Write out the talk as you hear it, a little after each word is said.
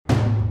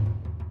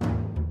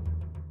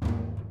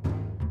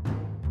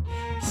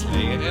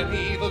Slaying an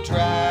evil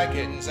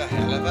dragon's a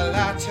hell of a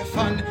lot of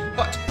fun,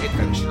 but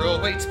adventure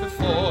awaits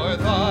before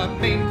the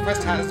main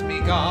quest has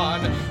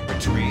begun.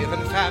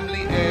 Retrieving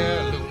family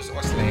heirlooms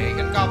or slaying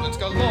goblins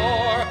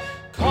galore.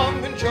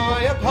 Come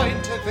enjoy a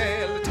pint of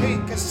ale,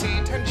 take a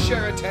seat and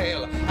share a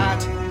tale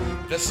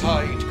at the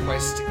Side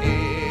Quest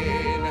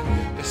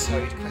Inn. The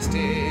Side Quest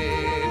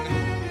Inn.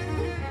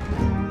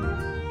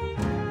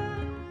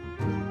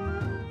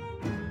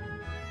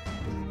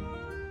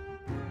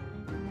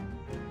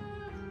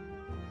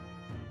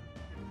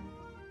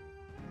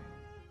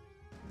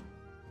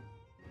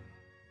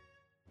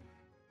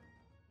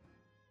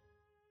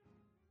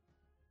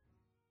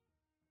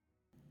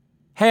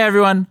 Hey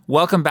everyone,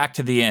 welcome back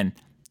to the Inn.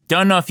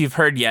 Don't know if you've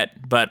heard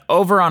yet, but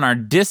over on our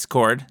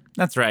Discord,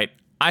 that's right,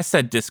 I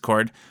said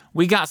Discord,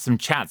 we got some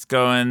chats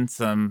going,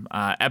 some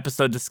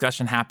episode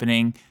discussion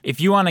happening. If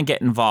you want to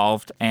get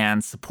involved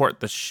and support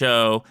the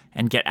show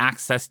and get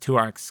access to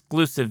our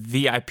exclusive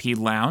VIP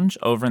lounge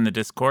over in the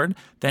Discord,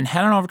 then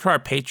head on over to our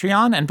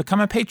Patreon and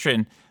become a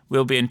patron.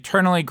 We'll be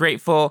eternally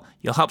grateful,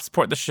 you'll help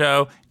support the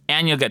show,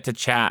 and you'll get to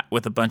chat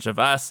with a bunch of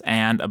us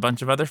and a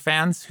bunch of other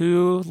fans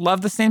who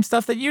love the same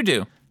stuff that you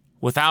do.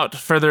 Without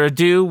further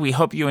ado, we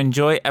hope you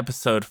enjoy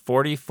episode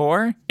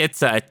 44.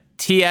 It's a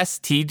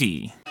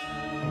TSTD.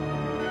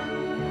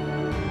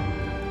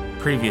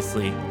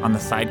 Previously, on the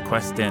Side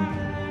Quest Inn,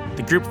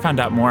 the group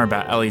found out more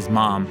about Ellie's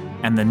mom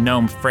and the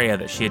gnome Freya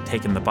that she had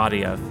taken the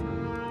body of.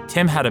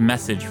 Tim had a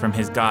message from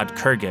his god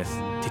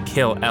Kurgis to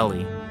kill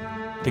Ellie.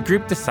 The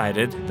group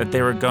decided that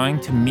they were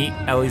going to meet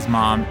Ellie's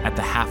mom at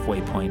the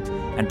halfway point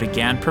and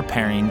began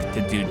preparing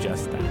to do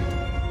just that.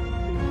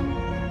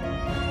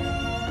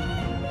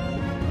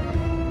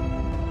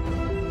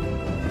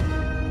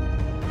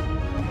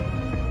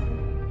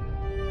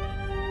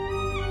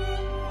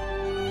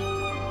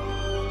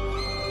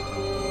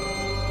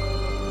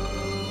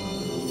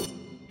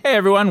 Hey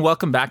everyone,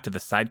 welcome back to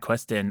the Side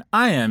Quest Inn.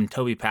 I am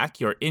Toby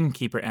Pack, your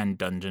innkeeper and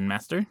dungeon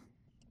master.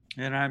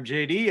 And I'm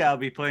JD. I'll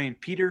be playing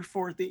Peter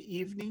for the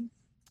evening.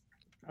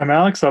 I'm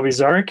Alex. I'll be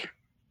Zarek.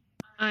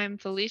 I'm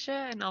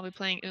Felicia, and I'll be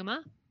playing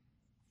Uma.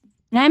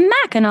 And I'm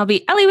Mac, and I'll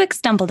be Eliwick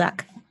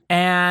Stumbleduck.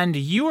 And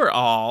you are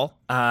all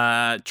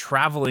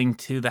traveling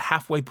to the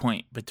halfway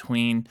point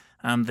between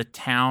the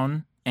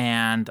town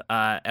and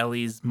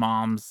Ellie's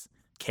mom's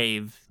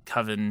cave,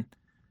 coven,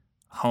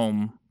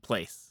 home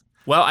place.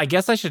 Well, I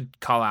guess I should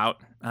call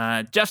out.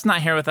 Jeff's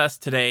not here with us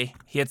today.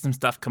 He had some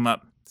stuff come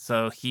up,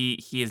 so he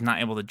is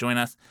not able to join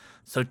us.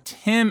 So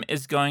Tim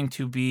is going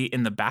to be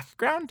in the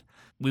background.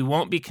 We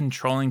won't be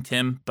controlling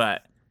Tim,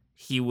 but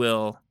he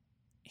will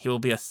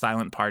be a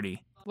silent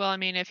party. Well, I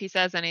mean, if he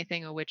says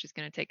anything, a witch is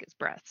going to take his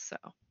breath, so.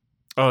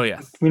 Oh,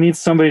 yes. We need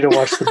somebody to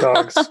watch the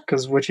dogs,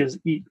 because witches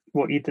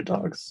will eat the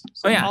dogs.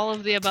 So. Oh, yeah. All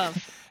of the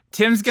above.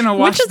 Tim's going to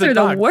watch witches the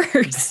dogs. Witches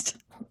are the worst.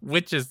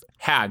 Witches,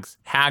 hags.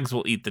 Hags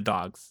will eat the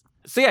dogs.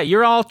 So yeah,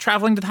 you're all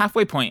traveling to the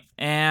halfway point,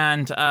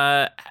 and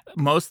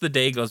most of the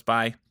day goes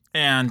by,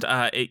 and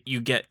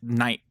you get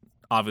night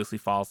obviously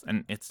falls,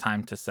 and it's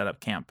time to set up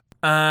camp.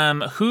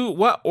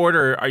 What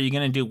order are you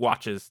going to do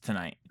watches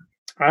tonight?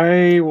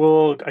 I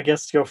will, I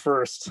guess, go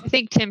first. I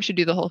think Tim should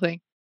do the whole thing.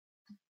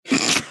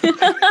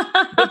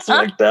 That's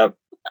fucked up.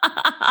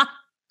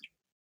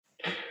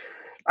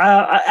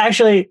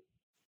 Actually,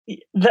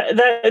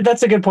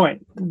 that's a good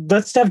point.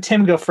 Let's have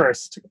Tim go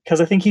first,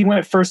 because I think he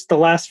went first the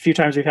last few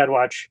times we've had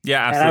watch. Yeah,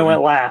 absolutely. And I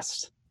went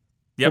last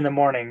in the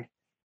morning.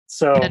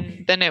 So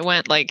and then it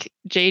went like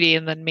JD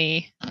and then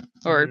me,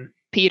 or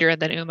Peter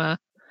and then Uma.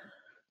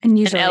 And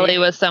usually Ellie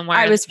was somewhere.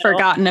 I was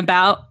forgotten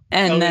about,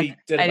 and Ellie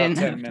then I didn't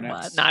 10 have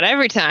minutes. Not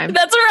every time.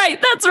 That's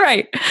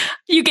right.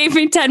 You gave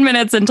me 10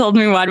 minutes and told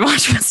me what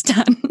watch was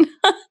done.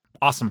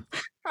 Awesome.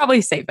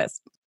 Probably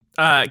safest.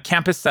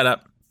 Camp is set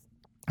up.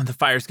 The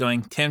fire's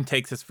going. Tim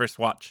takes his first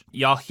watch.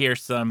 Y'all hear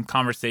some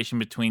conversation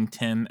between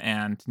Tim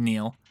and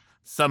Neil.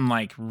 Some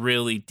like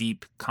really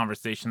deep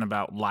conversation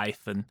about life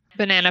and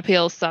banana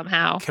peels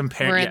somehow.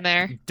 We're in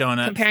there.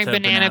 Donuts. Comparing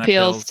banana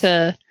peels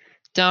to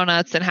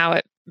donuts and how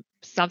it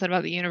something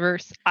about the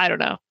universe. I don't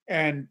know.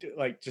 And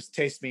like just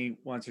taste me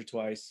once or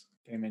twice.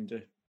 Came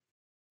into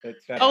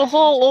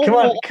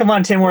Come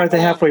on, Tim. We're at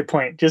the halfway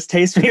point. Just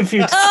taste me a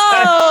few times.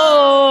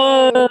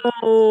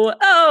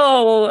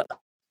 Oh.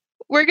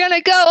 We're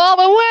gonna go all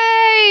the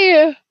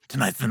way.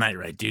 Tonight's the night,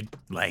 right, dude?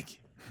 Like,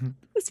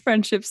 this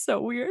friendship's so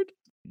weird.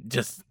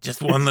 Just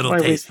one little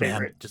taste,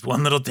 man. Just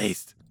one little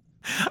taste.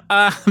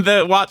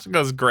 The watch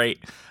goes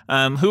great.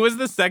 Who was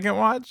the second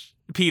watch?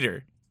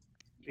 Peter.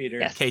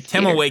 Yes, Okay,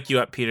 Tim will wake you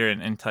up, Peter,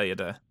 and tell you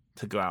to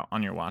go out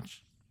on your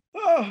watch.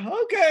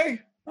 Oh,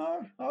 okay.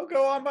 I'll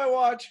go on my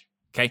watch.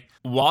 Okay.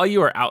 While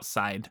you are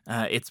outside,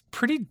 it's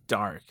pretty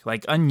dark,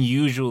 like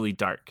unusually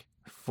dark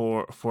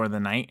for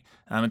the night.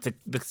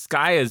 The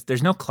sky is,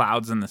 there's no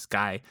clouds in the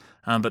sky,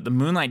 but the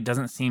moonlight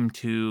doesn't seem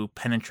to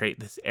penetrate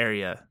this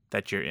area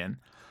that you're in.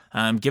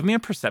 Give me a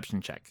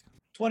perception check.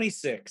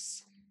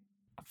 26.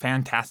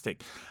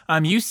 Fantastic.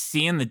 You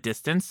see in the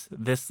distance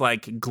this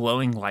like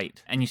glowing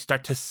light, and you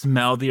start to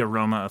smell the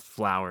aroma of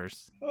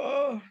flowers.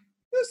 Oh,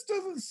 this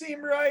doesn't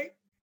seem right.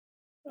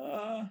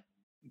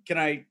 Can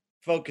I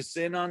focus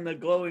in on the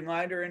glowing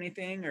light or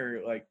anything,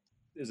 or like,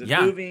 is it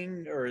Yeah.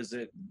 moving, or is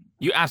it?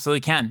 You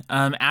absolutely can.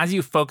 As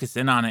you focus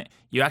in on it,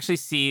 you actually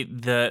see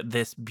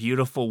this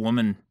beautiful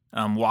woman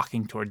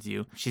walking towards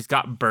you. She's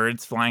got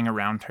birds flying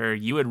around her.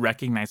 You would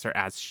recognize her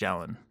as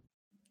Shellen.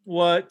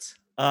 What?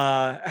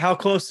 How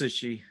close is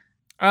she?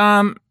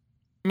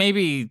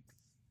 Maybe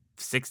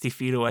 60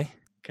 feet away.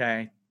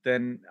 Okay,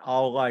 then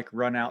I'll like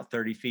run out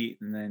 30 feet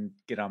and then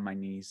get on my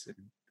knees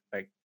and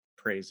like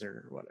praise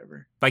her or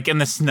whatever. Like in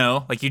the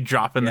snow, like you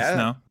drop in the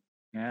snow.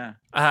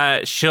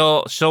 Yeah.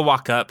 She'll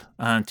walk up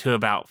to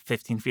about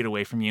 15 feet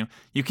away from you.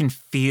 You can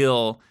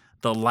feel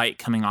the light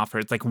coming off her.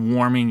 It's like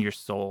warming your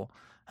soul.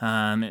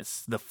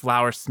 It's the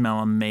flowers smell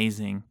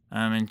amazing.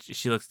 And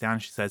she looks down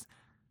and she says,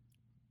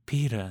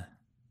 "Peter,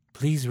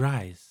 please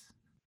rise.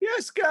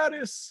 Yes,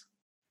 goddess.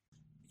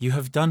 You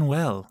have done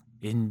well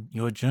in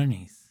your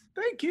journeys.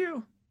 Thank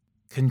you.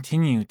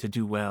 Continue to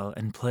do well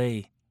and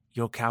play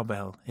your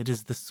cowbell. It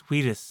is the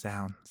sweetest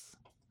sounds."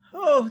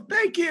 Oh,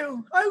 thank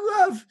you. I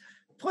love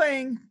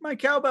playing my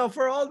cowbell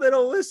for all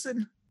that'll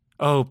listen.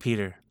 Oh,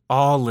 Peter,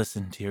 all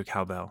listen to your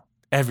cowbell.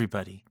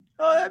 Everybody.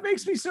 Oh, that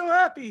makes me so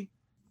happy.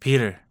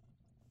 Peter,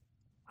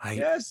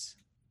 Yes.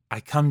 I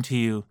come to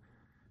you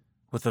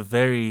with a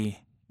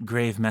very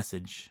grave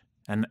message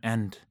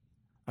and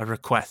a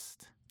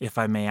request, if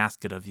I may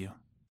ask it of you.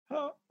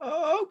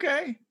 Oh,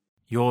 okay.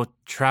 You're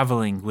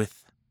traveling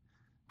with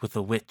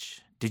a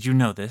witch. Did you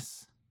know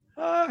this?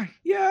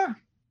 Yeah,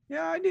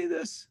 I knew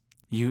this.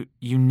 You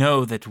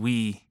know that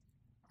we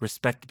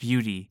respect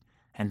beauty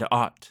and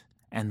art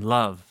and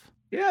love.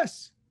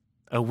 Yes.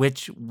 A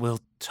witch will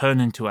turn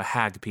into a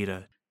hag,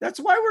 Peter. That's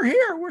why we're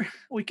here.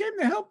 We came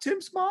to help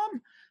Tim's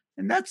mom,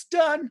 and that's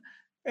done.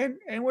 And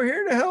we're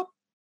here to help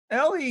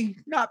Ellie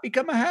not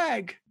become a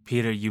hag.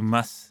 Peter, you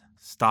must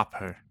stop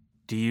her.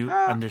 Do you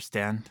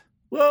understand?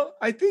 Well,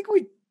 I think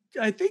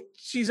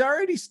she's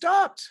already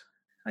stopped.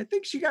 I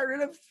think she got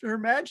rid of her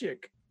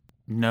magic.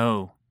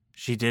 No,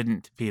 she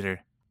didn't,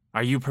 Peter.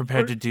 Are you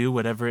prepared to do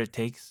whatever it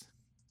takes?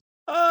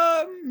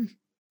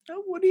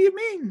 What do you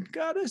mean,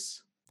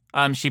 goddess?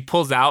 She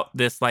pulls out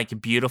this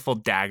like beautiful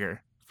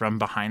dagger from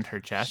behind her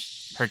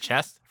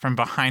chest from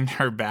behind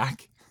her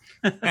back.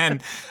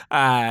 And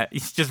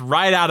it's just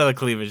right out of the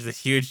cleavage, this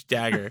huge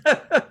dagger.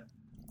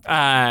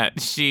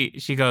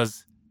 She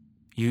goes,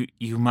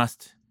 you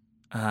must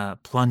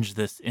plunge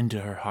this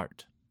into her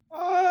heart.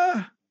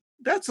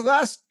 That's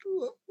last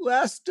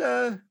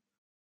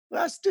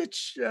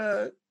ditch.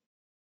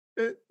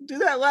 Do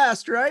that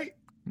last, right?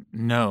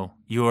 No,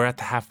 you are at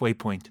the halfway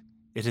point.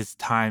 It is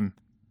time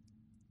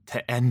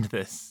to end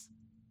this.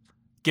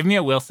 Give me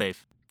a will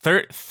save.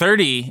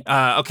 30.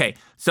 Okay,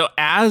 so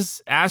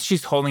as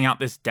she's holding out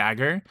this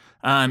dagger,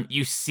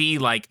 you see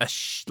like a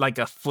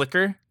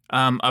flicker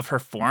of her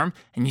form,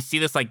 and you see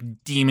this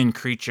like demon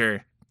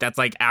creature that's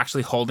like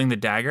actually holding the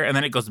dagger, and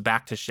then it goes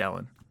back to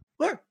Shellen.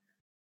 Look,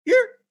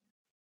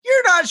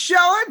 you're not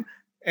Shellen.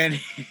 And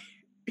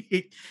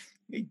he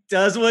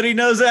does what he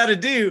knows how to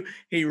do.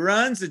 He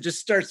runs and just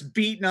starts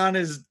beating on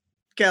his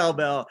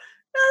cowbell.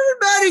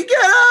 Everybody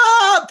get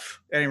up!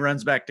 And he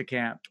runs back to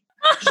camp.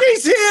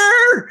 She's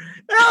here!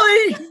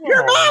 Ellie,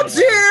 your mom's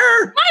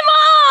here!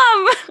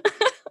 My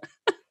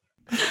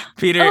mom!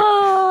 Peter,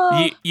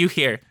 you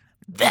hear,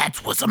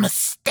 "That was a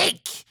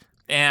mistake!"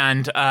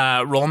 And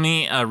roll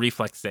me a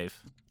reflex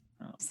save.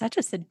 Such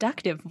a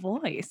seductive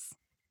voice.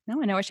 Now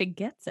I know where she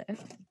gets it.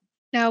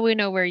 Now we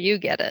know where you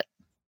get it.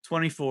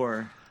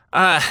 24.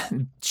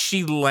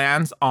 She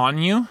lands on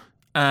you,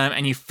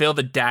 and you feel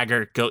the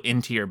dagger go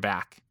into your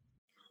back.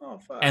 Oh,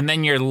 fuck. And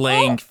then you're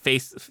laying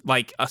face,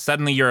 like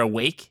suddenly you're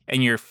awake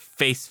and you're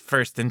face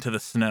first into the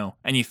snow,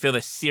 and you feel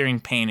the searing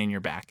pain in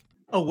your back.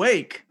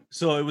 Awake?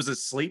 So it was a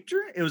sleep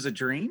dream? It was a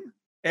dream?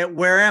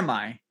 Where am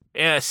I?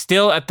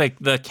 Still at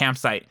the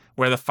campsite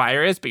where the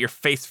fire is, but you're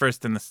face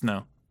first in the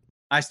snow.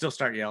 I still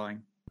start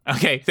yelling.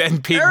 Okay,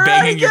 then Pete Everybody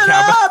banging your get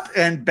cowbell. up!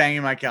 And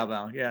banging my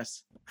cowbell,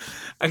 yes.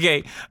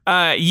 Okay,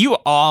 you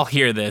all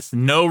hear this.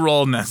 No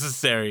roll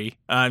necessary.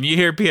 You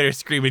hear Peter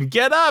screaming,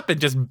 "Get up!" and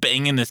just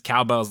banging this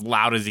cowbell as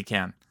loud as he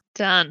can.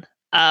 Done.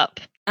 Up.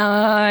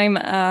 I'm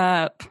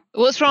up.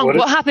 What's wrong?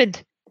 What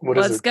happened?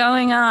 What's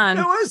going on?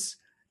 It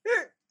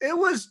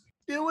was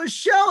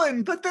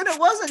Shellen, but then it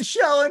wasn't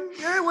Shellen.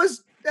 It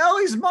was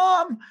Ellie's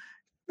mom,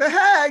 the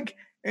hag,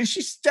 and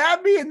she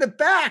stabbed me in the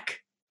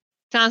back.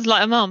 Sounds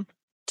like a mom.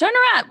 Turn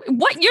around.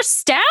 What? You're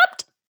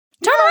stabbed?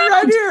 Turn around.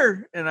 Right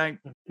here. And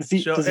Does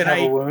he have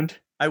a wound?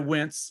 I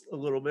wince a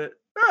little bit.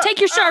 Take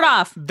your shirt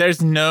off.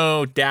 There's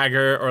no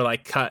dagger or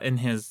like cut in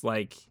his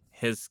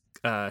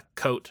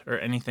coat or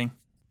anything.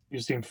 You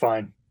seem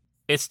fine.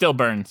 It still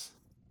burns.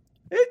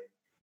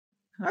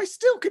 I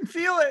still can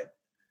feel it.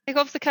 Take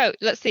off the coat.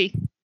 Let's see.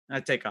 I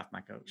take off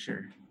my coat,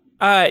 sure.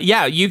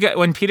 Yeah,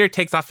 when Peter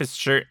takes off his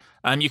shirt,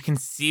 you can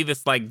see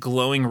this like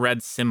glowing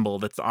red symbol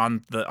that's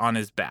on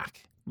his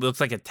back. It looks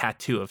like a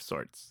tattoo of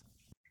sorts.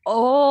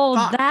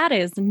 Oh, that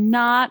is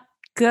not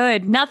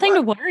good. Nothing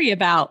to worry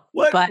about.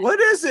 What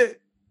is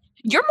it?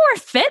 You're more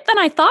fit than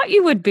I thought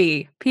you would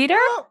be, Peter.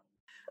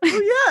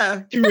 Oh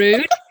yeah.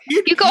 Rude.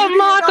 You got a Beauty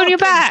mark and on your all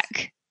things.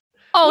 back.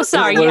 Oh, What's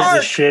sorry. the What is mark?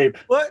 the shape?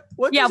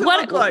 What Yeah, does it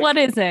look like? what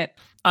is it?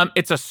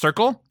 It's a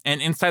circle,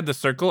 and inside the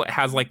circle, it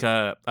has like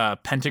a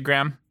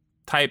pentagram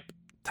type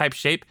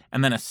shape,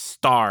 and then a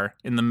star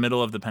in the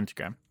middle of the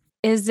pentagram.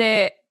 Is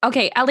it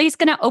okay? Ellie's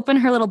gonna open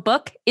her little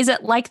book. Is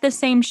it like the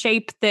same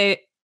shape that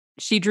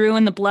she drew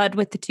in the blood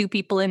with the two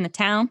people in the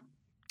town?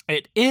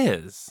 It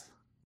is.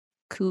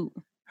 Cool.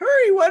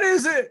 Hurry, what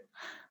is it?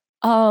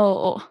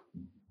 Oh,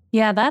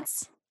 yeah,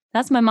 that's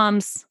my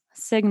mom's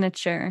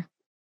signature.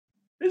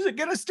 Is it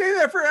gonna stay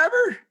there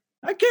forever?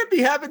 I can't be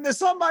having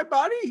this on my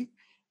body.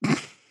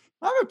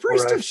 I'm a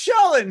priest Right. of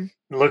Shellin.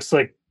 It looks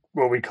like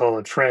what we call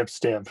a tramp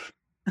stamp.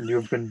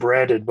 You've been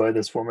branded by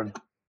this woman.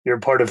 You're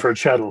part of her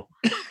chattel.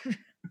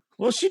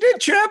 Well, she did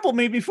trample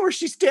me before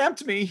she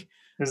stamped me.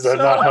 Is that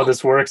So- not how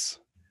this works?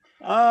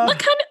 What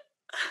kind of?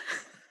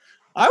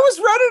 I was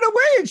running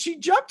away and she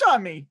jumped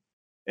on me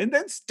and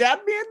then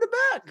stabbed me in the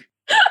back.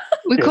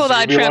 We Yes, call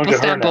that a you belong trample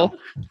to her now.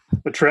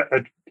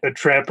 stample. A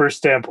tramper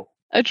stample.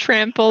 A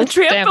trample A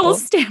trample stample.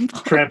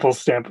 stamp. Trample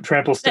stamp.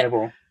 Trample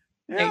stample.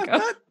 There Yeah, you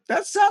go.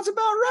 that sounds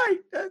about right.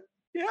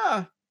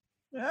 Yeah.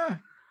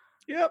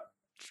 Yep.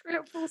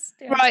 Trample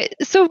stamp. Right.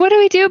 So what do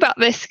we do about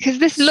this? Because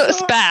this looks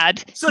So-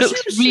 bad. so she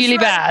looks was just really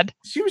right- bad.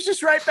 She was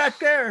just right back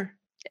there.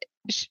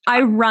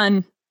 I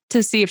run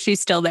to see if she's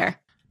still there.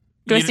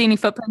 Do I You- see any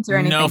footprints or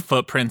anything? No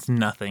footprints,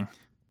 nothing.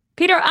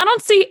 Peter, I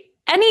don't see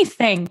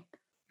anything.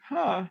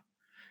 Huh.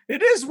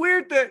 It is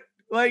weird that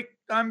like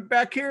I'm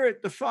back here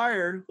at the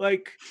fire.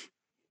 Like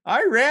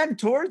I ran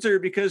towards her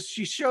because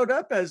she showed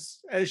up as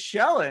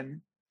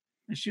Shellin.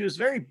 And she was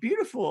very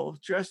beautiful,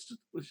 dressed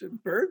with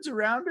birds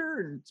around her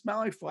and smell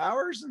like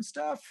flowers and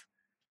stuff.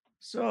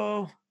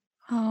 So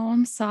Oh,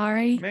 I'm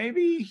sorry.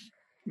 maybe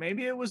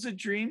it was a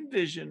dream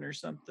vision or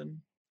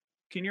something.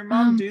 Can your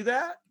mom do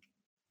that?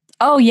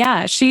 Oh,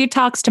 yeah. She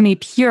talks to me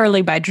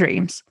purely by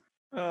dreams.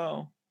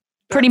 Oh,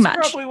 Pretty that's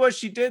much. Probably what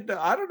she did. Though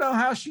I don't know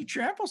how she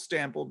trample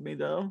stampled me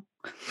though.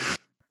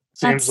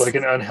 Seems That's- like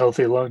an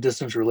unhealthy long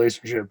distance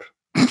relationship.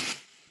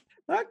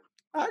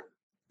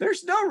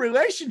 There's no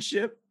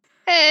relationship.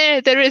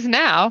 There is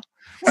now.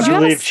 I you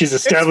have a believe she's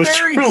established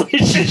very- a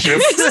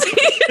relationship.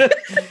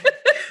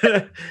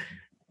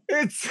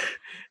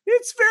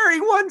 It's very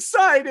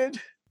one-sided.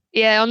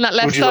 Yeah, on that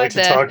left Would you side like to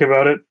there. talk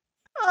about it?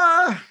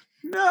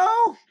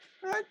 No.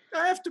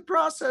 I have to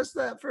process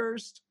that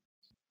first.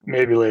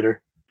 Maybe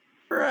later.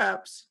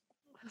 Perhaps.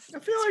 I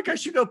feel like I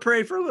should go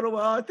pray for a little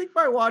while. I think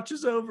my watch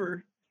is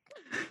over.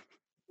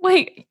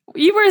 Wait,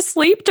 you were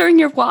asleep during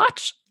your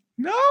watch?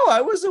 No,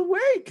 I was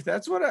awake.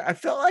 That's what I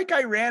felt like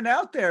I ran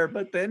out there,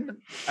 but then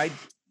I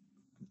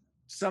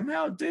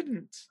somehow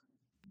didn't.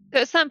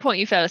 At some point,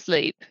 you fell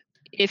asleep.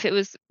 If it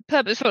was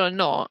purposeful or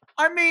not,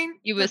 I mean,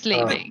 you were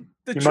sleeping.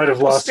 the You might have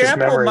triple lost his stample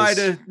memories. might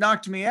have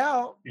knocked me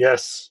out.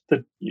 Yes.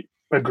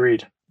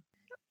 Agreed.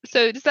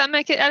 So does that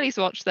make it Ellie's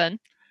watch then?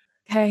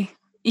 Okay.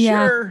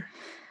 Yeah. Sure.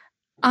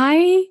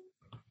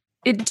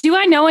 Do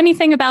I know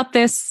anything about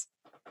this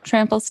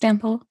trample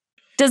stample?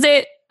 Does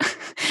it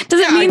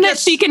Yeah, I mean that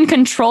guess- she can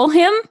control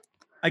him?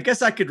 I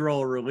guess I could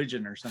roll a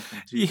religion or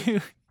something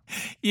too.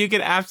 You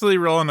could absolutely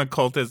roll an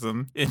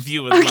occultism if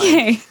you would like.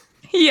 Okay.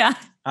 Yeah.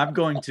 I'm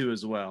going to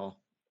as well.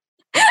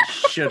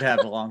 Should have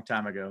a long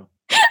time ago.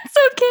 It's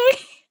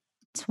okay.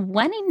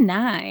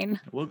 29.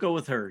 We'll go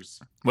with hers.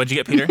 What'd you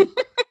get, Peter?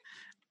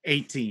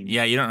 18.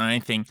 Yeah, you don't know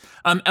anything.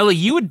 Ellie,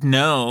 you would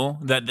know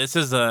that this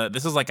is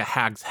like a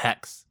hag's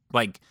hex.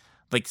 Like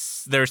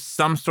there's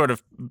some sort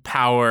of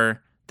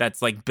power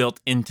that's like built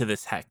into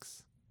this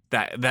hex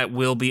that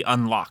will be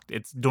unlocked.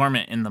 It's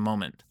dormant in the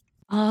moment.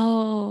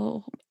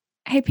 Oh.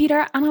 Hey,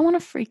 Peter, I don't want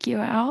to freak you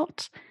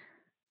out.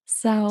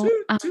 So,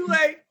 Too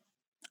late.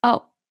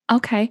 oh,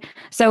 okay.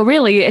 So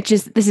really,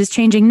 this is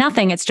changing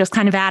nothing. It's just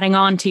kind of adding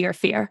on to your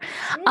fear.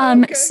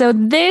 Okay. So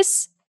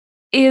this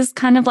is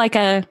kind of like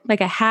a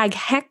hag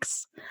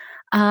hex.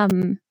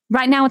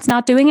 Right now it's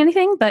not doing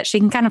anything, but she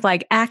can kind of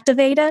like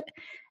activate it,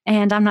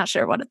 and I'm not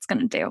sure what it's going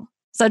to do.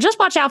 So just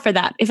watch out for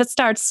that. If it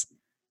starts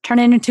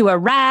turning into a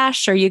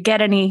rash or you get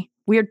any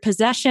weird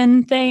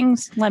possession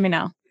things, let me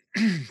know.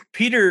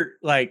 Peter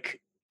like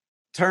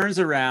turns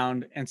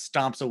around and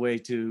stomps away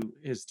to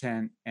his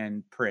tent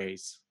and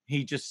prays.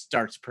 He just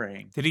starts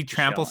praying. Did he to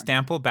trample Shellin.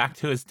 stample back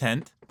to his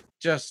tent?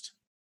 Just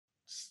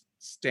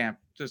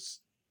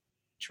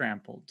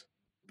trampled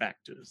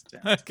back to his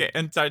tent. Okay,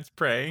 and starts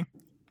praying.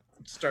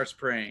 Starts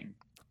praying.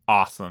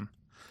 Awesome.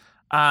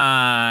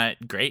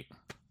 Great.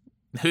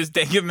 Who's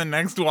taking the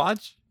next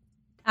watch?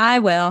 I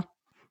will.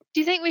 Do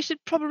you think we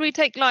should probably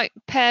take like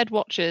paired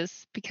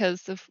watches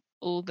because of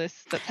all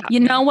this that's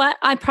happening? You know what?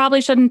 I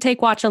probably shouldn't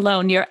take watch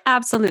alone. You're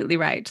absolutely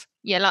right.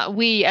 Yeah, like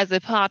we as a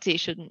party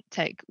shouldn't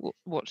take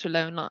watch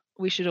alone. Like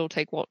we should all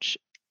take watch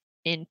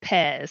in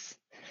pairs.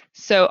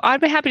 So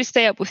I'd be happy to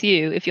stay up with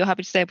you if you're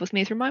happy to stay up with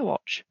me through my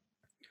watch.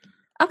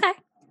 Okay.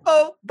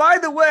 Oh, by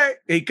the way,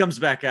 he comes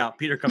back out.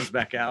 Peter comes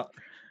back out.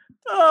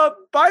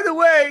 By the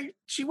way,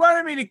 she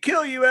wanted me to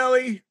kill you,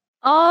 Ellie.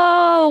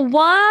 Oh,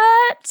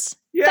 what?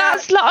 Yeah.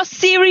 That's not a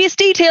serious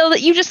detail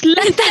that you just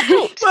left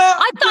out. Well,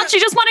 I thought she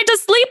just wanted to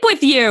sleep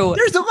with you.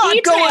 there's a lot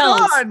Details.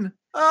 going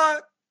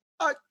on.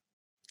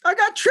 I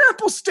got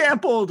trample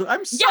stampled.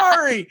 I'm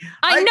sorry.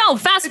 I know.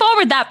 Fast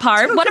forward that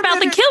part. took What a about the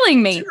minute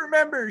killing me? To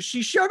remember,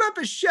 she showed up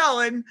as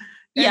Shellen.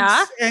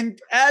 Yeah. And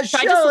as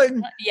Tried to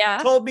Shellen Yeah.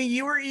 told me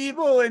you were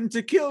evil and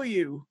to kill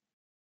you.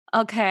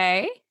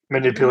 Okay.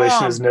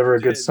 Manipulation is Mom never a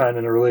good did. sign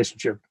in a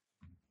relationship.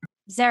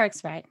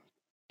 Zarek's right.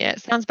 Yeah,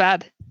 it sounds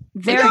bad.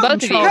 Very both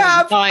of you. controlling.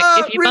 Have Like,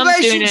 a if your mum's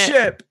doing it-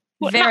 relationship.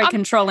 Well, Very no,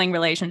 controlling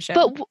relationship.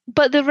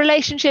 but the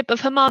relationship of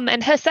her mum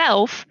and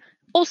herself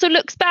also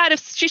looks bad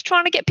if she's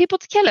trying to get people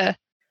to kill her.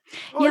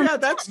 Oh yeah,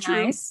 that's not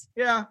true. nice.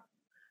 Yeah.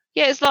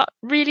 Yeah, it's not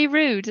really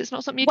rude. It's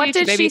not something you What do to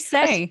did a baby. she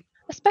say?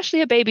 Especially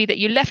a baby that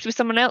you left with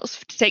someone else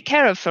to take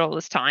care of for all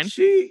this time.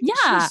 She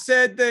Yeah.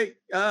 said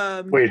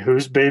that Wait,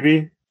 whose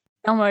baby?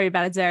 Don't worry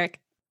about it, Zarek.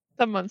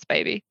 Someone's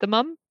baby. The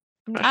mum?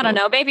 I'm not I don't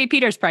sure. know. Maybe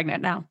Peter's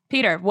pregnant now.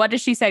 Peter, what did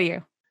she say to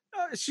you?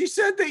 she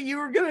said that you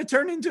were going to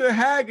turn into a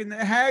hag and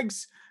that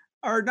hags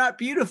are not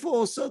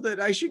beautiful, so that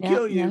I should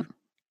kill you. Yep.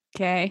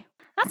 Okay.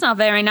 That's not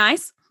very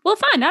nice. Well,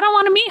 fine. I don't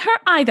want to meet her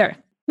either.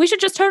 We should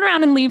just turn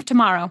around and leave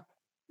tomorrow.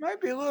 Might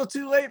be a little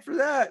too late for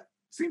that.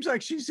 Seems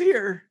like she's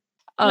here.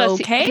 Well,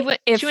 Okay.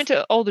 she went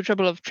to all the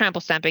trouble of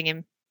trample stamping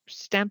him.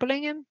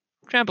 Stampling him?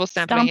 Trample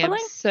stampling him.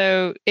 Stampling?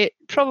 So it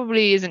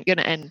probably isn't going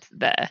to end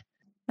there.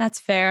 That's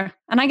fair.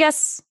 And I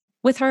guess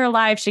with her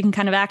alive, she can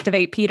kind of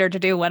activate Peter to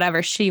do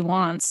whatever she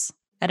wants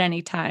at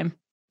any time.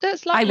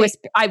 That's likely.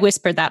 I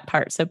whispered that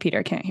part so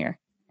Peter can't hear.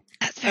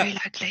 That's very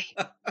likely.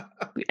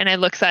 And I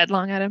look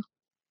sidelong at him.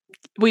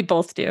 We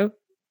both do.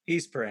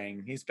 He's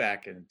praying. He's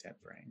back in intent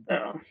praying.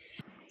 Oh.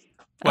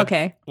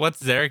 Okay.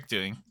 What's Zarek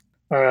doing?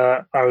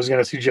 I was going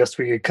to suggest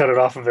we could cut it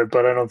off of it,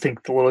 but I don't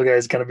think the little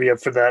guy's going to be up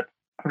for that.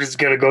 I'm just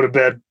going to go to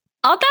bed.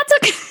 Oh, that's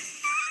okay.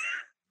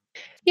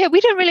 Yeah, we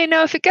don't really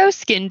know if it goes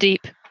skin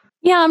deep,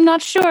 Yeah, I'm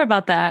not sure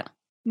about that.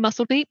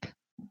 muscle deep.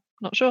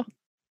 Not sure.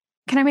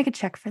 Can I make a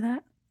check for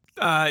that?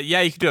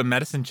 Yeah, you could do a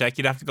medicine check.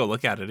 You'd have to go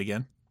look at it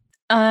again.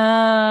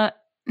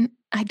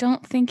 I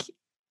don't think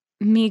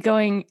me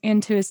going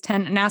into his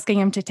tent and asking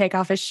him to take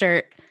off his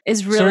shirt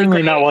is really Certainly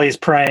great. not while he's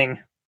praying.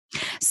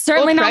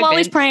 Certainly Or not while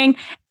he's praying.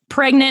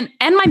 Pregnant,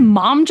 and my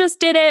mom just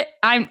did it.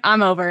 I'm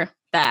over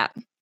that.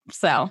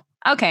 So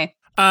okay.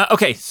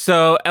 Okay,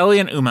 so Ellie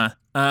and Uma,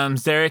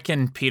 Zarek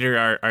and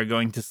Peter are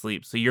going to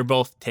sleep. So you're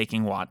both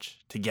taking watch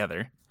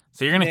together.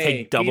 So you're going to Hey,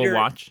 take double Peter-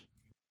 watch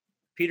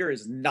Peter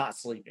is not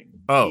sleeping.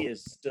 Oh. He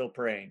is still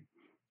praying.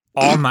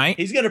 all night.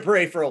 He's going to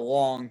pray for a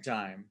long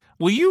time.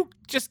 Will you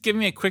just give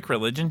me a quick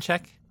religion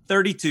check?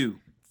 32.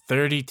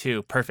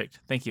 32. Perfect.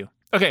 Thank you.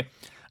 Okay.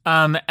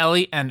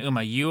 Ellie and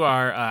Uma, you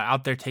are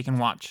out there taking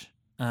watch.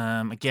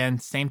 Again,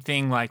 same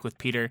thing like with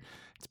Peter.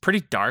 It's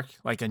pretty dark,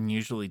 like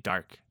unusually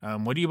dark.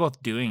 What are you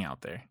both doing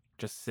out there?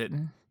 Just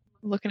sitting?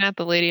 Looking at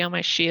the lady on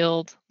my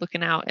shield,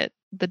 looking out at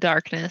the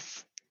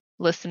darkness,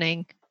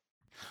 listening.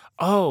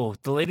 Oh,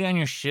 the lady on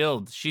your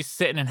shield. She's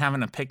sitting and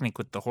having a picnic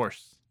with the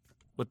horse,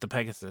 with the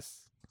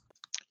Pegasus.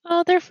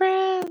 Oh, they're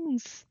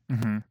friends.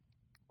 Mm-hmm.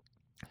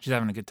 She's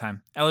having a good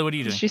time. Ellie, what are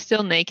you doing? Is she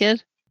still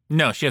naked?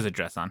 No, she has a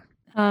dress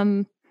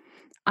on.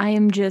 I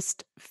am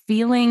just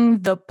feeling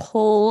the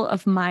pull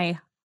of my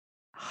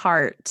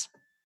heart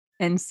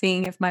and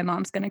seeing if my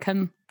mom's gonna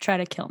come try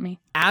to kill me.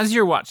 As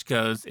your watch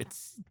goes,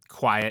 it's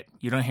quiet.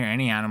 You don't hear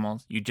any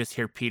animals. You just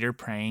hear Peter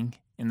praying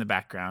in the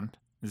background.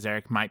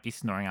 Zarek might be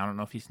snoring. I don't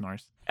know if he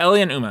snores.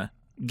 Ellie and Uma,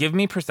 give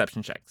me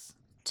perception checks.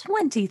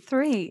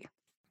 23.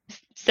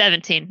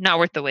 17. Not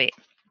worth the wait.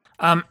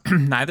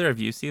 Neither of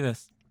you see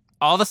this.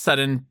 All of a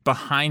sudden,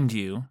 behind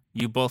you,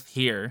 you both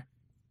hear,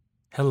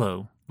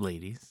 "Hello,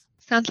 ladies."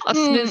 Sounds like a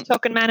smooth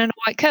talking man in a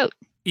white coat.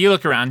 You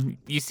look around.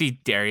 You see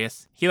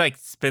Darius. He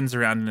spins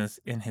around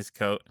in his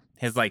coat,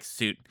 his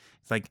suit.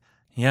 It's like,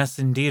 "Yes,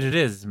 indeed, it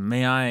is.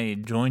 May I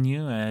join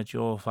you at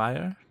your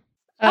fire?"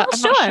 Oh, I'm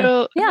sure. not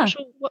sure. Yeah. I'm not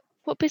sure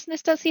what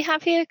business does he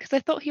have here? Because I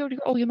thought he already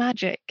got all your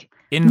magic.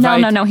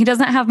 Invite. No. He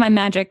doesn't have my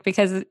magic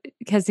because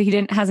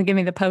he hasn't given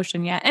me the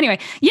potion yet. Anyway,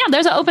 yeah,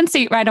 there's an open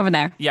seat right over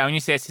there. Yeah, when you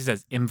say this, he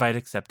says, "Invite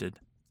accepted,"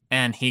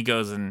 and he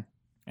goes and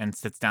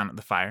sits down at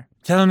the fire.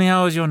 Tell me,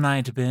 how has your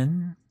night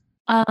been?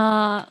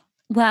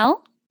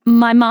 Well,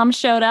 my mom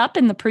showed up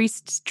in the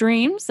priest's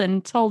dreams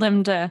and told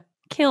him to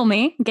kill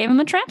me, gave him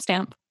a tramp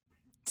stamp.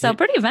 So Did-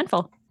 pretty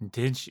eventful.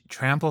 Did she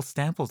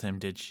stampled him?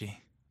 Did she?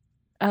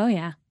 Oh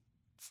yeah.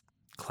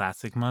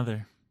 Classic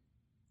mother.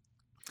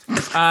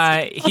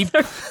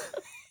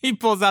 He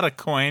pulls out a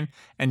coin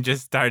and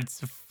just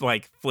starts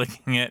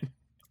flicking it.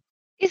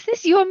 Is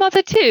this your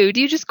mother too? Do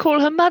you just call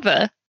her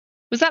mother?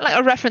 Was that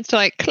a reference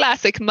to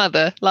classic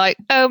mother?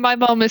 Oh, my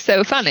mom is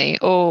so funny?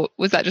 Or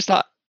was that just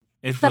It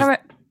Is that was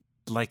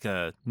a like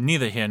a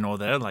neither here nor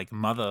there, like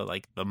mother,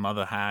 like the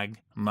mother hag,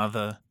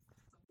 mother.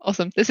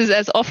 awesome? This is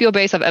as off your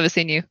base I've ever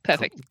seen you.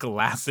 Perfect.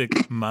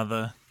 Classic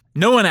mother.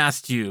 No one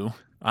asked you.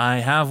 I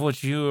have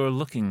what you are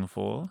looking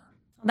for.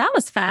 that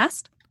was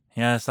fast.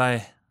 Yes,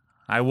 I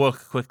I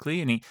woke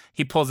quickly, and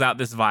he pulls out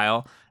this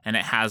vial, and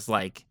it has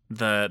like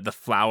the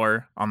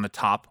flower on the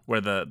top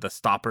where the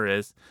stopper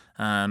is,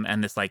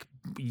 and this like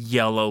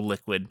yellow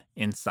liquid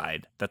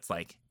inside that's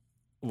like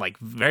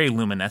very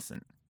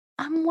luminescent.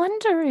 I'm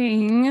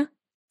wondering,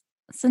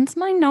 since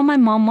I know my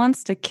mom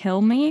wants to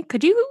kill me,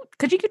 could you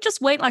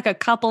just wait like a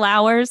couple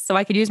hours so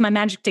I could use my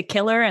magic to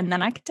kill her and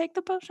then I could take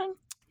the potion?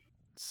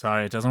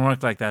 Sorry, it doesn't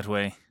work like that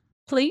way.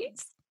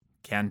 Please?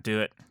 Can't do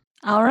it.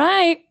 All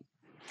right.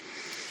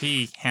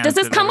 He hands Does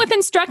this it come over. with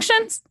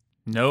instructions?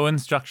 No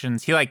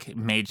instructions. He like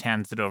mage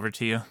hands it over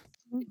to you.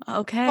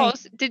 Okay.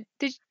 Pause. Did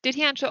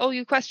he answer all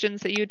your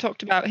questions that you had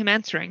talked about him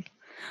answering?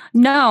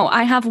 No,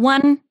 I have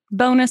one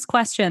bonus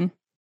question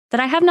that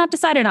I have not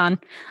decided on.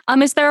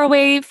 Is there a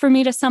way for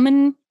me to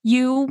summon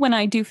you when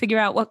I do figure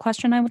out what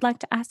question I would like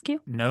to ask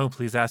you? No,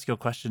 please ask your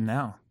question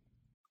now.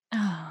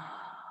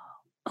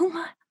 Oh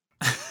my.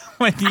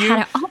 When I you had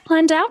it all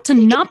planned out to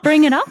not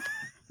bring it up.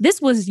 This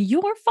was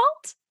your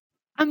fault?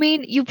 I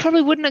mean, you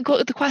probably wouldn't have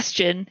got the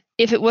question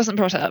if it wasn't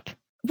brought up.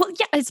 Well,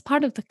 yeah, it's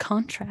part of the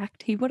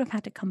contract. He would have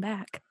had to come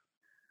back.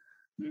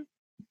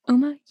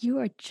 Uma, you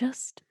are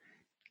just...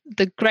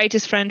 The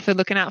greatest friend for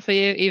looking out for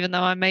you, even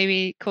though I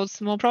maybe caused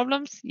some more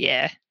problems.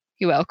 Yeah,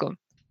 you're welcome.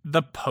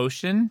 the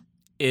potion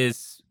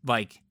is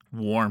like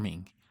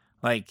warming,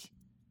 like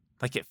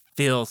it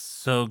feels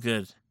so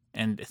good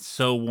and it's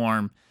so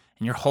warm,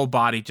 and your whole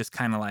body just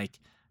kind of like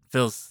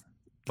feels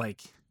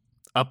like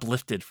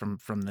uplifted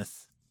from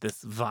this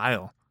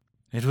vial.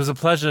 It was a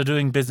pleasure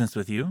doing business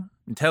with you.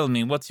 Tell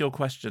me, what's your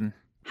question?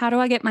 How do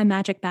I get my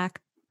magic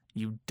back?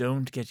 You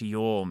don't get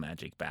your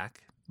magic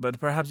back, but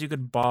perhaps you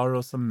could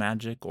borrow some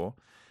magic or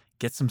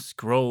get some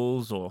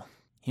scrolls or,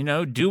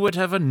 do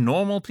whatever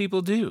normal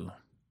people do.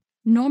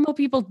 Normal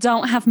people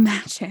don't have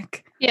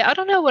magic. Yeah, I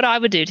don't know what I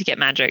would do to get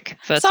magic.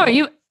 First Sorry,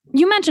 of all.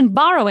 you mentioned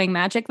borrowing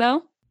magic,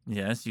 though.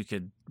 Yes, you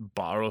could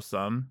borrow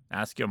some.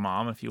 Ask your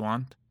mom if you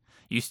want.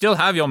 You still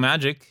have your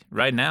magic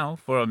right now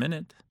for a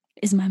minute.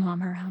 Is my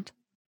mom around?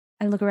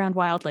 I look around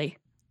wildly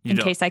You in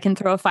don't- case I can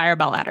throw a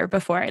fireball at her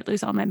before I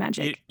lose all my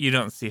magic. You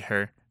don't see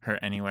her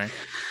anywhere.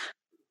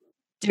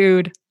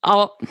 Dude,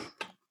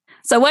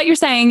 so what you're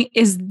saying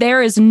is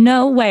there is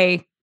no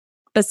way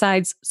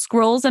besides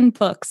scrolls and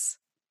books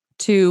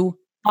to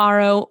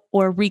borrow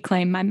or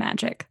reclaim my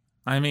magic.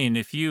 I mean,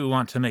 if you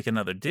want to make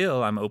another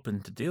deal, I'm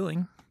open to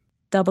dealing.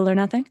 Double or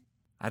nothing?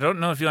 I don't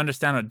know if you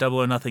understand what double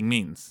or nothing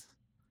means.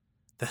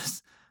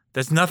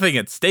 There's nothing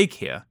at stake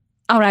here.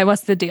 All right,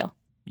 what's the deal?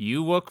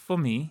 You work for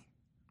me.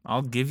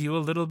 I'll give you a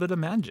little bit of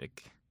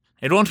magic.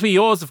 It won't be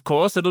yours, of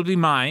course. It'll be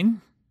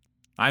mine.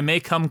 I may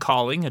come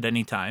calling at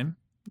any time,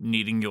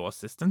 needing your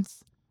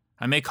assistance.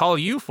 I may call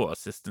you for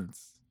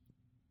assistance,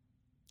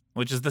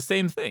 which is the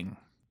same thing.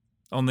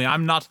 Only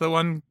I'm not the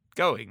one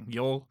going.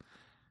 You're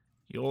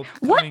What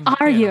coming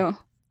are here.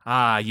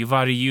 you? You've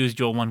already used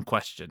your one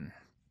question.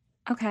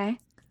 Okay.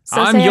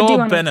 So I'm say I do your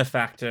wanna-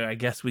 benefactor, I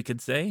guess we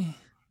could say.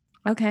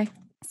 Okay.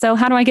 So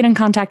how do I get in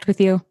contact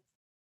with you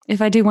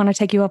if I do want to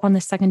take you up on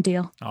this second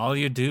deal? All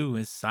you do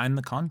is sign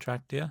the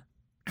contract, yeah.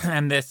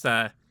 And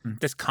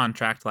this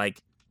contract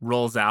like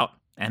rolls out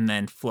and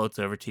then floats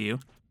over to you.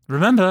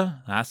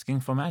 Remember,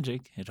 asking for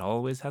magic, it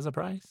always has a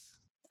price.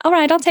 All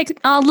right,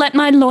 I'll let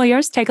my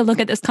lawyers take a look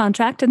at this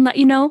contract and let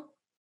you know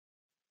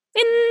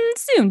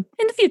in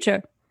the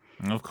future.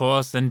 Of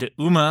course, and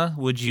Uma,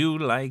 would you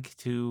like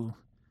to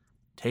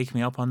take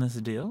me up on this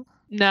deal?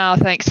 No,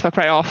 thanks for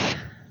pray off.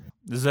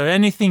 Is there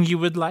anything you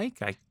would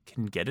like? I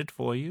can get it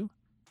for you.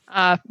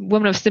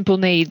 Woman of simple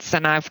needs,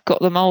 and I've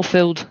got them all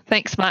filled.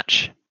 Thanks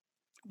much.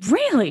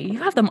 Really? You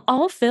have them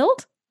all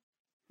filled?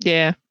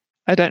 Yeah,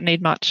 I don't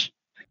need much.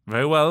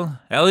 Very well.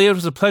 Elliot, it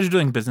was a pleasure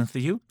doing business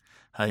with you.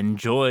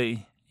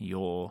 Enjoy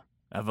your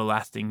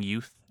everlasting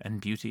youth and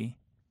beauty.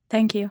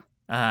 Thank you.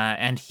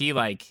 And he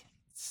like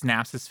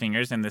snaps his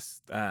fingers and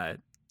this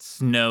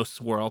snow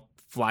swirl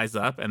flies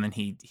up and then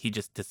he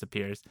just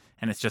disappears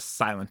and it's just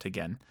silent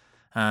again.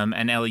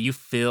 And Ellie, you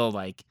feel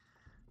like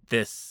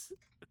this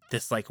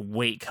like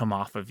weight come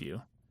off of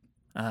you.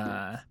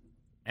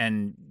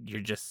 And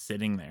you're just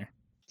sitting there.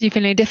 Do you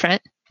feel any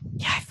different?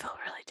 Yeah, I feel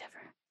really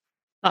different.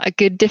 Like a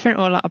good different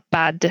or like a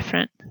bad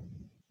different?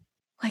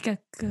 Like a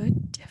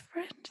good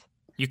different?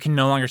 You can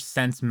no longer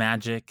sense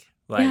magic.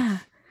 Like Yeah.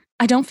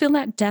 I don't feel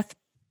that death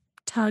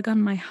tug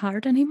on my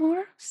heart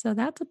anymore, so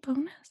that's a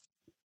bonus.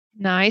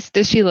 Nice.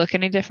 Does she look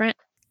any different?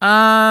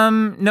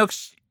 no,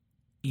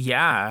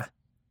 yeah.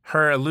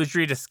 Her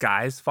illusory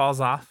disguise falls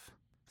off.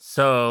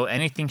 So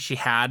anything she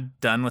had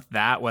done with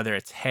that, whether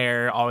it's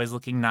hair always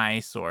looking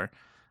nice or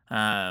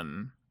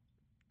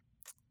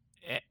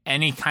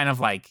any kind of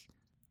like,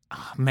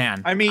 oh,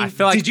 man. I mean, I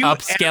feel like did you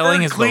upscaling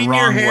ever is the clean your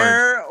wrong word.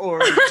 hair or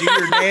do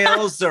your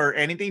nails or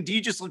anything? Do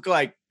you just look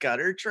like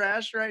gutter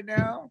trash right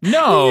now?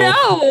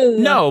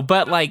 No,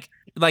 but like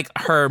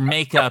her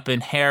makeup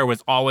and hair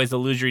was always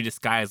illusory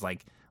disguise.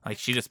 Like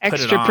she just put it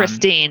Extra on.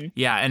 pristine.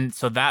 Yeah, and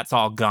so that's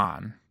all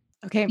gone.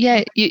 Okay.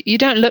 Yeah, you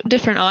don't look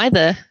different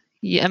either.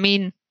 I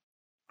mean,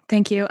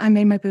 Thank you. I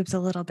made my boobs a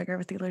little bigger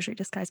with the illusory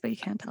disguise, but you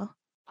can't tell.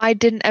 I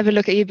didn't ever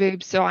look at your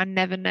boobs, so I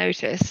never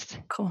noticed.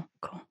 Cool.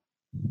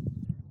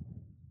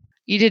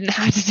 You didn't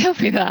have to tell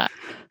me that.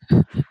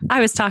 I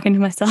was talking to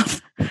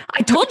myself.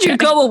 I told you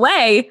go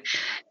away.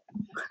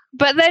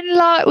 But then,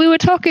 like, we were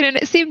talking and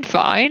it seemed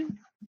fine.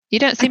 You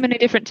don't seem any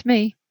different to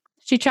me.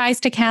 She tries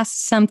to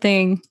cast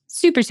something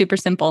super, super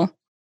simple.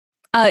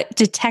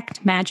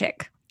 Detect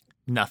magic.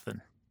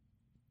 Nothing.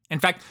 In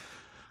fact,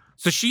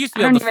 so she used to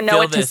I be don't able to even know feel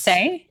what to this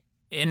say.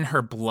 in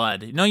her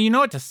blood. No, you know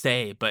what to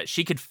say, but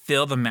she could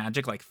feel the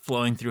magic like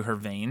flowing through her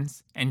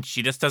veins, and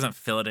she just doesn't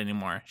feel it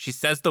anymore. She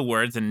says the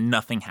words and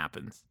nothing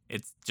happens.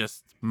 It's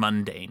just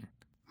mundane.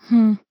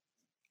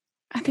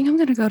 I think I'm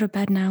gonna go to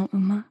bed now,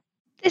 Uma.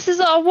 This is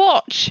our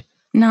watch.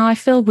 No, I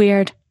feel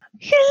weird.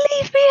 You can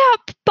leave me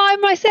up by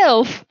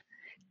myself.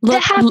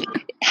 Look,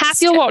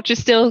 Half your watch is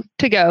still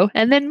to go,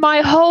 and then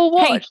my whole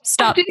watch. Hey,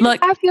 stop. Did you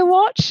Look. have your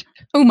watch?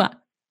 Uma,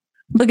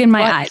 look in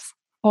my What? eyes.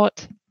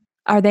 What?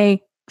 Are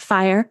they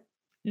fire?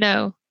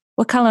 No.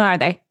 What color are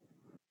they?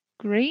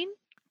 Green?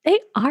 They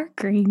are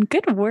green.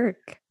 Good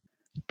work.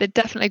 They're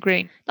definitely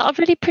green. Not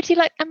a really pretty,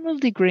 like,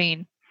 emeraldy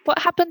green. What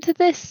happened to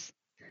this?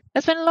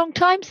 It's been a long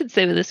time since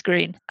they were this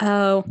green.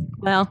 Oh,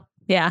 well,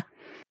 yeah.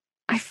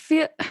 I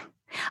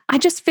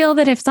just feel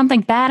that if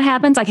something bad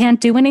happens, I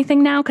can't do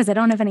anything now because I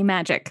don't have any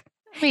magic.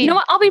 I mean, You know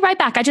what? I'll be right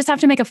back. I just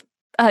have to make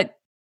a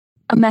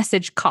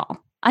message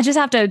call. I just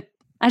have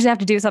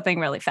to do something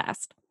really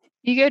fast.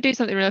 you go do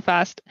something real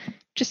fast.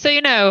 Just so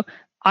you know,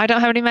 I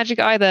don't have any magic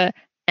either,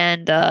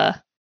 and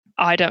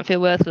I don't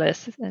feel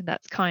worthless, and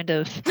that's kind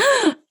of.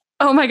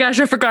 Oh my gosh,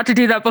 I forgot to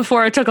do that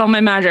before I took all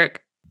my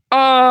magic.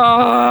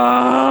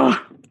 Oh,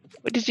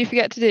 What did you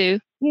forget to do?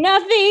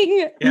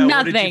 nothing. Yeah,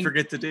 nothing. what did you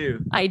forget to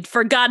do? I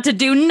forgot to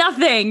do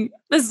nothing.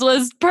 This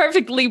was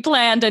perfectly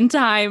planned and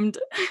timed.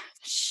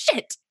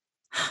 Shit.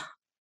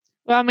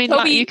 Well, I mean, like,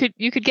 Toby.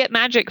 you could get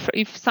magic for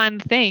you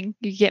signed the thing.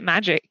 You could get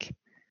magic.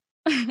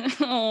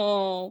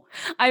 Oh,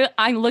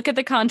 I look at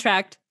the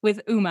contract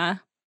with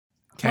Uma.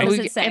 Okay. What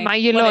does it say? Am I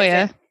your What is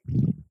lawyer?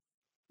 it?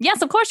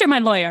 Yes, of course you're my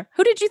lawyer.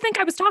 Who did you think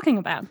I was talking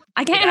about?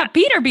 I can't have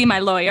Peter be my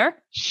lawyer.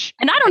 Shh.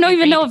 And I don't Let me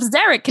even know read. if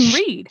Zarek can Shh.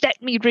 read.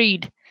 Let me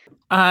read.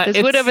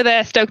 There's wood over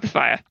there. Stoke the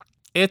fire.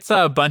 It's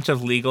a bunch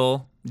of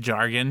legal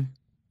jargon.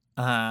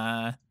 It's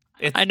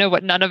I know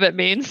what none of it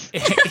means.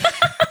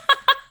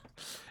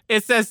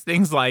 it says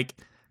things like,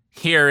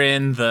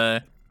 herein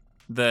the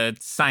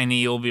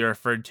signee will be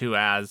referred to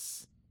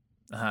as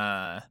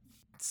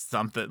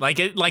something like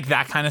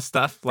that kind of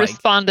stuff. Like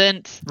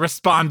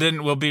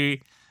respondent will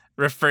be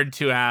referred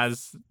to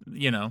as,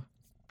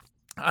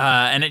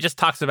 and it just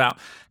talks about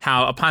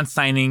how upon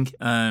signing,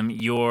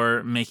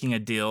 you're making a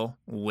deal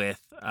with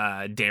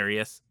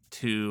Darius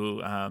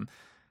to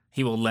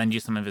he will lend you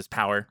some of his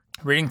power.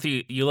 Reading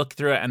through, you look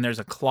through it, and there's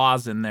a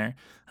clause in there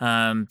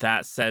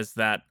that says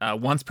that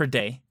once per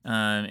day,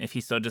 if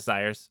he so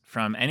desires,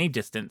 from any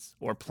distance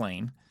or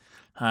plane,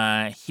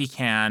 he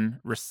can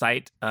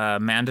recite a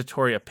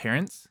mandatory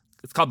appearance.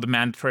 It's called the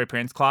mandatory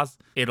appearance clause.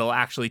 It'll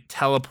actually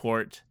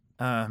teleport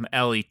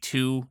Ellie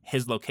to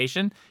his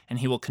location, and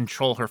he will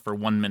control her for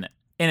 1 minute.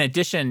 In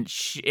addition,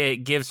 it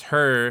gives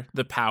her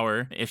the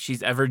power, if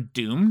she's ever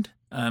doomed,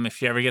 if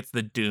she ever gets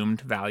the doomed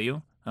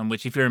value,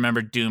 which, if you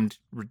remember, doomed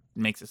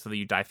makes it so that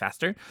you die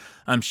faster.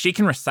 She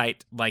can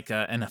recite like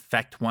an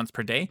effect once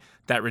per day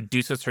that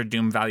reduces her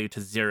doom value to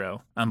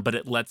 0. But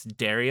it lets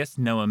Darius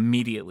know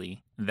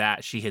immediately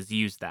that she has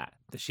used that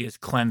she has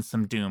cleansed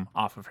some doom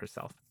off of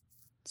herself.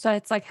 So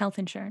it's like health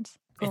insurance.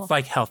 Cool. It's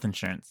like health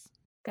insurance.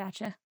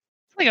 Gotcha.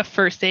 It's like a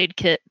first aid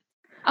kit.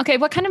 Okay,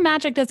 what kind of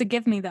magic does it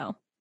give me though?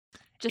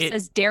 Just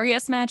as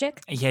Darius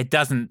magic? Yeah, it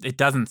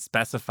doesn't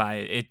specify.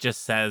 It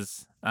just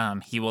says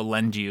he will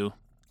lend you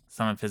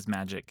some of his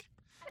magic.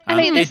 I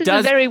mean, this is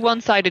a very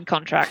one-sided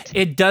contract.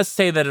 It does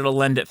say that it'll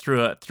lend it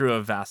through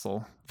a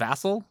vassal.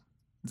 Vassal?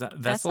 Is that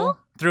vessel? Vessel?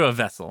 Through a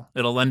vessel.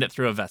 It'll lend it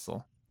through a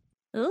vessel.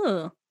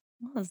 Ooh,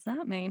 what does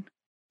that mean?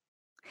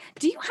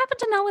 Do you happen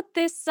to know what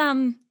this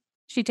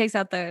she takes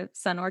out the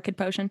sun orchid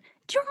potion.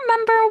 Do you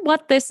remember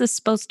what this is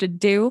supposed to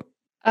do?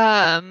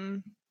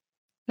 Let's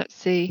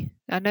see.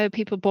 I know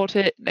people bought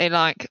it. They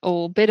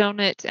all bid on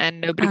it,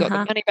 and nobody got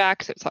the money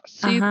back. So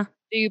it's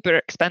super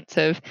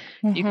expensive.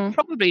 You can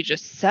probably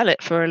just sell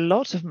it for a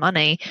lot of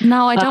money.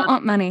 No, I don't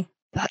want money.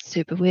 That's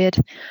super weird.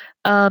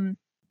 And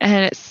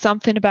it's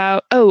something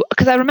about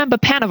because I remember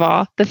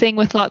Panavar, the thing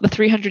with the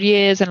 300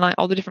 years and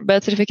all the different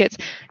birth certificates.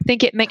 I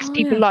think it makes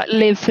people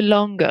live for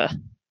longer.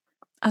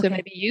 Okay. So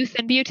maybe youth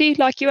and beauty,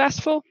 like you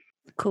asked for.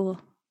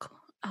 Cool.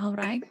 All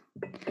right.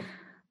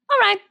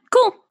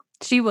 Cool.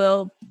 She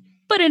will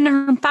put it in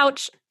her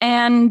pouch,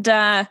 and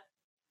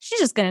she's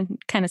just gonna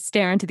kind of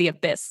stare into the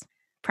abyss,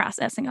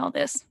 processing all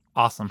this.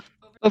 Awesome.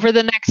 Over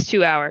the next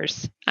 2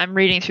 hours, I'm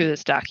reading through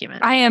this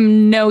document. I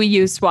am no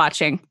use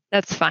watching.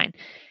 That's fine.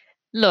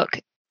 Look,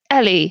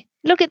 Ellie,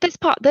 look at this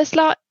part. There's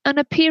an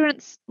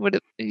appearance. What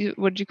do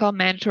you call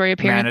mandatory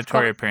appearance?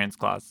 Mandatory appearance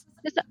clause.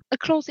 There's a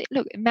clause.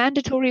 Look,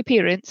 mandatory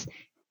appearance.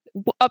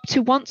 Up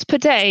to once per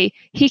day,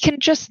 he can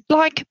just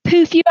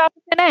poof you out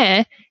of thin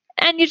air,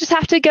 and you just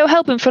have to go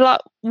help him for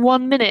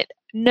 1 minute.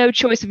 No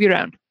choice of your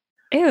own.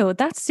 Ew,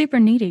 that's super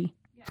needy.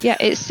 Yeah,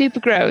 it's super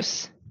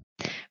gross.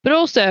 But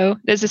also,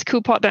 there's this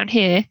cool part down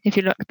here, if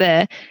you look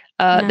there,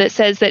 Yeah. that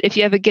says that if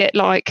you ever get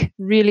like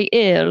really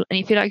ill and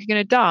you feel like you're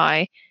going to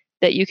die,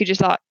 that you could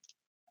just like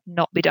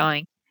not be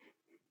dying.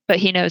 But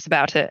he knows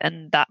about it,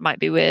 and that might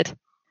be weird.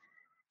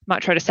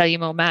 Might try to sell you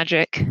more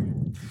magic.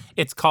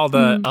 It's called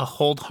a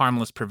hold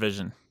harmless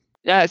provision.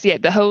 So yeah,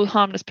 the whole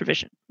harmless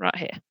provision right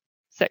here. Well,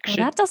 Section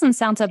that doesn't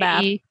sound so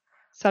bad. E,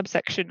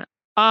 subsection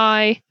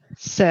I.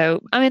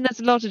 So, I mean, there's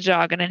a lot of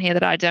jargon in here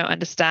that I don't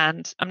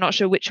understand. I'm not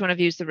sure which one of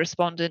you is the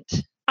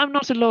respondent. I'm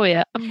not a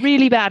lawyer. I'm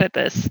really bad at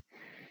this.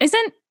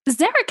 Isn't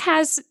Zarek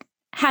has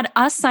had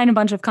us sign a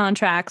bunch of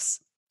contracts,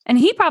 and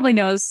he probably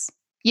knows.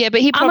 Yeah,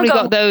 but he I'ma probably go-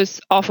 got those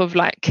off of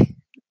like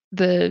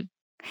the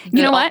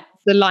You know what?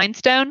 the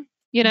limestone,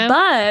 you know?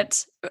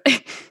 But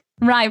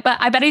right, but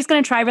I bet he's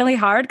going to try really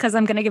hard because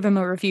I'm going to give him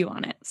a review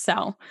on it.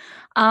 So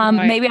Right.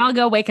 maybe I'll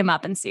go wake him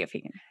up and see if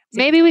he can.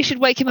 Maybe we should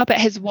wake him up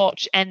at his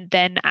watch and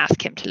then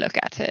ask him to look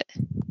at it.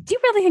 Do you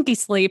really think he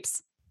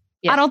sleeps?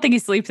 Yes. I don't think he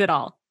sleeps at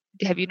all.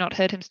 Have you not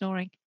heard him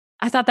snoring?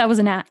 I thought that was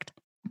an act.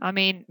 I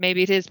mean,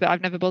 maybe it is, but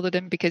I've never bothered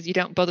him because you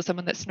don't bother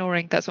someone that's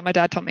snoring. That's what my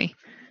dad taught me.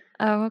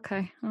 Oh,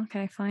 okay.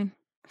 Okay, fine.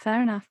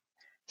 Fair enough.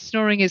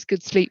 Snoring is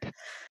good sleep.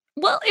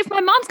 Well, if my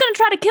mom's going to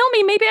try to kill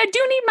me, maybe I do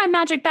need my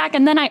magic back.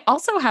 And then I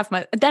also have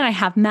I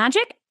have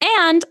magic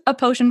and a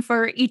potion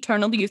for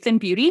eternal youth and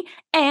beauty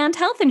and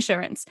health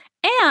insurance.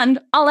 And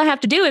all I have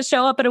to do is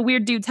show up at a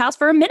weird dude's house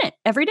for a minute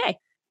every day.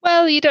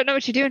 Well, you don't know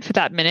what you're doing for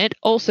that minute.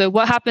 Also,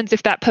 what happens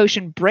if that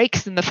potion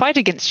breaks in the fight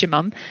against your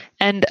mum?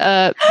 And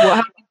what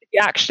happens if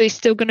you're actually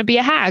still going to be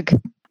a hag?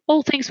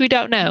 All things we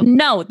don't know.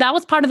 No, that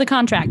was part of the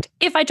contract.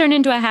 If I turn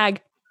into a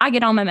hag, I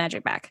get all my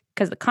magic back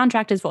because the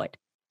contract is void.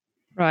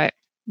 Right.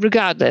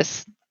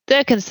 Regardless,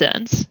 they're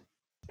concerns.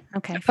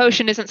 Okay. A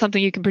potion isn't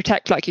something you can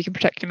protect like you can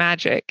protect your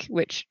magic,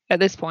 which at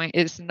this point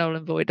is null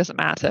and void, doesn't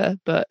matter,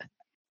 but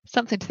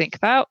something to think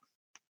about.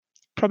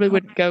 Probably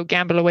wouldn't go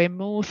gamble away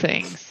more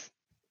things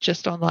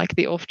just on like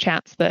the off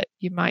chance that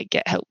you might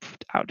get help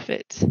out of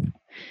it.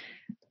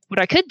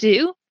 What I could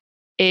do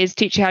is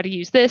teach you how to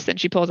use this, and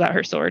she pulls out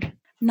her sword.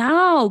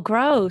 No,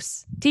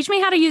 gross. Teach me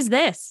how to use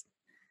this.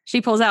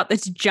 She pulls out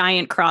this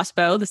giant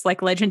crossbow, this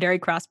like legendary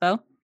crossbow.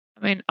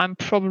 I mean, I'm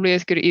probably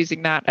as good at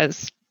using that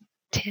as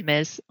Tim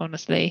is,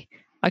 honestly.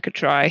 I could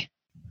try.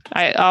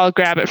 I'll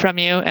grab it from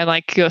you and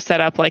like go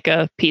set up like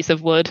a piece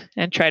of wood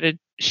and try to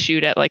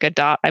shoot at like a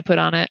dot I put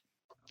on it.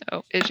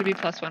 Oh, it should be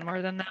plus one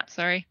more than that.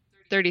 Sorry.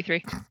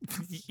 33.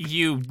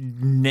 You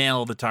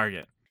nail the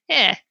target.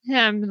 Yeah,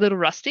 I'm a little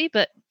rusty,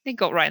 but it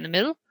got right in the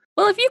middle.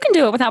 Well, if you can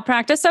do it without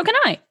practice, so can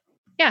I.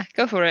 Yeah,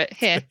 go for it.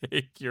 Here.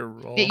 Take your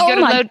roll. You Oh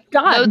gotta my load-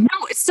 god, load-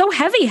 no, it's so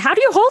heavy. How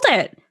do you hold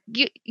it?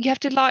 You have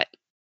to like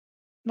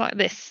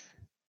this.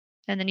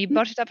 And then you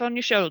butt it up on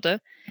your shoulder.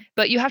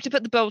 But you have to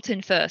put the bolt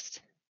in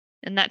first.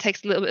 And that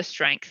takes a little bit of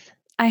strength.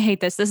 I hate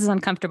this. This is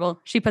uncomfortable.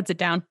 She puts it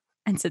down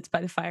and sits by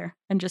the fire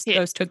and just Yeah.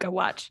 goes to go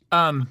watch.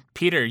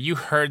 Peter, you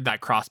heard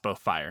that crossbow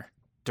fire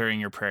during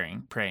your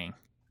praying.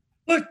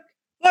 Look,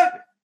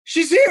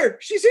 she's here.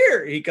 She's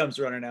here. He comes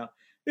running out.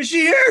 Is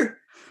she here?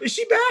 Is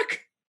she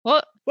back?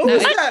 What? What No,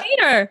 was That's that?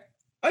 Peter.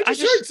 I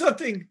just just- heard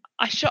something.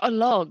 I shot a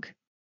log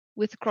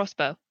with a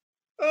crossbow.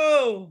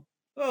 Oh,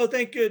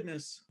 thank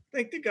goodness.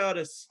 Thank the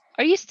goddess.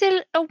 Are you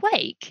still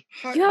awake?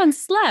 You haven't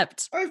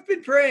slept. I've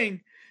been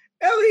praying.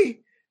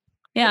 Ellie,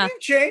 Yeah. have you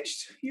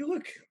changed? You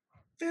look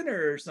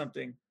thinner or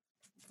something.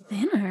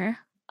 Thinner.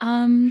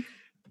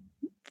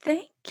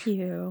 Thank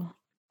you.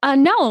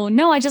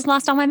 No, I just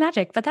lost all my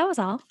magic, but that was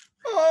all.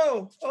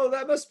 Oh,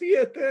 that must be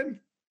it then.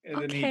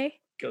 And then he Okay.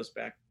 goes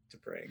back to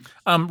praying.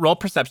 Roll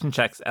perception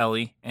checks,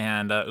 Ellie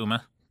and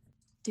Uma.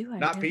 Do I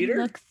Not really Peter?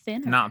 look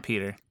thinner? Not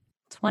Peter.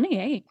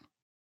 28.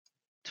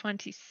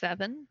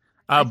 27,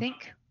 Uh, I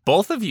think.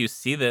 Both of you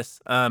see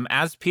this.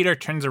 As Peter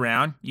turns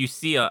around, you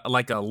see a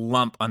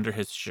lump under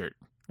his shirt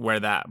where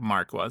that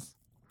mark was.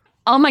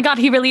 Oh my god,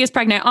 he really is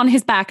pregnant on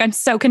his back. I'm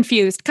so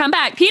confused. Come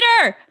back,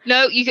 Peter!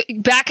 No, you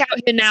back out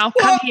here now.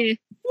 Come What? here.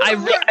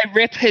 What? I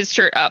rip his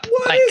shirt up.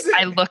 What Like, is it?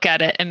 I look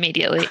at it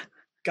immediately.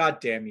 God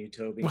damn you,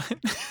 Toby. What?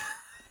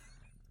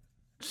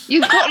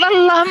 You've got a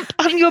lump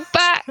on your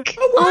back.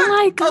 Oh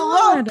my A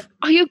lump? god.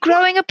 Are you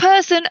growing a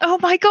person? Oh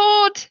my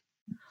god.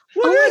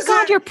 What Oh my is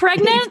god, it? you're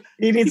pregnant?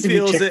 He needs to be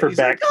feels checked it. for He's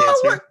back like,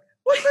 oh, cancer.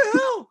 what the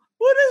hell?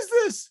 What is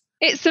this?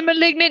 It's a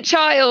malignant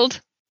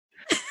child.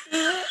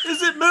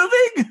 Is it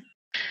moving?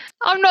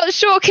 I'm not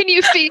sure. Can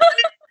you feel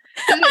it?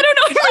 I don't know.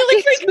 I'm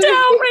really freaked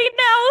out right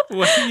now.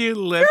 When you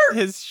lift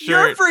his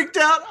You're shirt, freaked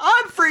out.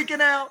 I'm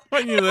freaking out.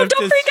 when you lift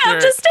Don't his freak out.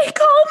 shirt, Just stay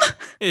calm.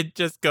 it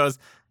just goes,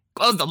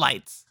 close the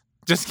lights.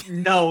 Just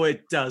No,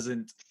 it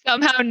doesn't.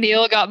 Somehow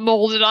Neil got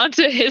molded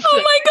onto his.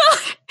 Oh my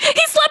god.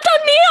 He slept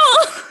on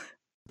Neil.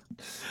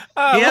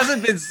 He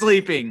hasn't been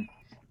sleeping.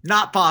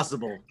 Not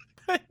possible.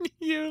 When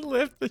you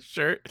lift the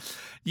shirt,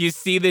 you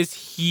see this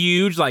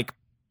huge, like,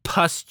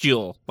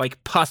 pustule,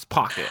 like pus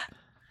pocket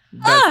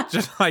that's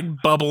just like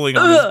bubbling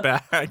on his Ugh.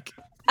 back.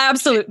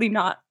 Absolutely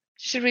not.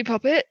 Should we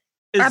pop it?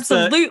 Is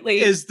Absolutely.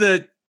 Is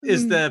the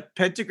Is the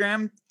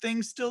pentagram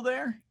thing still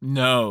there?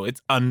 No,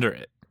 it's under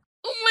it.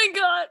 Oh my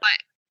god.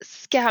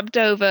 Scabbed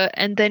over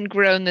and then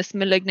grown this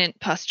malignant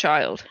pus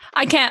child.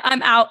 I can't.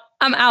 I'm out.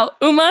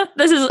 Uma,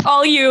 this is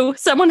all you.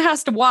 Someone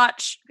has to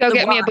watch. Go the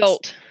get me a watch.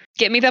 bolt.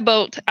 Get me the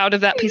bolt out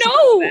of that piece of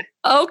No. paper.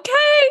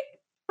 Okay.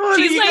 What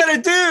She's are you like-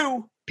 gonna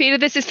do? Peter,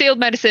 this is field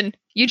medicine.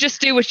 You just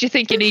do what you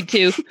think you need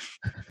to.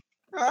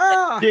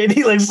 Ah,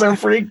 JD like so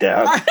freaked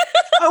out.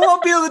 I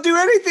won't be able to do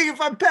anything if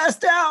I'm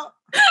passed out.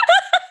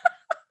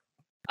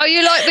 Oh,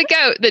 you like the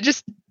goat that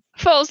just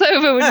falls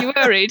over when you're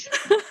worried?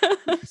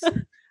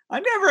 I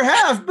never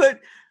have, but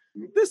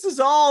this is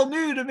all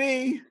new to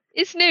me.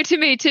 It's new to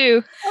me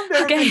too. I've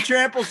never Okay. been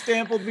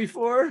trampled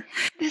before.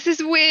 This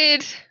is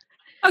weird.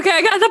 Okay,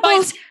 I got the My,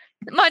 bolt.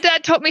 my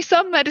dad taught me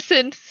some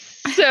medicine,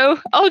 so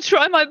I'll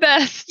try my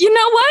best. You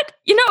know what?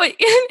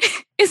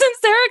 Isn't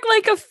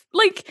Zarek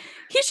like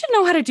he should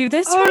know how to do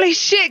this? right? Holy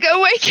shit,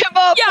 go wake him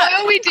up. Yeah.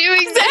 Why are we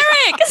doing this?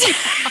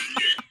 Zarek!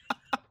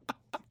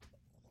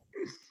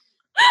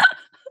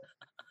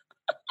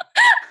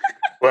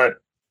 What?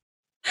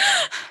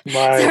 My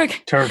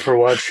Zarek. turn for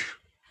watch.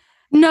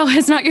 No,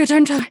 it's not your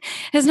turn to watch,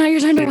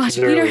 It's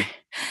Peter. early.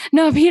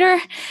 No, Peter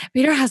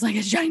has like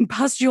a giant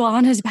pustule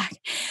on his back.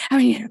 I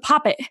need to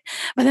pop it.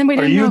 But then we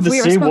Are didn't know you if the we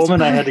were same supposed woman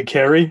to I pop had it. to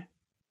carry?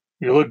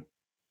 You look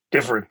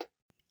different.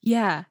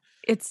 Yeah,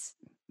 it's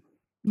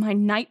my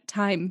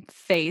nighttime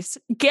face.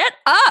 Get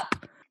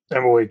up!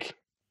 I'm awake.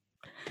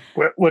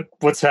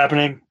 What's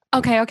happening?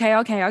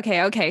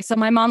 Okay. So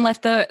my mom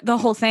left the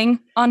whole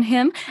thing on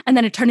him, and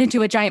then it turned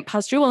into a giant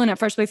pustule. And at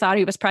first we thought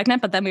he was pregnant,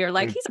 but then we were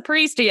like, he's a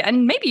priest,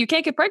 and maybe you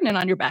can't get pregnant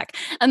on your back.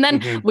 And then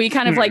Mhm. we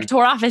kind of like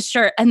tore off his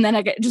shirt, and then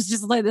I get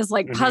just like this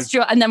like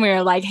pustule, and then we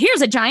were like,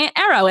 here's a giant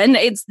arrow, and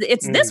it's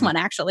this one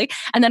actually.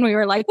 And then we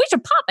were like, we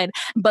should pop it,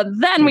 but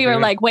then we were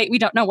Mhm. like, wait, we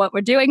don't know what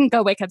we're doing.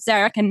 Go wake up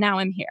Zarek, and now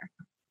I'm here.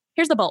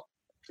 Here's the bolt.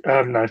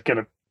 I'm not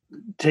gonna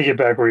take it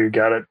back where you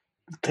got it.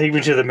 Take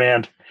me to the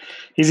man.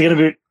 He's gonna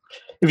be.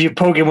 If you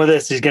poke him with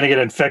this, he's gonna get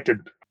infected.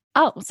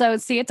 Oh, so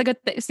see, it's a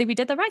good thing. See, we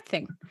did the right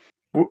thing.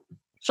 Wh-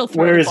 She'll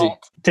throw Where the is he?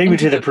 bolt. Take me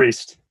into to the the-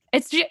 priest.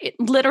 It's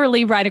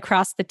literally right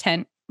across the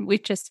tent. We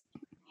just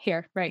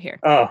right here.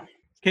 Oh,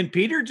 Can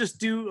Peter just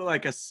do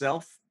like a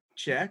self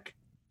check?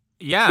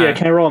 yeah.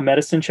 Can I roll a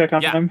medicine check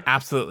on Yeah, him?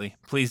 absolutely.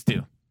 Please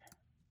do.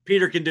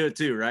 Peter can do it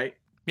too, right?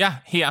 Yeah,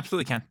 he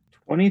absolutely can.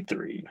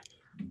 23.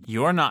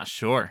 You're not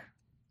sure.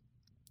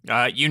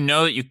 You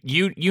know that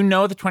you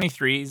know the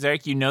 23,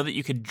 Zarek. You know that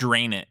you could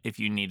drain it if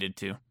you needed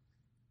to.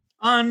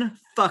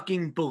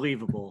 Unfucking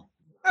believable.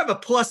 I have a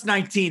plus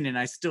 19 and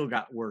I still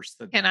got worse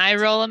than Can that. I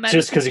roll a medicine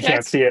Just because you check?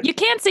 can't see it. You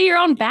can't see your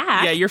own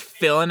back. Yeah, you're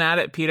filling at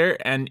it, Peter,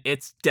 and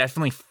it's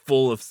definitely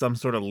full of some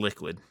sort of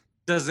liquid.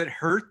 Does it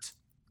hurt?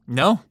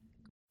 No.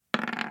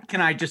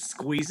 Can I just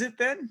squeeze it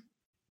then?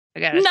 I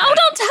got No, it.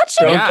 don't touch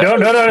it. Don't- Yeah.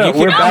 No. You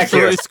can We're back here.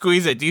 absolutely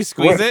squeeze it. Do you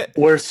squeeze it?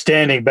 We're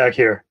standing back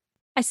here.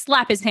 I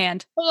slap his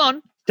hand. Hold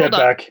on. Step Hold on.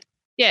 back.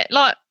 Yeah,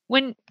 like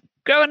when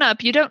growing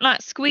up, you don't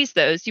like squeeze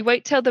those. You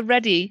wait till they're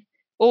ready,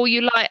 or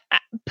you like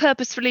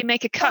purposefully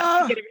make a cut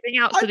to get everything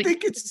out I so that you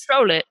think can it's-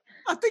 control it.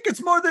 I think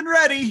it's more than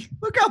ready.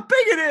 Look how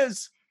big it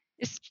is.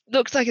 It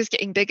looks like it's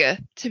getting bigger.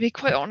 To be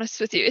quite honest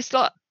with you, it's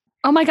like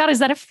Oh my god, is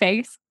that a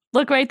face?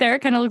 Look right there. It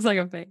kind of looks like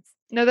a face.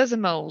 no, those are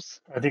moles.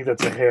 I think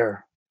that's a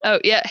hair. Oh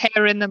yeah,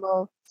 hair in the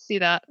mole. See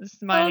that? This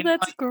is my. Oh,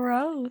 that's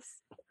gross.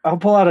 I'll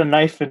pull out a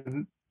knife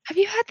and Have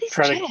you had these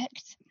try to-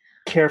 checked?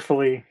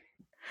 carefully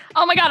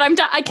Oh my god, I'm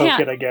done. I poke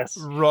can't. it, I guess.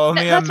 Roll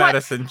me a That's why-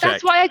 medicine check.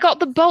 That's why I got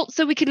the bolt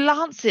so we could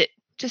lance it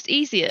just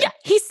easier. Yeah,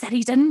 he said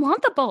he didn't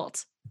want the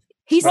bolt.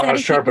 He said Not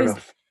he sharp was-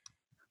 enough.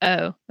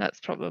 Oh, that's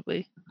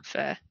probably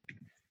fair.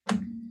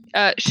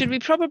 Should we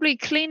probably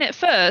clean it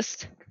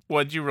first?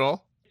 What'd you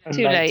roll? A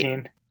Too late.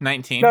 19.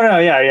 19. No,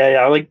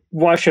 yeah. Like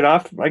wash it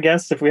off, I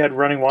guess, if we had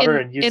running water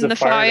In- and use in the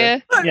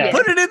fire. to- yeah.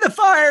 Put it in the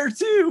fire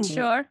too.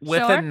 Sure.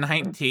 With sure. a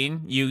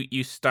 19,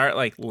 you start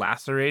like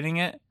lacerating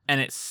it,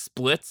 and it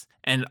splits,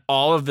 and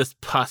all of this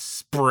pus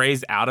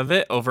sprays out of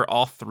it over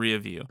all three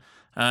of you.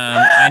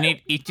 I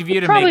need each of you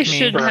to Probably make me.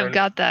 shouldn't have burn.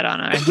 got that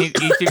on I us. need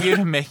each of you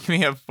to make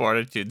me a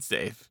fortitude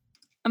save.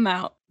 I'm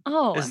out.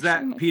 Oh, Is I'm that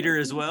sure my Peter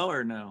face as is- well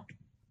or no?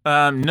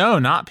 No,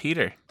 not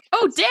Peter.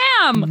 Oh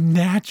damn!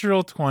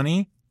 Natural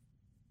 20.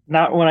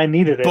 Not when I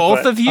needed it.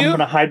 Both but of you? I'm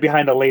gonna hide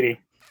behind a lady.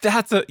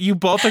 You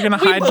both are gonna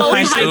We hide both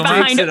behind hide Uma.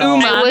 behind Makes it all.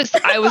 Uma.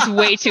 I was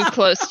way too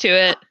close to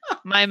it.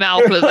 My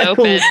mouth was Like,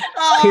 open.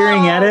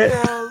 Peering at it.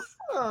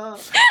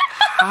 gross.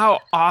 How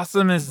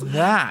awesome is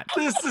that?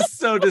 This is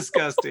so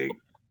disgusting.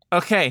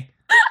 Okay.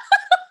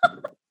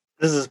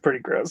 This is pretty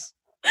gross.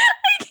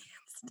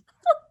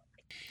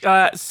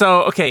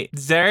 Okay,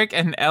 Zarek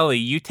and Ellie,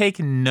 you take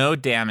no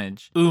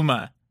damage.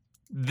 Uma,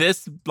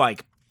 this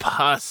like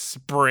pus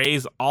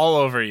sprays all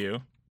over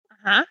you.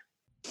 Huh?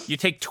 You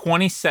take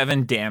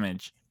 27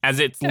 damage as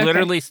it's Okay.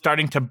 literally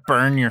starting to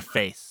burn your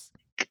face.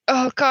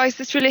 Oh, guys,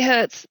 this really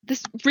hurts.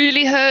 This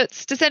really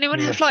hurts. Does anyone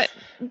have like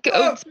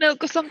goat's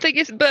milk or something?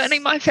 It's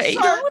burning my face.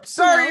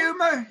 Sorry,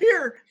 Uma.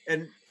 Here.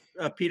 And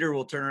Peter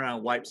will turn around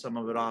and wipe some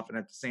of it off, and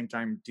at the same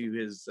time do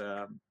his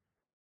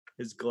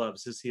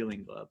gloves, his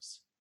healing gloves.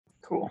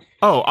 Cool.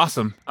 Oh,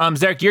 awesome.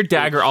 Zarek, your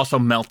dagger also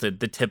melted,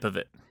 the tip of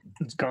it.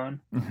 It's gone.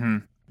 Mm-hmm.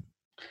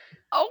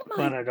 Oh But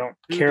my I don't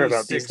care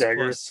about 2d6 these plus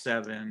daggers.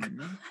 7.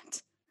 god.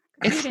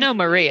 It's no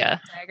Maria.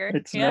 Dagger.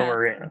 It's no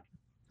Maria.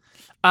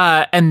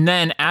 And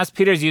then as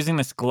Peter's using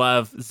this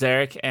glove,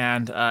 Zarek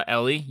and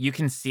Ellie, you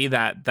can see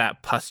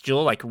that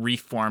pustule like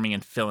reforming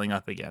and filling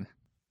up again.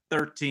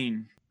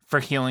 13 For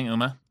healing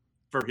Uma.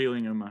 for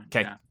healing Uma.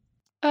 'Kay. Yeah.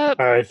 All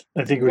right.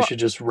 I think we What- should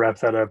just wrap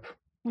that up.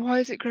 Why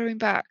is it growing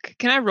back?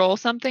 Can I roll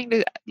something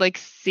to like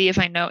see if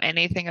I know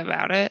anything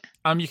about it?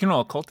 You can roll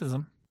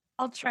occultism.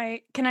 I'll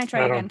try. Can I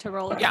try I don't- again to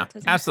roll Yeah,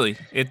 occultism?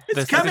 absolutely. The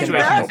It's coming situation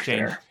back. has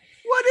changed.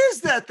 What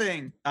is that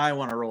thing? I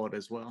want to roll it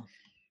as well.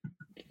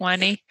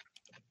 20.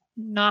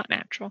 Not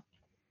natural.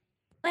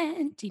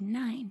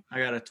 29. I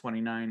got a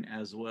 29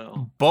 as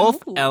well.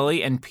 Both Ooh.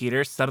 Ellie and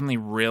Peter suddenly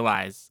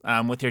realize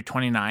with your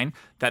 29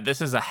 that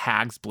this is a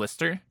hag's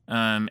blister.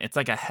 It's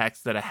like a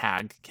hex that a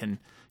hag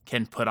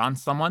can put on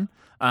someone.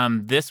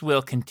 This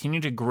will continue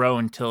to grow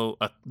until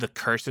the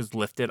curse is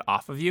lifted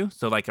off of you.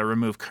 So like a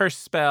remove curse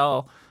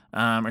spell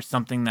or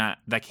something that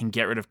can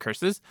get rid of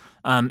curses.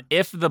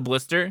 If the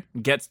blister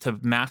gets to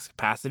max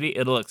capacity,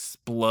 it'll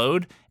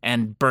explode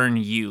and burn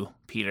you,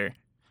 Peter.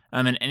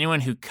 And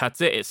anyone who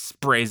cuts it, it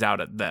sprays out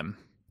at them.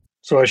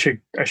 So I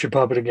should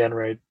pop it again,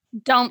 right?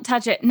 Don't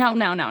touch it. No.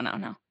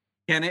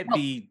 Can it Oh.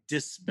 be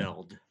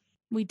dispelled?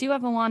 We do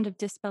have a wand of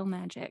dispel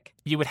magic.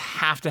 You would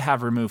have to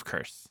have remove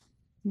curse.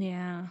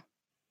 Yeah.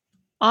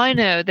 I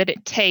know that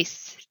it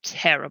tastes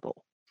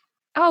terrible.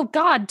 Oh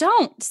God!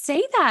 Don't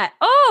say that.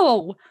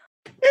 Oh.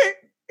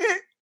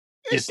 It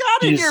Yes,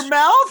 got in yes. your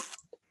mouth?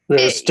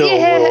 There's still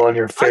Yeah. a little on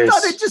your I face.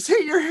 thought it just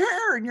hit your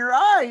hair and your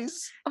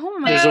eyes. Oh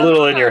my. There's a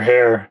little in your God.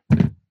 hair.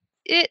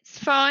 It's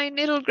fine.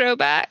 It'll grow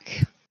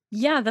back.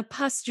 Yeah, the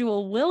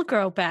pustule will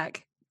grow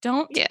back.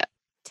 Don't Yeah.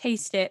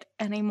 taste it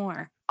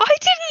anymore. I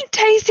didn't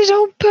taste it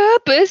on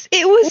purpose.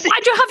 It was.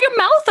 Why'd you have your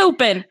mouth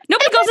open?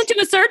 Nobody goes into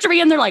a surgery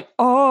and they're like,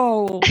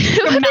 "Oh,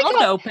 your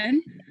mouth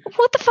open."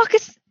 What the fuck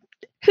is?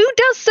 Who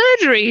does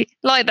surgery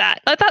like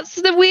that? Like that's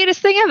the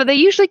weirdest thing ever. They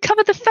usually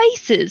cover the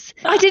faces.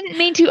 I didn't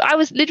mean to. I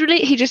was literally.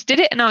 He just did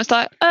it, and I was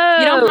like, "Oh,"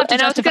 You don't have to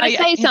and I was justify going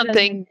to say it.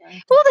 something.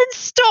 Well, then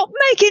stop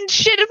making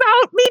shit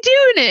about me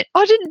doing it.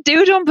 I didn't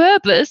do it on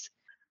purpose.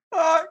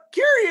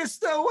 Curious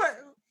though,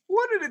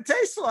 what did it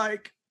taste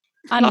like?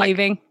 I'm Like-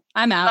 leaving.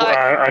 I'm out. Like-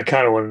 I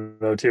kind of want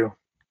to know too.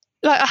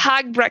 Like a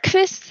hag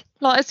breakfast.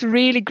 Like it's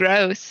really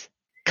gross.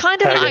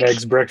 Kind of Hag and like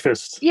eggs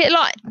breakfast. yeah,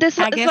 like there's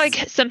Haggis. like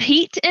some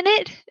heat in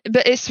it,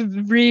 but it's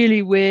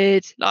really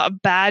weird. Like a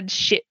bad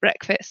shit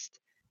breakfast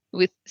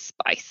with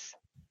spice.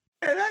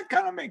 Yeah, that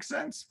kind of makes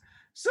sense.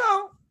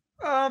 So,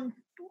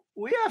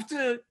 we have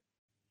to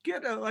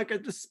get a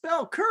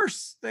dispel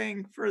curse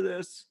thing for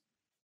this,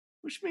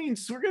 which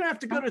means we're gonna have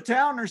to go to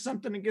town or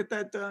something to get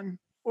that done.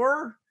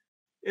 Or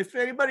if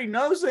anybody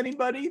knows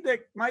anybody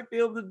that might be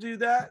able to do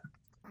that.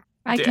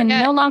 I can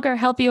Yeah. no longer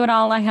help you at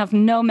all. I have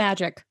no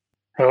magic.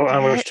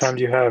 How much Yet. time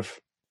do you have?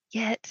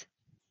 Yet.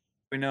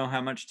 We know how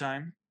much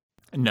time.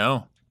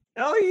 No.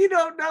 Oh, you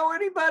don't know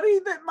anybody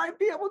that might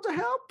be able to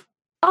help?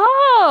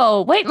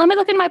 Oh, wait, let me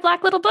look in my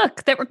black little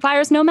book that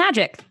requires no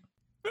magic.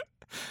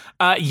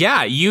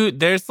 Yeah,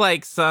 there's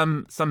like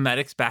some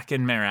medics back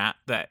in Merat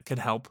that could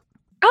help.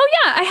 Oh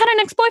yeah, I had an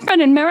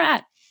ex-boyfriend in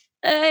Marat.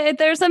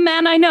 There's a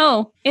man I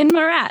know in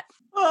Marat.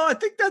 Oh, I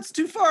think that's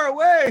too far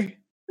away.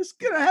 It's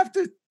gonna have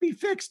to be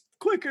fixed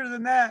quicker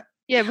than that.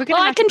 Yeah, we're gonna.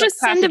 Well, I have to can book just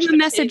send him passage a for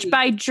message two.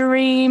 by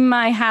dream.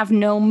 I have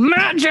no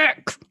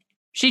magic.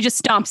 She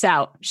just stomps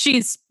out.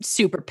 She's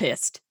super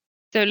pissed.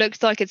 So it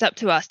looks like it's up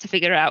to us to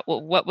figure out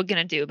what we're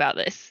gonna do about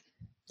this.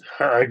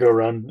 I go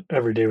around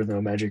every day with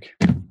no magic.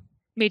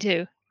 Me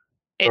too.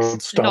 Don't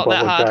It's stomp not out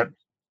that like hard.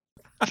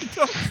 I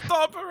don't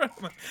stop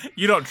around.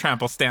 You don't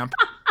trample stamp.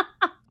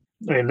 that.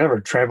 I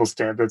never trample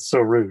stamp. That's so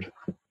rude.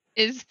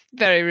 It's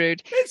very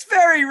rude. It's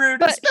very rude,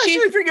 But especially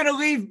she's- if you're gonna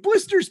leave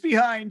blisters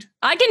behind.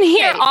 I can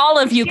hear Hey, all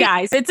of you she-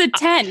 guys. It's a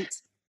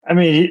tent. I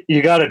mean,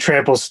 you got to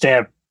trample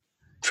stamp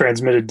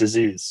transmitted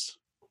disease.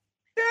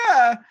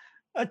 Yeah,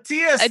 a A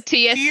TSD.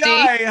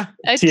 TSTI,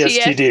 A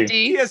TSTD.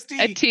 TSD.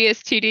 A TSD,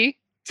 TSTD.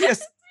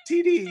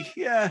 TSTD.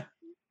 Yeah, I mean,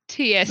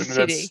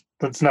 TSTD.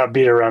 let's not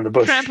beat around the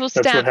bush. Trample That's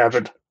what stamp.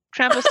 happened.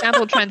 Trample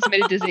stample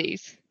transmitted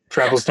disease.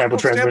 Trample stample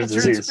transmitted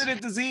disease.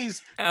 transmitted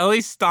disease.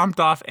 Ellie stomped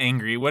off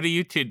angry. What are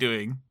you two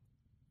doing?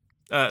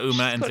 Uma She's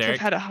and got to have Zarek.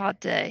 had a hard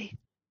day.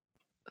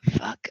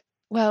 Fuck.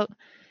 Well,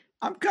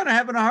 I'm kind of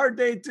having a hard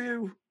day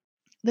too.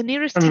 the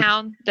nearest Mm.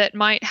 town that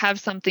might have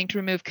something to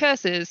remove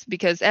curses,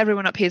 because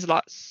everyone up here is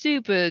like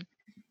super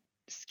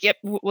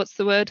what's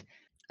the word?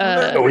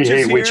 Well, Oh, we Witches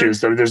hate here.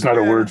 witches. There's not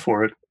a Yeah. word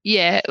for it.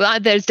 Yeah, well,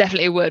 there's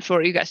definitely a word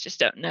for it. You guys just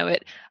don't know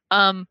it.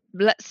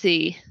 Let's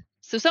see.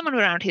 So someone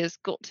around here's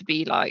got to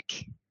be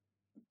like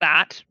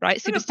that, right?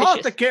 An Superstitious.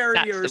 apothecary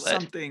That's or the word.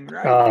 something,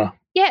 right?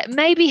 Yeah,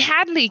 maybe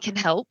Hadley can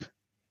help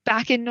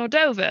back in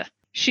Nordova.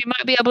 She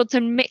might be able to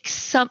mix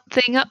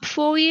something up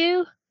for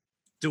you.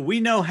 Do we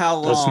know how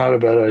long? That's not a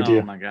bad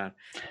idea. Oh my god.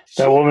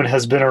 That woman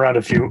has been around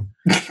a few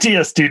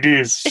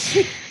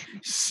TSTDs.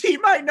 She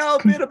might know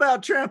a bit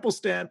about trample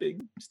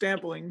stamping.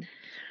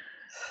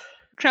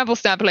 Trample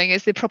stampling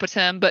is the proper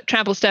term, but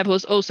trample stample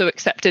is also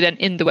accepted and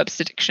in the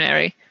Webster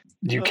Dictionary.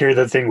 Do you carry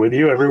that thing with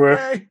you everywhere?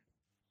 Okay.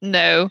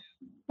 No,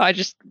 I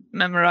just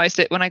memorized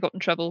it when I got in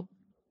trouble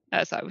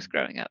as I was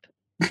growing up.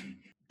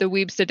 The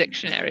Webster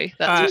Dictionary,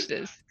 that's what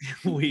it is.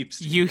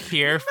 Weeps. You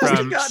hear Must have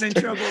from gotten in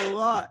trouble a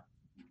lot.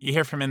 you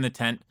hear from in the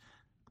tent.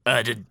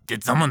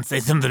 Did someone say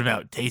something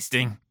about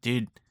tasting,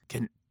 dude?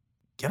 Can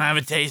I have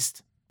a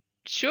taste?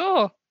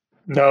 Sure.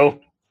 No.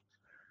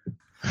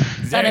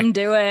 Let him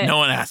do it. No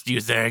one asked you,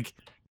 Zarek.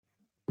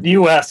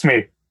 You asked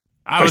me.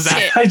 I was.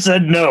 I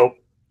said no.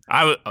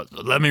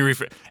 Let me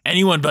rephrase.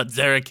 Anyone but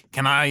Zarek.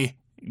 Can I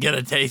get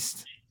a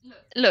taste?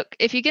 Look,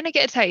 if you're going to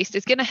get a taste,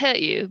 it's going to hurt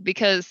you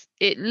because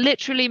it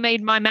literally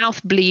made my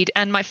mouth bleed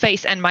and my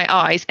face and my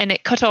eyes, and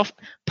it cut off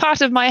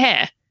part of my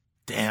hair.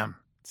 Damn.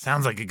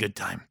 Sounds like a good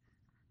time.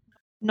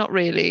 Not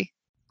really.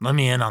 Let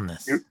me in on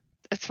this.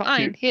 It's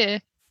fine.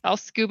 Here, I'll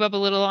scoop up a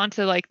little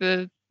onto like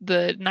the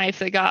knife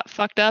that got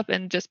fucked up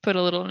and just put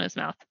a little in his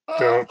mouth.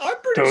 Don't- I'm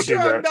pretty don't do sure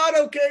I'm that. not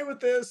okay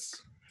with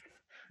this.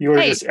 You are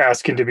Hey. just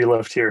asking to be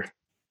left here,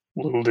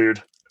 little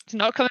dude. It's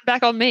not coming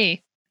back on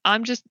me.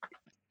 I'm just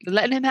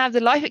letting him have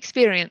the life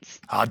experience.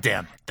 Oh,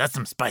 damn. That's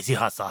some spicy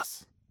hot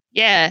sauce.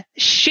 Yeah,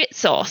 shit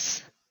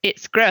sauce.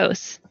 It's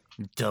gross.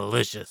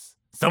 Delicious.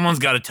 Someone's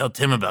got to tell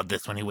Tim about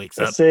this when he wakes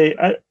up.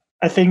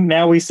 I think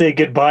now we say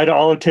goodbye to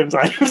all of Tim's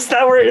items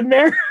that were in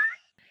there.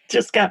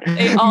 Just got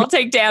They all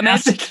take damage.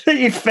 acid that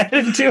you fed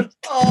into.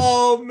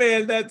 Oh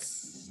man,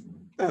 that's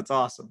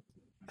awesome.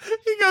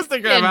 He goes to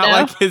grab Didn't out know.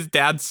 like his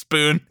dad's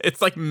spoon.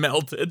 It's like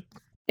melted.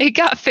 It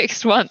got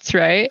fixed once,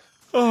 right?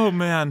 Oh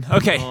man.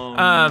 Okay. Oh,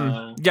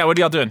 no. Yeah, what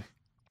are y'all doing?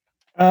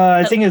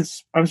 I think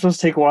I'm supposed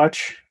to take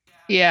watch.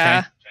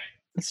 Yeah.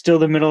 It's still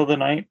the middle of the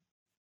night.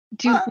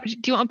 Do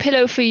you want a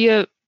pillow for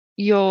your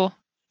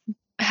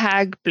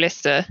hag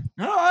blister?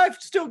 No, I've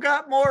still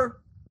got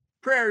more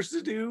prayers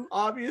to do,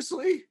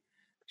 obviously.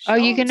 Are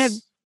you gonna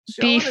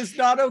be- Sean is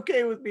not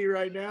okay with me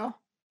right now.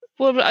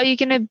 Well, are you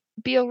gonna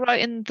be all right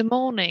in the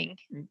morning?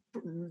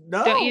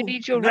 No. Don't you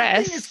need your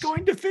nothing rest? is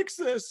going to fix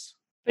this.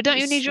 But don't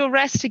you need your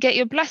rest to get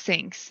your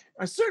blessings?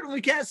 I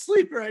certainly can't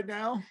sleep right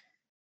now.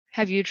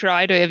 Have you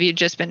tried, or have you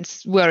just been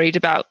worried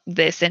about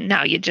this, and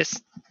now you're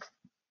just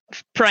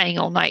praying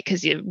all night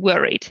because you're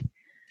worried?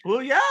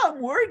 Well, yeah,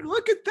 I'm worried.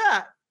 Look at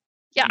that.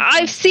 Yeah,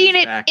 I've seen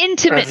it Back. I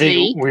intimately,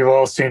 think we've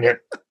all seen it.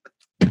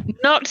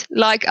 not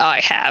like I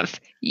have.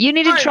 You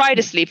need to Fine. try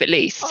to sleep at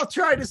least. I'll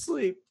try to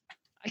sleep.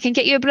 I can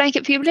get you a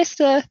blanket for your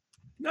blister.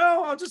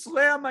 No, I'll just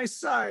lay on my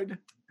side.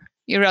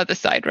 Your other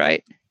side,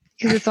 right?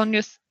 Because it's on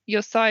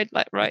your side,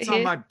 like right It's here.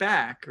 on my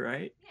back,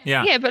 right?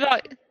 Yeah. Yeah, but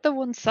like the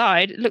one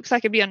side, it looks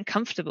like it'd be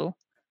uncomfortable.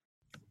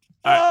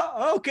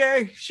 Oh,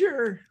 okay,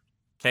 sure.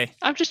 Okay.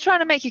 I'm just trying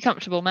to make you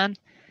comfortable, man.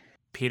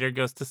 Peter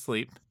goes to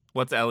sleep.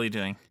 What's Ellie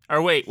doing?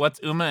 Or wait, what's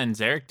Uma and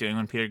Zarek doing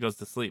when Peter goes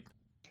to sleep?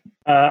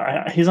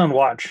 He's on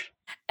watch.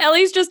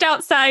 Ellie's just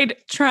outside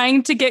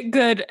trying to get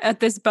good at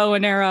this bow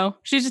and arrow.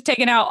 She's just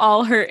taking out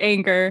all her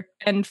anger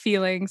and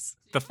feelings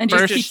The and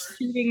just first keeps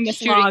shooting this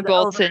Shooting log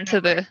bolts over and into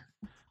over.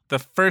 the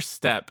first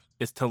step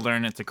is to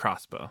learn it's a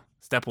crossbow.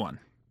 Step 1.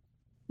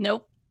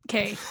 Nope.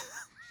 Okay.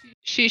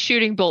 She's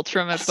shooting bolts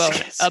from a bow.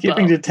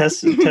 Skipping to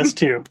test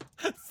 2.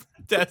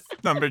 That's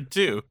number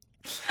 2.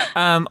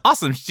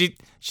 Awesome.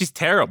 She's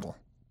terrible.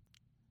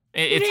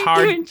 It's You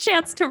hard. didn't give her a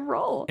chance to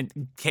roll.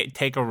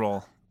 Take a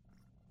roll.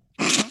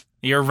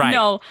 You're right.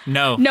 No.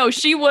 No. No,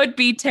 she would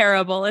be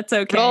terrible. It's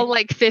okay. Roll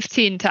like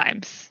 15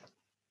 times.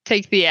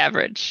 Take the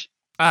average.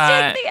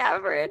 Take the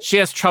average. She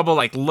has trouble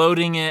like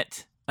loading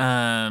it.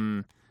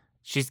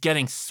 She's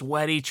getting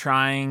sweaty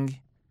trying.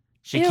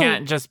 She Ew.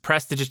 can't just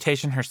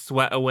prestidigitation her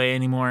sweat away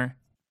anymore.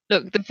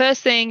 Look, the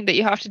first thing that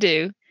you have to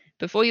do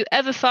before you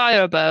ever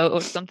fire a bow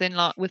or something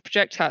like with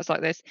projectiles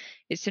like this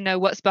is to know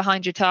what's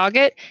behind your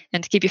target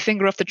and to keep your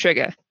finger off the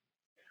trigger.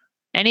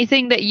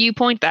 Anything that you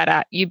point that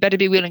at, you better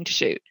be willing to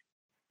shoot.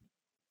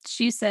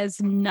 She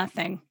says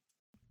nothing.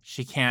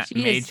 She can't She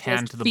is mage hand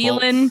just to the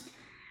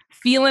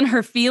feeling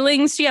her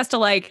feelings. She has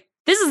to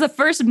this is the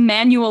first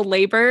manual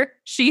labor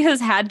she has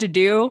had to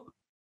do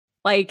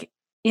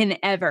in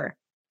ever.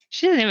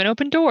 She doesn't even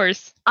open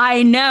doors.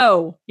 I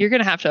know. You're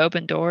going to have to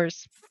open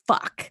doors.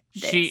 Fuck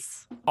this. She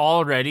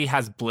already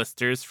has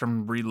blisters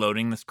from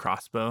reloading this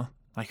crossbow.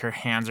 Like her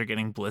hands are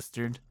getting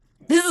blistered.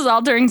 This is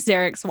all during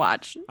Zarek's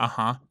watch.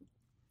 Uh-huh.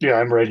 Yeah,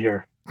 I'm right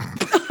here.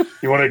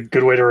 You want a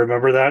good way to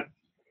remember that?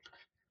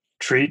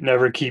 Treat,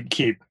 never, keep.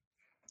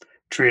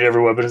 Treat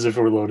every weapon as if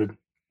it were loaded.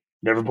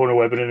 Never point a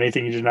weapon at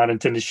anything you do not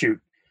intend to shoot.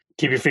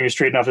 Keep your finger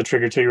straight off the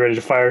trigger until you're ready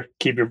to fire.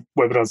 Keep your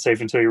weapon on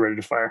safe until you're ready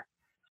to fire.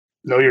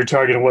 Know your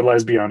target and what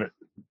lies beyond it.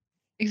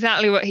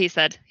 Exactly what he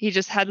said. He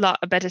just had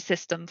a better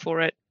system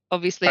for it.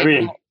 Obviously, I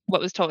mean- not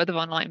what was taught at the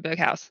von Leitenberg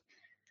house.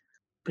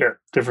 Yeah,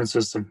 different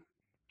system.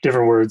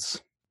 Different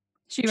words.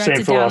 She writes Same it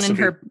down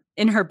philosophy.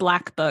 in her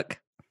black book,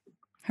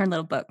 her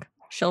little book.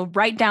 She'll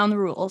write down the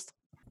rules.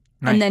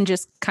 Nice. and then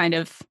just kind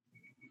of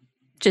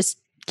just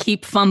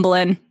keep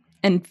fumbling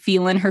and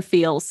feeling her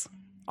feels.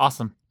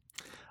 Awesome.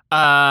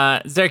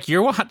 Zarek,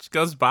 your watch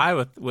goes by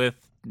with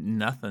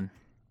nothing.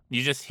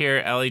 You just hear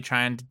Ellie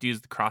trying to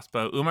use the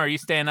crossbow. Uma, are you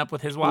staying up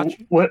with his watch?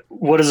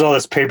 What is all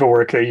this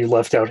paperwork that you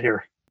left out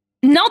here?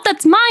 No,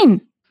 that's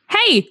mine.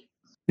 Hey,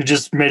 You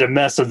just made a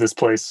mess of this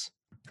place.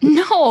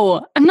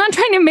 no, I'm not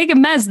trying to make a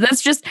mess.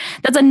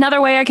 That's another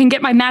way I can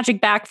get my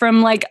magic back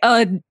from like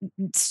a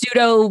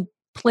pseudo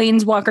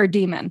planeswalker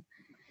demon.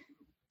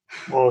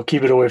 Well,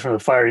 keep it away from the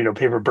fire.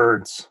 Paper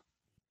burns.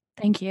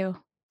 Thank you.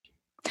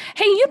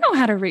 Hey, you know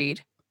how to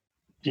read.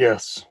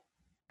 Yes.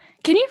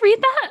 Can you read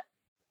that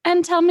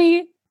and tell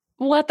me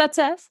what that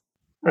says?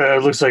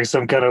 It looks like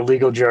some kind of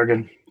legal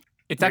jargon.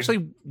 It's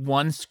actually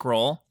one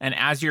scroll, and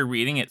as you're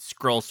reading, it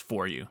scrolls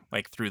for you,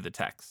 like through the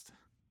text.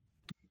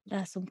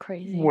 That's some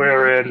crazy.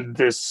 Wherein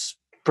this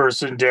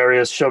person,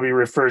 Darius, shall be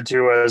referred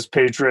to as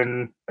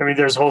patron. I mean,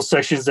 there's whole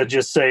sections that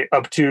just say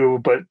up to,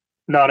 but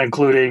not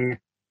including,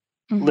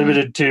 Mhm.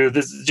 limited to.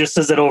 This just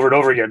says it over and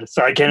over again.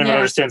 So I can't even Yeah.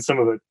 understand some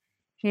of it.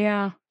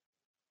 Yeah.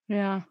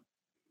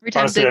 Every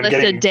time Honestly, they I'm list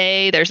a getting-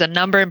 day, there's a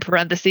number in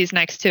parentheses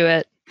next to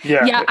it.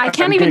 Yeah, Yeah, I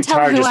can't I'm even getting tell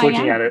tired who just I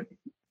looking am. at it.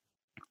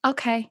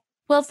 Okay.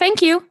 Well,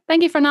 thank you.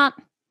 Thank you for not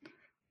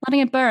letting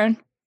it burn.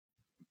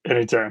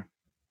 Anytime.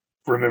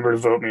 Remember to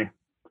vote me.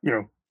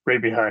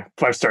 Rate me high.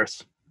 5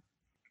 stars.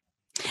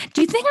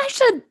 Do you think I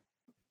should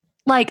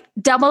like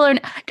double or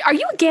are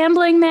you a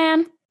gambling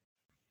man?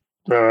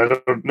 No, I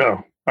don't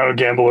know. I don't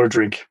gamble or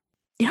drink.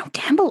 You don't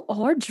gamble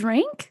or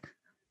drink?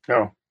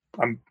 No,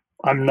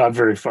 I'm not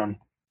very fun.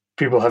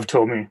 People have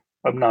told me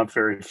I'm not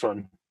very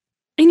fun.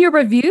 In your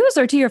reviews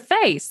or to your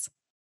face?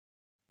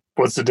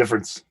 What's the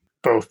difference?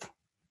 Both.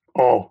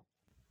 All.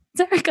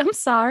 Derek, I'm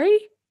sorry.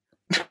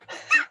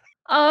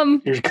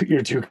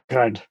 You're too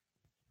kind.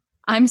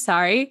 I'm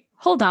sorry.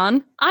 Hold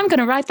on. I'm going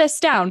to write this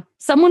down.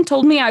 Someone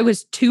told me I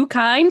was too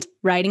kind.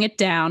 Writing it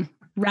down.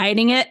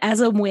 Writing it as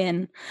a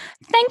win.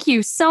 Thank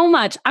you so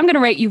much. I'm going to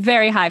rate you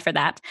very high for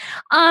that.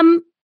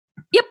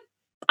 Yep.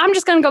 I'm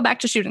just going to go back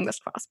to shooting this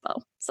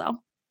crossbow. So,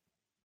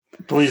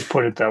 Please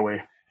put it that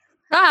way.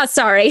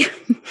 sorry.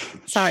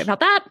 Sorry about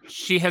that.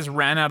 She has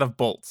ran out of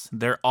bolts.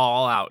 They're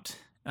all out.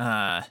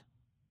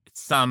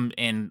 Some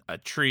in a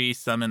tree,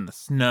 some in the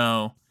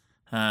snow.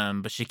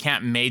 But she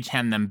can't mage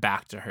hand them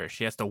back to her.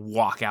 She has to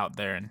walk out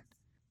there and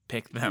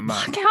pick them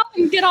up. Walk out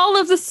and get all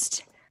of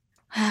this.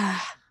 And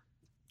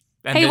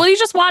Hey, then- will you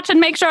just watch and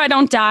make sure I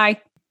don't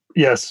die?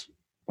 Yes.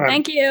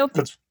 Thank you.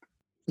 That's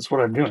what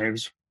I'm doing.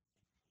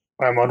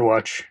 I'm on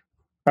watch.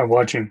 I'm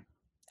watching.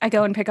 I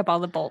go and pick up all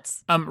the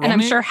bolts. roll And I'm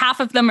me- sure half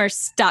of them are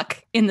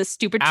stuck in the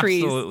stupid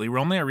trees. Absolutely.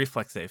 Roll me a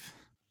reflex save.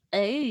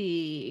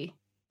 Hey.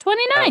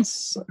 29.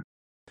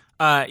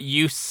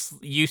 You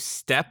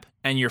step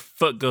and your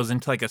foot goes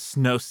into like a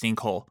snow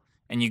sinkhole,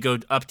 and you go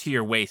up to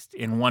your waist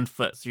in 1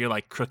 foot, so you're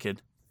like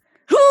crooked.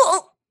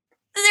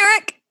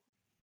 Zarek!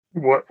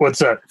 What's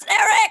that?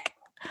 Zarek!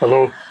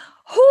 Hello?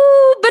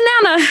 Ooh,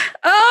 banana.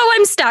 Oh,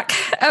 I'm stuck.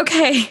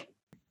 Okay.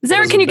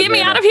 Zarek, is can a you get me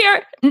banana? out of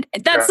here?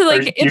 That's Are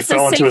like, you it's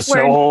fell a into a safe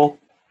snow word. hole?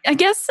 I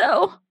guess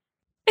so.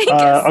 I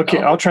guess Okay,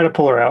 so. I'll try to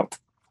pull her out.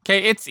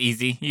 Okay, it's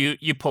easy.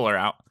 You pull her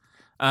out.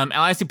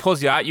 As he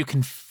pulls you out, you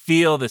can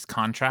feel this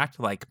contract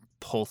like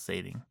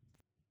pulsating.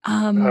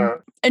 Uh,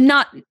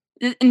 Not,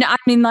 I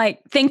mean,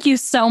 like, thank you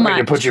so I can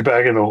much. put you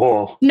back in the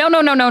hole.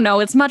 No.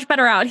 It's much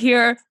better out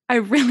here. I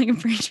really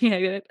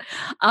appreciate it.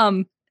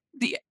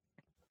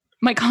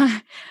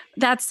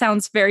 That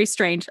sounds very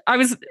strange. I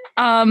was,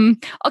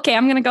 okay,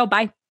 I'm going to go.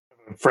 Bye.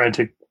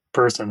 Frantic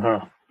person,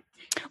 huh?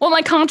 Well,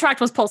 my contract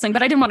was pulsing,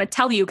 but I didn't want to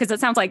tell you because it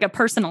sounds like a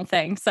personal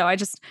thing. So I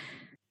just,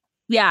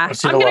 yeah. I've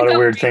seen I'm a gonna lot of go.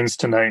 weird things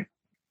tonight.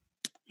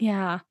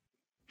 Yeah.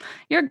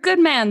 You're a good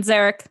man,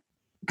 Zarek.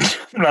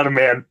 I'm not a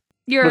man.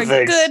 You're Well, a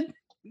thanks.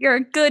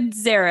 good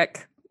Zarek.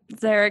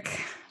 Zarek.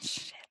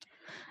 Shit.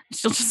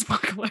 She'll just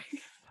walk away.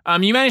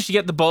 You manage to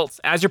get the bolts.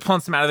 As you're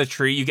pulling some out of the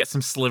tree, you get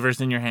some slivers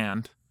in your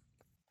hand.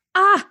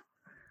 Ah,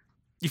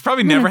 You've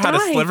probably I'm never gonna had a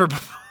die. sliver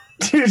before.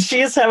 Dude,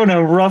 she is having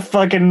a rough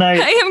fucking night.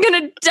 I am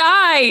going to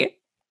die.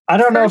 I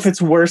don't know if First-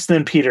 it's worse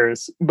than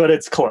Peter's, but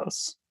it's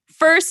close.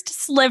 First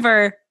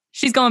sliver.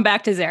 She's going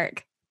back to Zarek.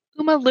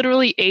 Uma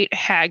literally ate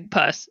hag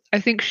pus. I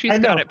think she's I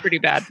got know. it pretty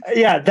bad.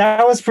 Yeah,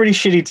 that was pretty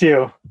shitty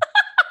too.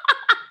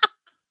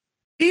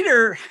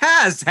 Peter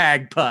has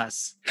hag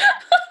pus.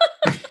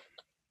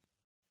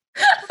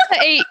 I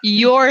ate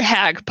your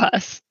hag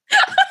pus.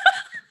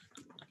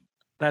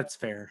 That's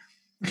fair.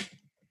 I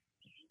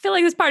feel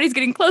like this party's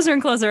getting closer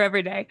and closer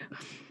every day.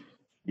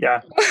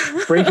 Yeah,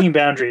 breaking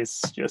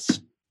boundaries,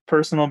 just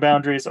personal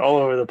boundaries all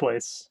over the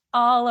place.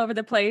 All over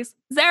the place.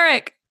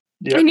 Zarek,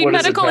 Yeah, I need what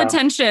is it medical now?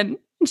 attention.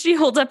 She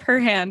holds up her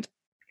hand.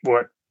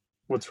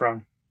 What's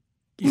wrong?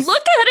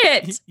 Look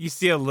at it. You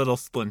see a little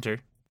splinter.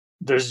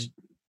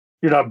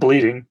 You're not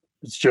bleeding.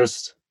 It's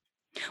just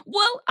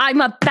Well,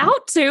 I'm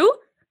about to.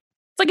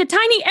 It's like a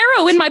tiny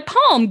arrow in my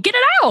palm. Get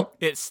it out.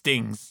 It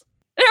stings.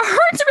 It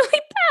hurts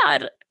really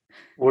bad.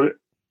 what.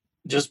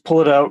 Just pull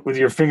it out with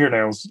your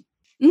fingernails.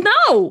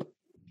 No.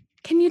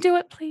 Can you do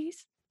it,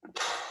 please?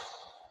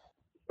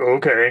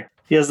 Okay.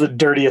 He has the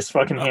dirtiest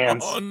fucking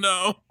hands. Oh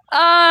no.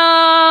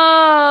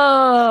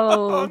 Oh,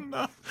 Oh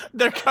no.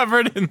 They're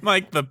covered in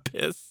like the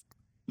piss.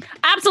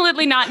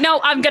 absolutely not. No,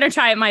 I'm gonna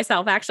try it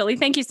myself. Actually,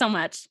 thank you so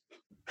much.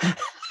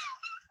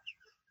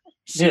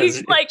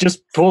 She's like,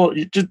 just pull.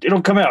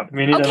 It'll come out. I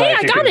mean, Okay,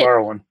 I got it.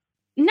 Borrow one.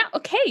 no,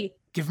 okay.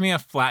 Give me a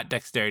flat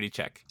dexterity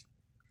check.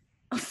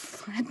 A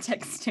flat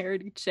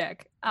dexterity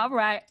check. All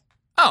right.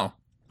 Oh.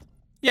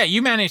 Yeah,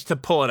 you managed to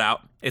pull it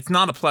out. It's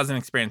not a pleasant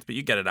experience, but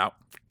you get it out.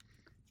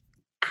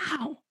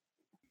 Ow!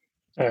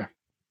 Yeah,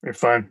 you're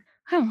fine.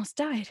 I almost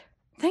died.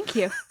 Thank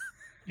you.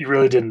 You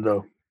really didn't,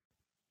 though.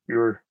 You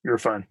were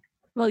fine.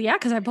 Well, yeah,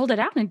 because I pulled it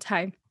out in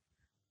time.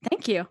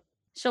 Thank you.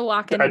 She'll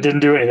walk in. I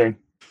didn't do anything.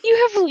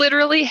 You have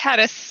literally had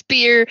a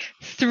spear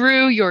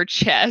through your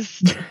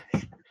chest.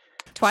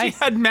 Twice.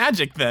 She had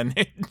magic then.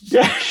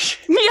 Yeah.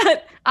 Yeah,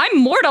 I'm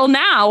mortal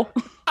now.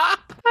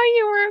 Oh,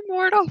 you were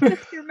immortal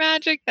with your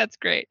magic. That's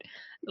great.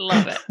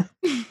 Love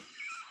it.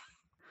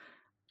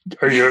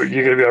 Are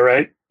you gonna be all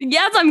right?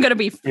 Yes, I'm gonna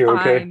be fine. You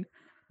okay?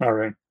 All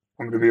right.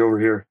 I'm gonna be over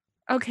here.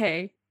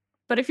 Okay.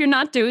 But if you're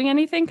not doing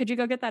anything, could you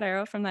go get that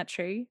arrow from that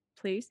tree,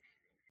 please?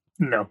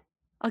 No.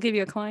 I'll give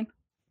you a coin.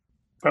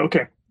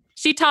 Okay.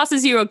 She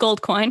tosses you a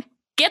gold coin.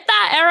 Get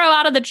that arrow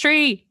out of the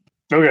tree.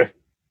 Okay.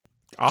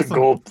 Awesome.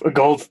 It's a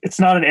gold. It's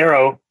not an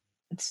arrow.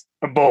 It's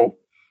a bolt.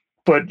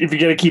 But if you're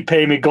gonna keep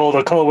paying me gold,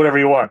 I'll call it whatever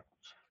you want.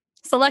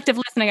 Selective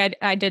listening.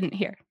 I didn't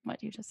hear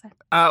what you just said.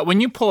 When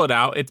you pull it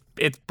out,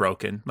 it's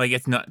broken. Like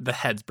it's not, the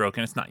head's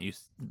broken. It's not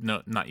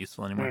not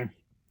useful anymore.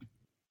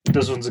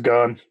 This one's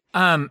gone.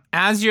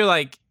 As you're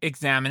like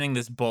examining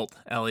this bolt,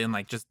 Ellie, and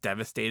like just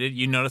devastated,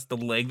 you notice the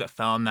leg that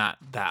fell in that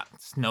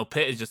snow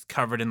pit is just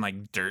covered in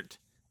like dirt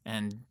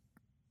and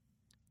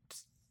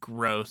just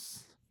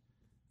gross.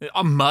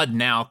 All mud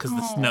now because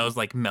the snow's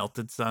like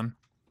melted some.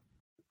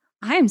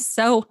 I am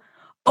so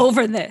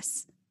over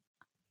this.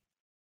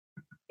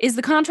 Is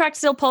the contract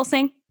still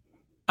pulsing?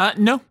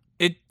 No,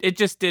 it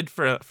just did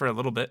for a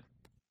little bit.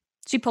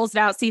 She pulls it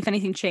out, see if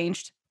anything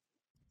changed.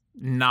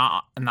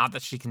 Not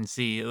that she can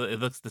see. It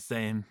looks the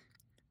same.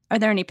 Are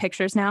there any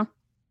pictures now?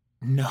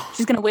 No.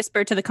 She's going to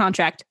whisper to the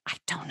contract, I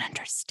don't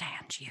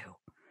understand you.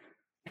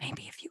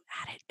 Maybe if you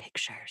added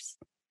pictures,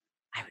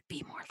 I would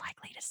be more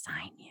likely to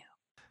sign you.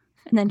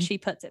 And then she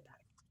puts it back.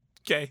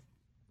 Okay.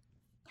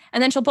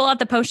 And then she'll pull out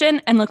the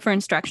potion and look for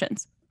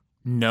instructions.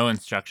 No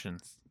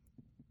instructions.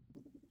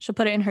 She'll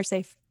put it in her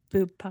safe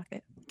boob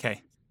pocket.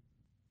 Okay.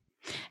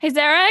 Hey,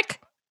 Zarek?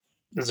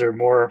 Is there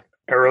more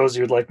arrows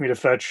you'd like me to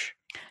fetch?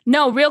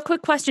 No, real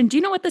quick question. Do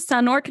you know what the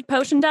Sun Orchid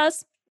potion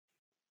does?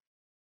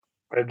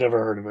 I've never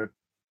heard of it.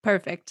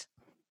 Perfect.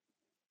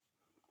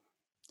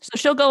 So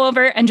she'll go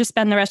over and just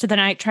spend the rest of the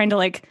night trying to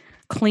like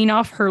clean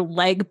off her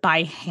leg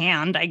by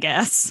hand, I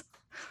guess.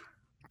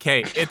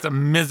 Okay, it's a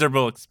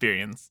miserable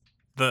experience.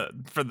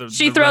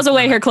 She throws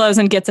away her clothes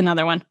and gets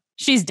another one.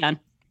 She's done.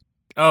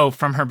 Oh,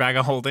 from her bag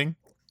of holding?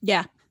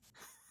 Yeah.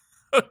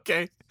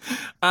 Okay.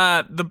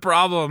 The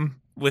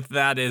problem with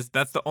that is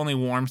that's the only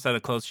warm set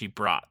of clothes she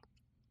brought.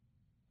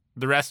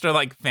 The rest are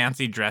like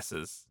fancy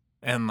dresses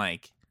and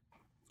like.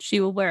 She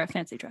will wear a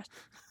fancy dress.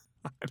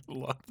 I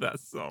love that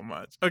so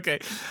much. Okay.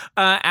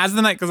 As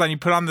the night goes on, you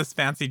put on this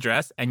fancy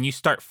dress and you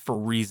start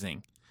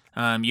freezing.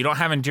 You don't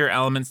have endure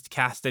elements to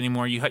cast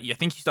anymore. You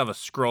think you still have a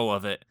scroll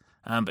of it,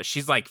 but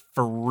she's like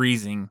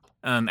freezing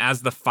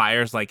as the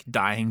fire's like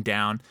dying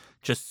down,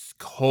 just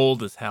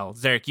cold as hell.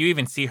 Zarek, you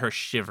even see her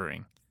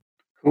shivering.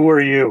 Who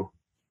are you?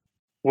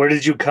 Where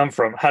did you come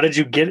from? How did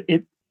you get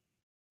it?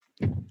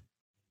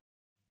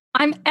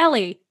 I'm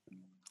Ellie.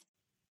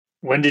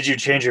 When did you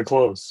change your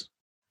clothes?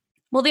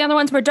 Well, the other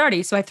ones were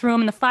dirty, so I threw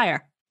them in the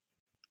fire.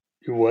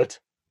 You what?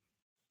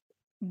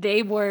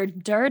 They were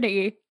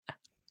dirty.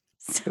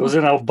 So It was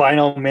an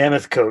albino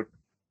mammoth coat.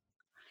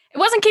 it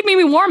wasn't keeping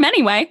me warm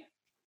anyway.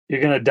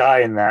 You're gonna die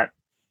in that.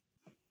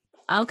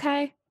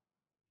 Okay.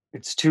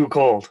 It's too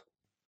cold.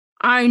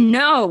 I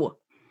know.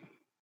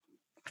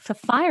 If the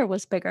fire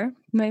was bigger,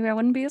 maybe I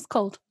wouldn't be as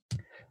cold.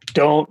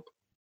 Don't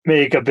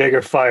make a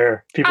bigger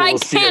fire. People I will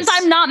see can't. us.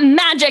 I'm not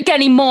magic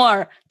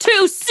anymore.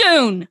 Too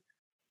soon.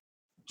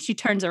 She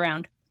turns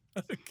around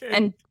Okay.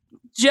 and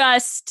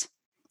just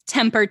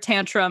temper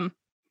tantrum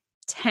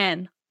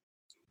 10.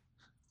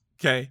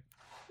 Okay.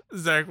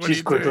 Zarek, what are She's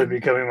you quickly doing?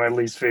 becoming my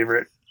least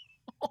favorite.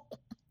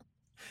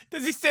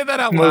 Does he say that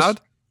out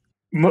Most-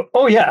 loud?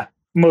 Oh yeah,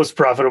 most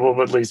profitable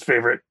but least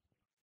favorite.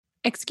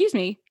 Excuse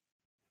me.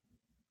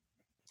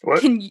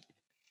 What? Can you?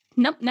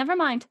 Nope, never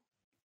mind.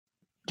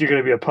 You're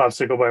gonna be a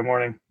popsicle by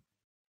morning.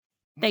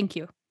 Thank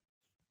you.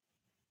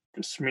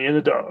 Just me and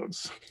the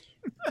dogs.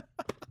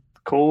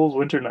 Cold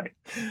winter night,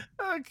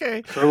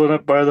 Okay. curling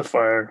up by the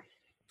fire.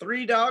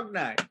 3-dog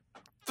night.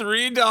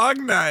 3-dog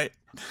night.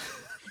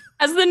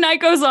 As the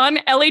night goes on,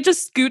 Ellie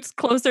just scoots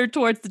closer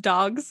towards the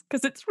dogs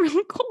because it's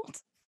really cold.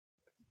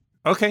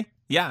 Okay.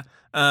 Yeah.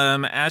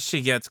 As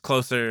she gets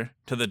closer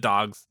to the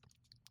dogs,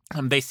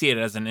 they see it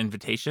as an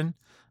invitation.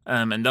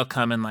 And they'll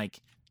come and like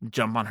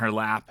jump on her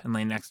lap and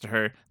lay next to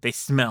her. They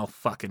smell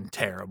fucking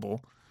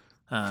terrible.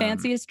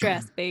 Fanciest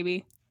dress,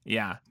 baby.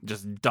 Yeah,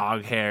 just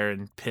dog hair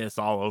and piss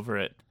all over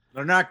it.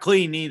 They're not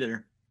clean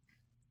either.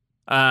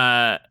 The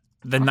I'll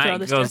throw night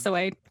this goes. dress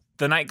away.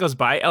 The night goes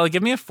by. Ellie,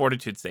 give me a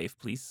fortitude save,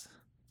 please.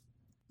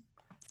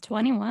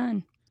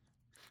 21.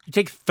 You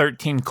take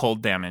 13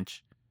 cold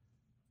damage.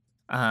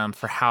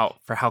 For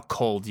how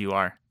cold you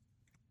are.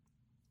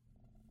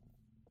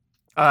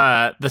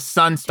 The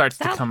sun starts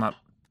to come up.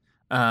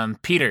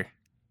 Peter,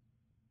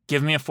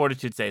 give me a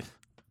fortitude save.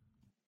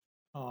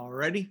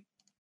 Alrighty.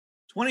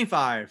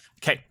 25.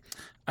 Okay.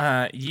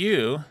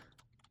 You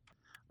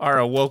are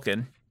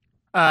awoken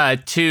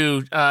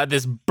to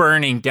this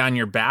burning down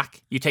your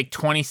back. You take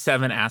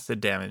 27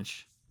 acid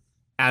damage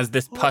as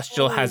this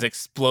pustule has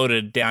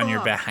exploded down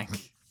your back.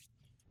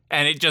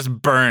 And it just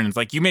burns.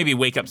 Like you maybe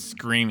wake up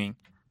screaming.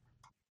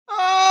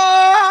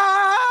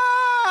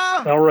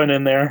 Ah! I'll run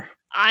in there.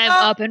 I am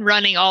up and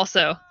running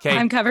also. Okay.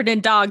 I'm covered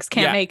in dogs.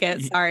 Can't Yeah, make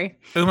it. Sorry.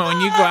 Uma,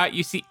 when you go out,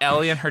 you see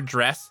Ellie in her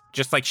dress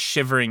just like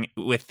shivering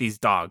with these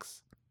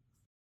dogs.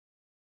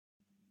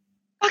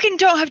 Fucking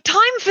don't have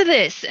time for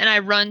this. And I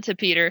run to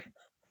Peter.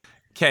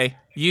 Okay.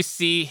 You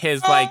see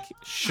his like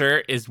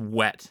shirt is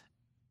wet.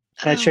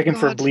 Can I check in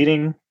for God.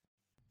 bleeding?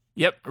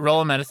 Yep.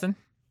 Roll a medicine.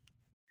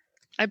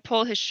 I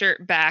pull his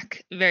shirt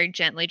back very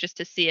gently just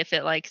to see if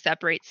it like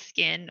separates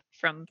skin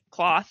from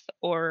cloth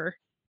or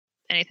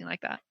anything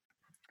like that.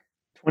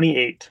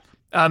 28.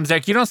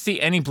 Zach, you don't see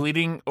any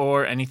bleeding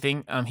or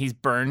anything. He's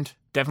burned,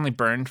 definitely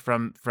burned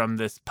from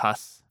this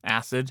pus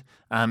acid.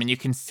 And you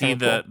can see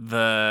Okay,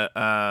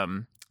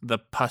 the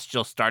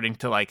pustule starting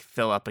to like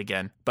fill up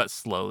again, but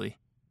slowly.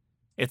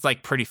 It's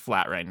like pretty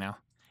flat right now.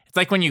 It's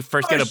like when you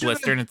first get a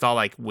blister and it's all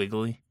like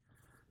wiggly.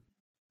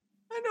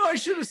 I know I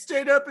should have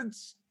stayed up and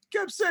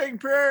kept saying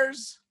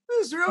prayers.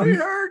 This really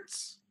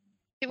hurts.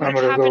 It would I'm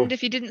have gonna go- happened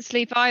if you didn't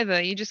sleep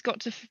either. You just got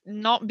to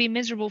not be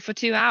miserable for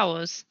 2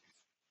 hours.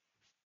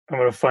 I'm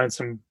going to find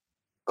some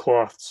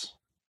cloths,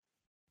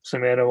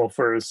 some animal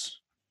furs.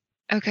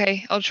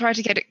 Okay, I'll try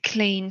to get it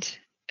cleaned.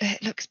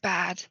 It looks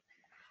bad.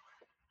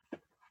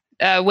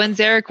 When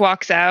Zarek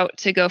walks out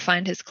to go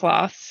find his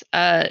cloths,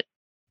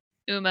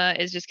 Uma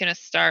is just gonna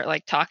start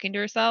like talking to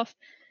herself.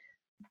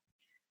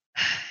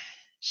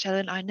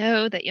 Shellen, I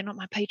know that you're not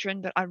my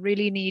patron, but I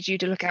really need you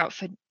to look out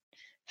for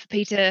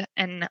Peter.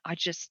 And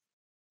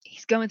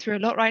he's going through a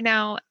lot right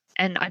now,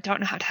 and I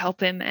don't know how to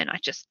help him. And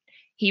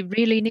he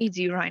really needs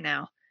you right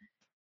now.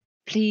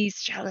 Please,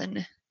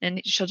 Shellen.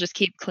 And she'll just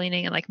keep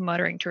cleaning and like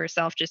muttering to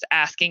herself, just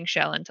asking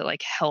Shellen to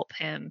like help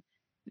him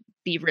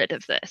be rid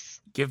of this.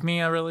 Give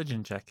me a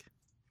religion check.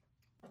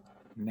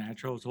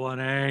 Natural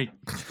 20.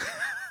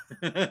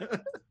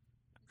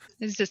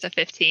 It's just a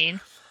 15.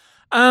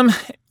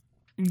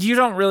 You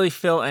don't really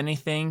feel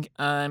anything.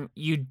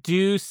 You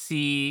do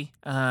see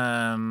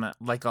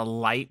like a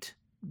light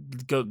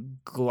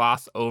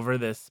gloss over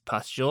this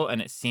pustule, and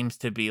it seems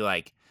to be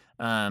like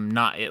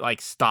it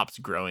like stops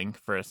growing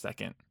for a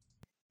second.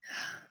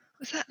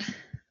 Was that?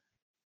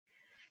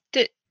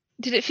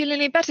 Did it feel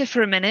any better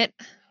for a minute?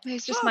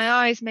 It's just my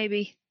eyes,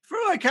 maybe. For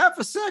like half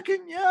a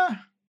second, yeah.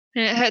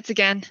 And it hurts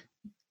again.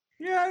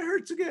 Yeah, it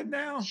hurts again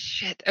now.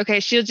 Shit. Okay,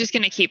 she's just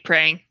gonna keep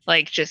praying.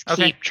 Like, just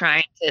Okay. keep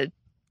trying to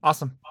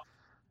Awesome.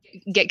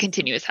 get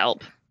continuous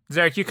help.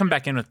 Zarek, you come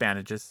back in with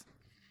bandages.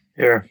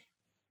 Here,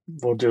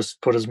 we'll just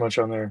put as much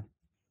on there.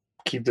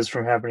 Keep this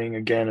from happening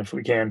again if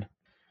we can.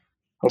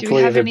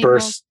 Hopefully, have if it any more-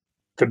 bursts,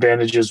 the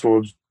bandages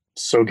will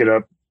soak it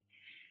up.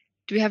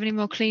 Do we have any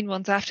more clean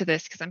ones after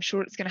this? Because I'm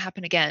sure it's gonna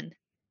happen again.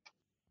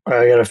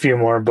 I got a few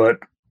more, but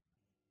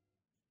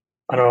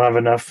I don't have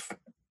enough.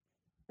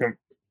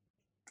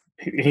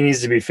 He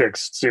needs to be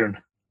fixed soon.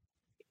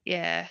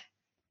 Yeah.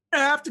 I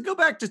have to go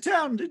back to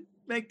town to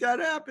make that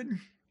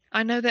happen.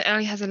 I know that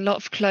Ellie has a lot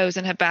of clothes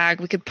in her bag.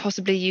 We could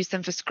possibly use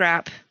them for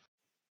scrap.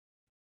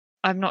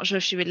 I'm not sure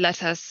if she would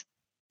let us.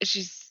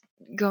 She's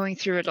going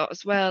through a lot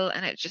as well,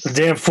 and it just... The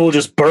damn fool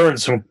just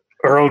burned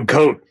her own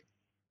coat.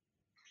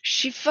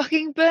 She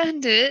fucking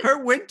burned it. Her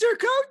winter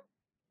coat?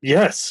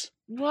 Yes.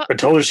 What? I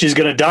told her she's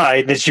gonna die,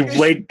 and then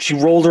she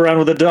rolled around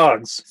with the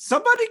dogs.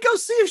 Somebody go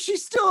see if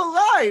she's still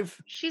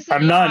alive. She's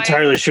I'm not alive.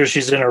 entirely sure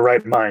she's in her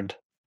right mind.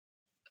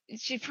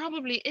 She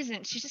probably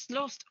isn't. She just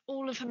lost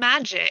all of her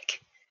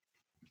magic.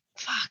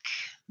 Fuck.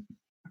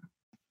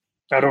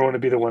 I don't want to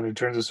be the one who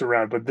turns this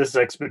around, but this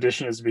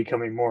expedition is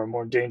becoming more and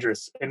more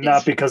dangerous. And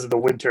not It's- because of the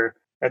winter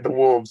and the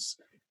wolves,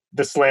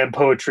 the slam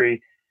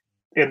poetry,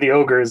 and the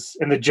ogres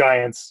and the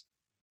giants.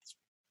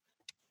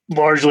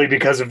 Largely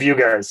because of you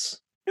guys.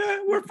 Yeah,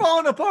 we're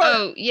falling apart.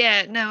 Oh,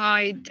 yeah. No,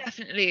 I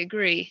definitely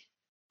agree.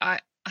 I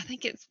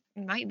think it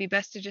might be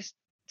best to just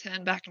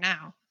turn back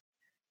now.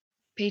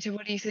 Peter,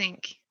 what do you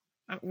think?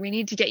 We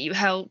need to get you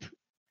help.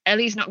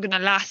 Ellie's not going to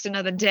last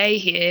another day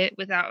here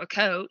without a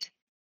coat.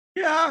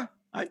 Yeah,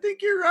 I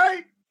think you're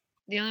right.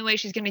 The only way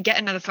she's going to get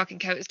another fucking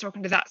coat is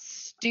talking to that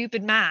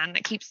stupid man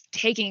that keeps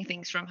taking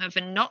things from her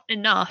for not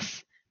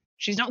enough.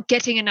 She's not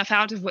getting enough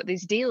out of what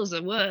these deals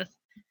are worth.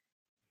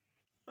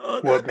 Oh,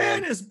 that What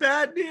man man? is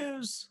bad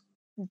news.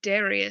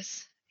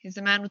 Darius. He's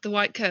the man with the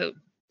white coat.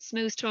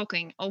 Smooth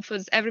talking.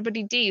 Offers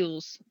everybody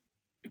deals.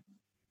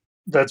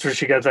 That's where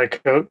she got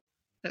that coat?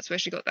 That's where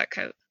she got that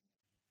coat.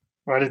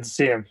 I didn't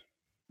see him.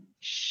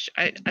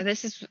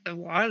 This is a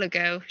while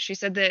ago. She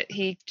said that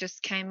he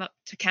just came up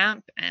to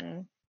camp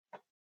and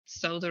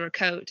sold her a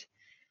coat,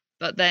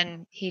 but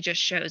then he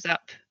just shows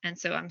up, and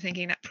so I'm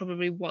thinking that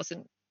probably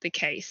wasn't the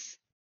case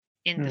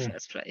in the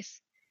first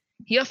place.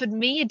 He offered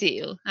me a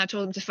deal. I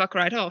told him to fuck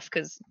right off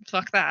because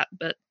fuck that.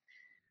 But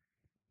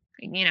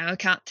I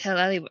can't tell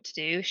Ellie what to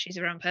do. She's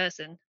her own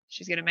person.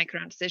 She's going to make her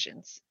own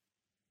decisions.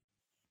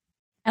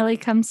 Ellie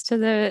comes to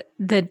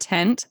the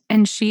tent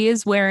and she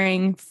is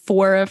wearing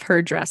 4 of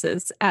her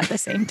dresses at the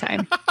same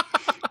time.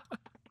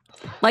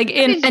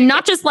 And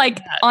not just like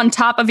on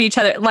top of each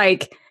other.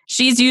 Like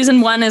she's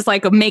using one as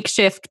like a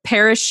makeshift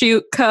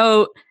parachute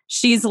coat.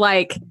 She's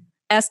like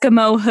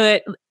Eskimo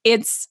hood.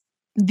 It's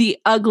the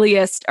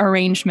ugliest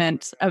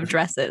arrangement of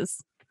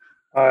dresses.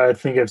 I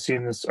think I've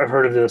seen this. I've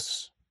heard of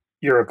this.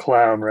 You're a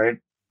clown, right?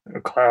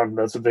 A clown.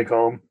 That's what they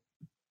call them.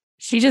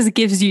 She just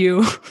gives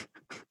you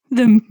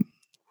the...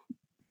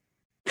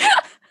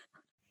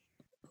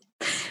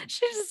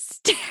 She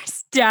just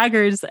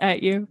staggers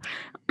at you.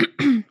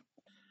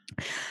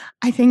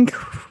 I think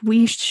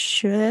we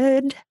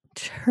should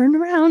turn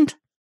around.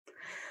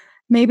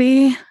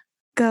 Maybe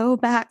go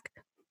back.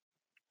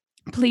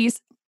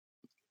 Please.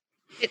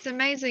 It's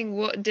amazing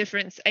what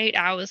difference 8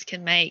 hours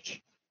can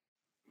make.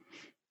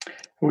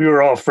 We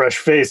were all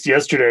fresh-faced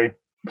yesterday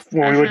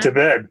when we went to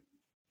bed.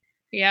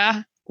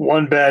 Yeah.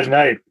 One bad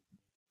night.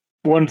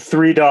 One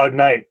 3-dog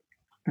night.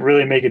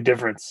 Really make a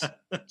difference.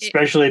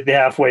 Especially at the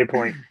halfway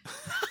point.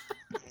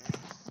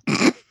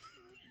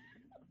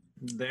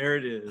 There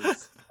it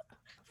is.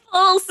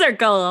 Full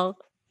circle.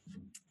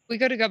 We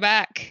got to go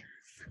back.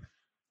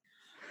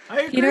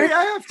 I agree. Peter,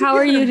 I have to how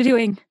are you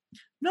doing?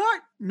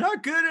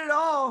 Not good at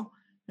all.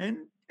 And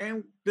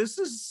this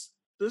is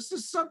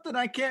something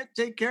I can't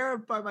take care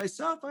of by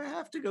myself. I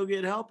have to go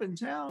get help in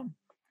town.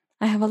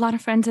 I have a lot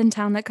of friends in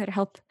town that could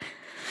help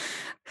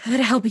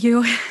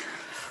you.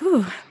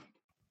 Whew.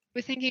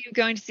 We're thinking of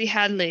going to see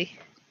Hadley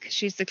because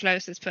she's the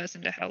closest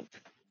person to help.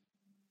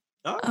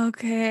 Oh,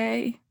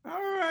 Okay. all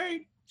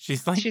right.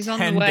 She's like She's on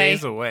 10 the way.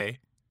 days away.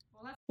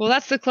 Well,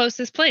 that's the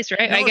closest place,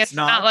 right? No, I guess it's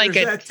not. like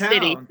There's a that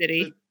city. town.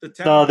 The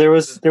town. No, there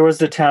was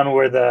the town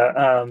where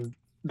the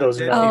those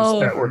The nuns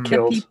that were the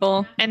killed.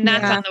 people. And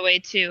that's Yeah. on the way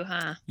too,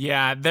 huh?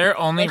 Yeah, their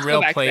only Let's go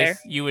real back place there.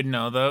 you would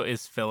know, though,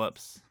 is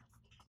Phillips.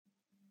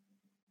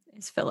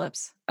 Is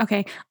Phillips.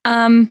 Okay.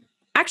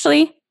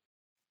 Actually,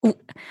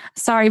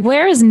 sorry,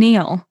 where is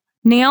Neil?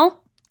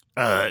 Neil?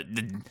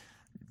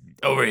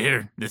 Over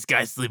here. This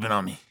guy's sleeping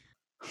on me.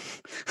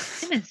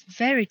 Tim is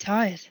very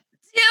tired.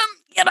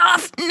 Tim, get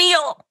off,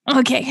 Neil.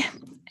 Okay.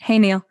 Hey,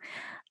 Neil.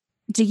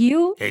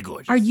 Hey,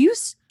 gorgeous. Are you...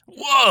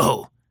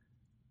 Whoa!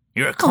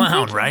 You're a clown,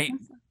 thank you. right?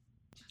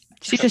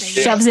 She just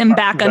Yeah. shoves him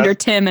back That- under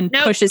Tim and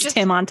No, pushes just-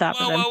 Tim on top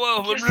of him.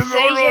 Whoa. Just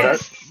say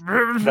yes.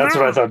 That's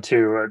what I thought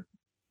too.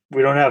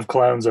 We don't have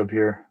clowns up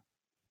here.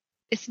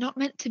 It's not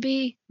meant to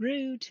be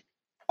rude.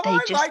 Oh, They I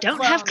just like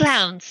don't have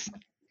clowns.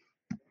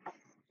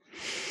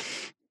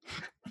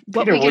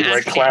 What Peter we would can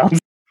like ask clowns.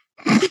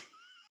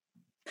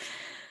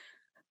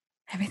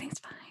 Everything's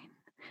fine.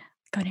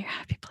 Go to your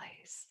happy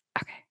place.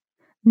 Okay.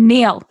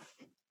 Neil,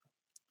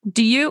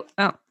 do you...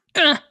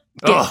 get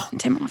Oh,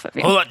 Tim off of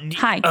you. hold on.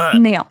 Hi,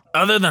 Neil.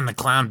 Other than the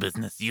clown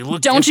business, you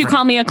look Don't you different.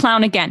 call me a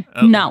clown again.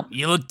 Oh, No.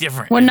 You look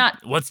different. We're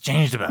not- What's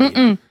changed about you?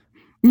 Mm-mm.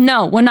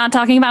 No, we're not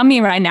talking about me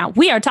right now.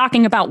 We are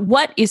talking about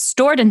what is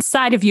stored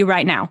inside of you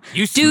right now.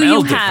 You Do smell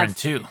you different, have-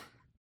 too.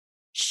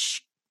 Shh.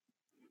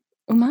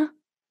 Uma?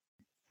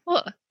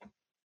 What?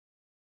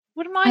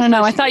 What am I? I don't know.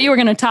 I supposed to thought do? you were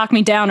going to talk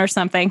me down or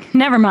something.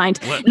 Never mind.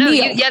 What? No,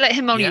 Neil, you yell at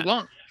him all Yeah. you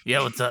want.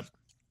 Yeah, what's up?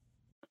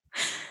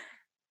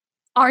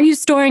 are you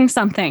storing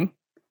something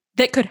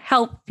that could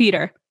help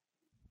Peter?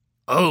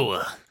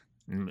 Oh,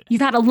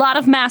 You've had a lot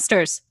of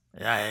masters.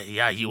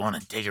 yeah, you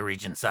want to take a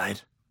reach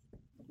inside?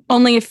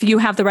 Only if you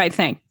have the right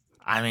thing.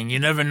 I mean, you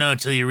never know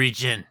till you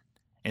reach in.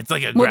 It's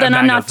like a Well, grab then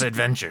I'm bag not of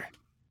adventure.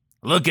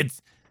 Look,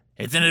 it's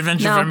an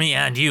adventure No. for me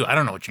and you. I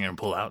don't know what you're gonna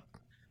pull out.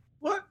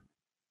 What?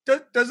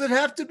 Does it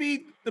have to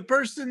be the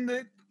person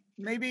that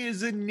maybe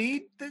is in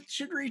need that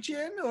should reach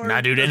in? Or Nah,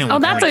 dude, does it anyone Oh,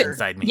 can that's reach a-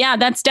 inside me. Yeah,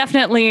 that's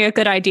definitely a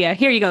good idea.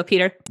 Here you go,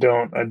 Peter.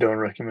 I don't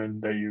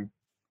recommend that you.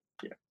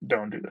 Yeah,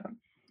 don't do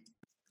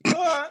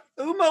that.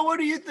 Uma, what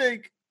do you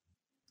think?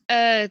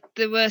 The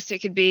worst it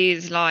could be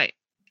is like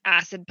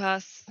acid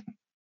pus.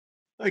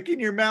 Like in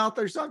your mouth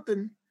or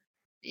something?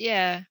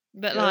 Yeah,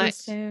 but Yeah, like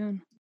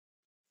Soon.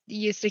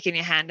 you're sticking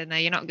your hand in there.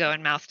 You're not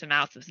going mouth to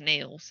mouth with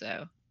Neil.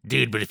 So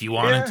Dude, but if you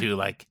wanted Yeah. to,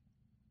 like,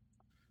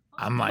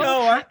 I'm like, what No,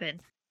 would I-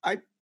 happen?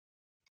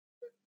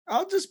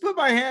 I'll just put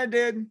my hand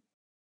in.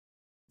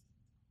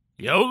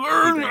 yo,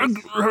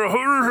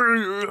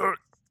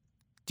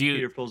 do you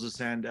Peter pulls his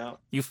hand out.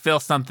 you feel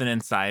something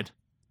inside?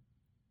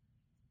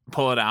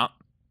 Pull it out.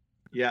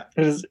 Yeah.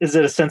 Is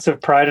it a sense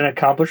of pride and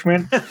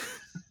accomplishment?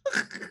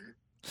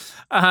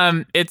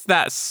 It's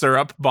that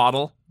syrup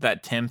bottle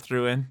that Tim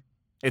threw in.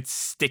 It's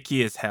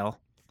sticky as hell.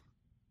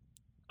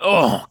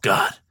 Oh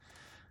God.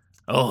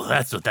 Oh,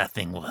 that's what that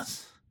thing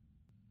was.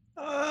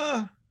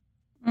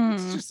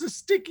 It's just a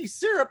sticky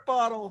syrup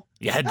bottle.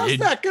 Yeah, How's dude.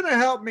 that gonna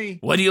help me?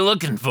 What are you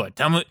looking for?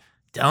 Tell me.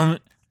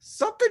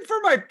 Something for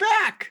my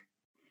back.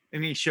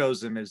 And he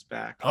shows him his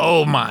back.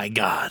 Oh my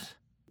God.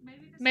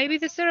 Maybe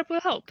the syrup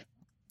will help.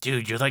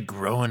 Dude, you're like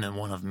growing in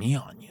one of me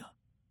on you.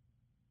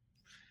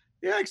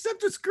 Yeah,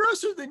 except it's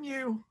grosser than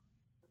you.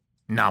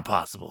 Not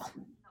possible.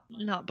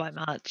 Not by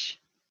much.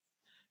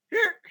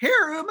 Here,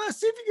 Uma,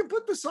 see if you can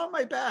put this on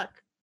my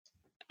back.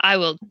 I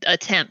will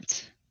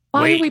attempt.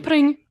 Why Wait, are we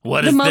putting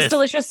what the is most this?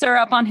 delicious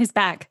syrup on his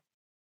back?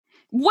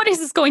 What is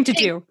this going to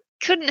do?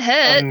 Couldn't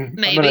hurt, I'm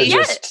maybe.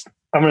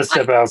 gonna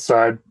step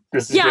outside.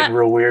 This is Yeah. getting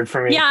real weird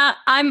for me. Yeah,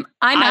 I'm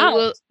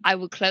out. I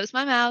will close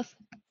my mouth.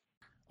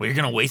 Well, you're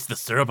gonna waste the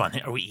syrup on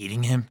him. Are we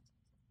eating him?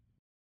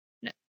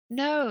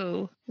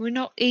 No, we're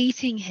not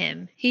eating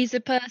him. He's a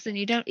person.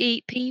 You don't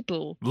eat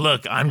people.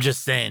 Look, I'm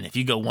just saying, if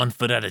you go 1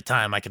 foot at a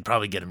time, I could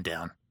probably get him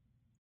down.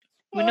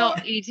 We're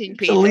not eating At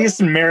people. least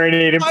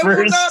marinate him I will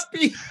first. not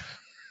be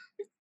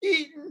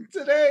eaten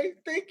today.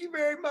 Thank you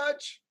very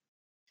much.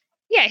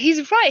 Yeah,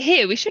 he's right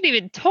here. We shouldn't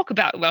even talk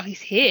about it while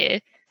he's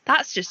here.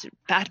 That's just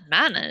bad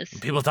manners.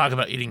 People talk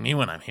about eating me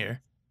when I'm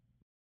here.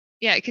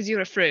 Yeah, because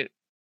you're a fruit.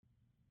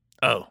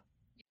 Oh,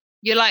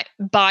 You're like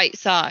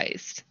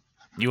bite-sized.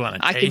 you want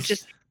to I taste? could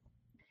just...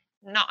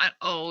 Not at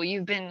all.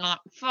 You've been like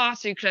far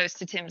too close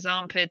to Tim's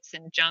armpits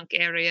and junk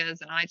areas,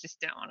 and I just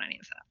don't want any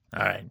of that.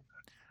 All right.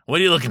 What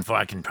are you looking for?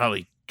 I can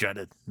probably try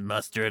to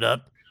muster it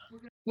up.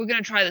 We're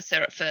gonna try the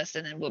syrup first,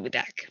 and then we'll be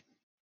back.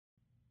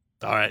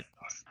 All right.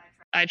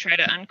 I try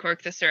to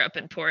uncork the syrup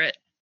and pour it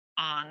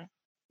on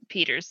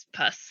Peter's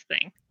pus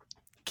thing.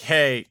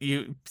 Okay,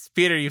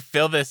 Peter, you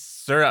fill this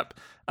syrup.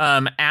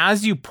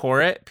 As you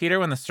pour it, Peter,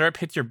 when the syrup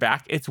hits your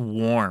back, it's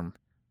warm.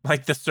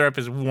 Like the syrup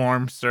is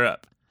warm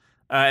syrup,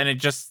 and it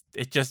just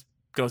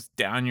goes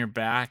down your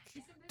back.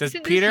 Does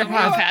Isn't this Peter have?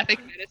 homeopathic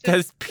medicine?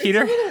 Does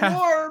Peter It's a little have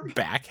warm.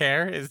 back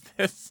hair? Is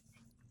this?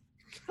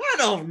 I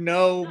don't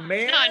know,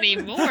 man. Not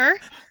anymore.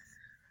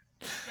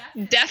 I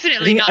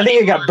Definitely think, not. I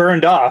think it got anymore.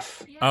 burned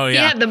off. Oh He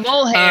yeah. had the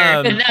mole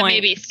hair, Good and that point.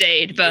 maybe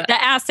stayed, but The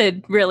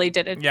acid really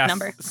did a Yeah,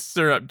 number.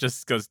 syrup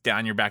just goes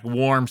down your back.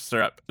 Warm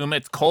syrup.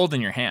 It's cold in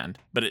your hand,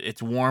 but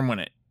it's warm when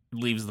it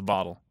leaves the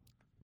bottle.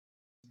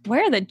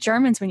 Where are the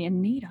Germans when you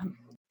need them?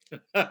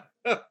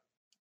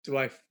 Do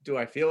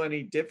I feel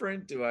any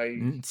different? Do I?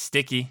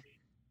 Sticky.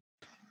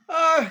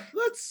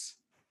 Let's.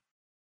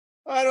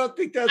 I don't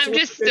think that's. I'm what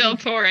just it- still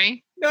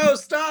pouring. No,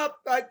 stop.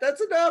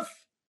 That's enough.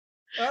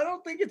 I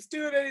don't think it's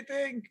doing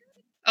anything.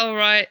 All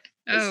right.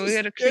 It's Oh, we just-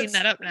 gotta clean it's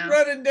that up now.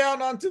 Running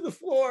down onto the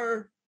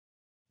floor.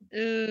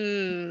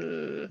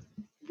 Ooh.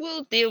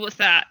 We'll deal with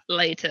that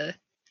later.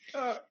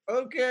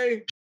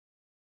 Okay.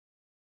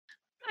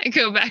 I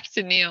go back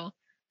to Neil.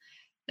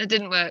 That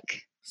didn't work.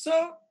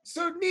 So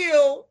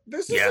Neil,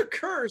 this is Yeah. a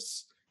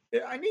curse.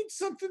 I need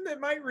something that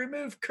might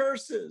remove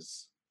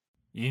curses.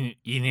 You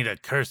need a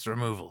curse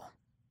removal.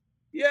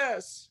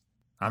 Yes,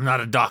 I'm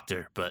not a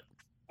doctor, but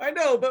I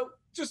know, but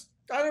just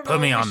I don't know.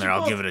 put me we on should there.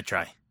 I'll both- give it a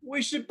try.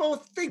 We should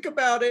both think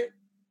about it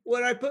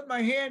when I put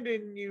my hand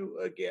in you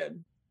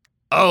again.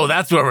 Oh,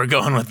 that's where we're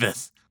going with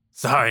this.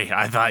 Sorry,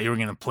 I thought you were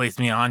gonna place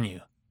me on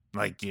you,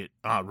 like you.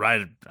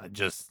 Right,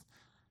 just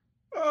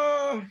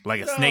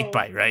like a snake No.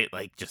 bite, right?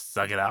 Like just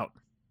suck it out.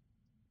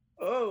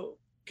 Oh,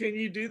 can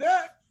you do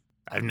that?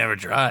 I've never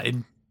tried.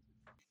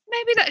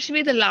 Maybe that should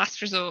be the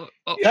last resort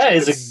option. That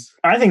is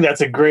I think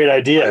that's a great I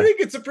idea. think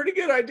it's a pretty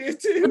good idea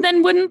too. But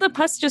then wouldn't the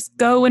pus just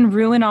go and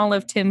ruin all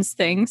of Tim's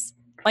things?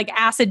 Like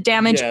acid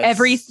damage Yes.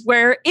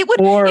 everywhere. It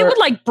would Or-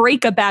 like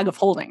break a bag of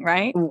holding,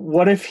 right?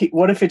 What if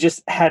it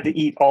just had to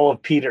eat all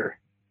of Peter?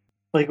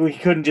 Like we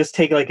couldn't just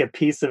take like a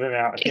piece of him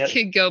out. It Yeah,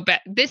 could go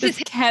back. This is Just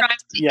him kept- trying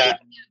to yeah.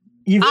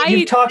 eat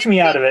You've talked me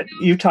out of it.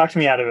 You've talked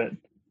me out of it.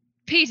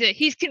 Peter.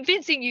 He's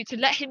convincing you to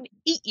let him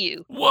eat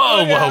you.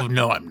 Whoa, yeah. whoa,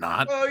 no, I'm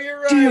not. Oh, you're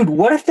right. Dude,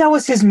 what if that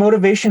was his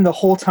motivation the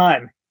whole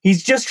time?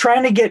 He's just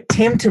trying to get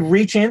Tim to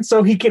reach in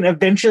so he can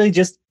eventually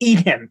just eat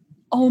him.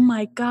 Oh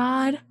my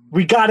god.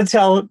 We gotta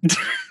tell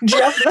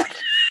Jeff that.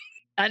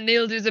 And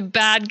Neil is a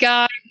bad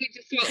guy who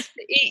just wants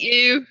to eat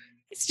you.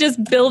 It's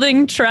just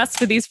building trust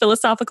for these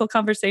philosophical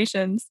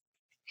conversations.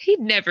 He'd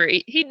never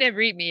eat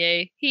me,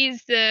 eh?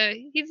 He's a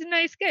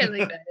nice guy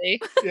like that, eh?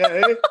 Yeah.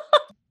 eh?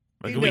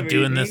 Like, He'd are we never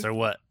doing eat this me. or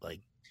what?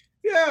 Like,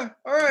 Yeah.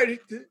 All right.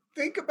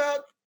 Think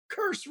about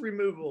curse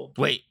removal.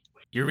 wait,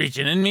 you're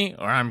reaching in me,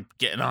 or I'm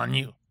getting on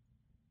you?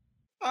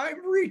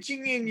 I'm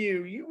reaching in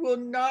you. You will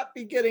not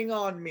be getting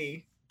on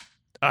me.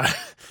 All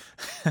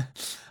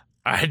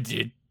right,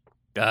 dude.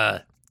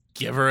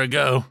 Give her a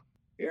go.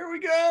 Here we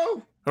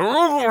go.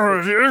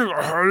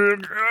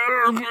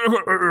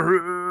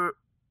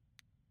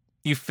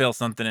 You feel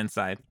something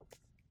inside.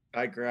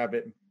 I grab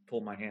it and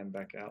pull my hand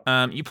back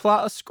out. You pull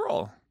out a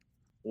scroll.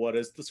 What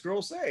does the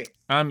scroll say?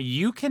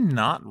 You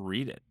cannot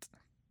read it.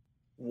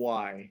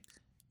 Why?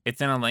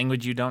 It's in a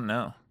language you don't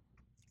know.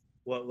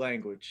 What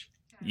language?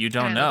 You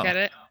Can don't I know. Look at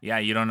it. Yeah,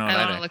 you don't know I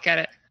that. want to look at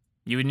it.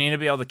 You would need to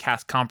be able to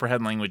cast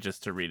comprehend languages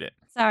to read it.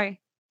 Sorry.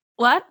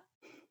 What?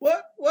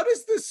 What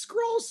does this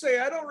scroll say?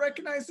 I don't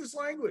recognize this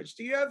language.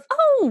 Do you have?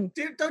 Oh,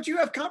 Don't you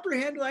have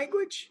comprehend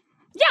language?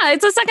 yeah,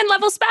 it's a second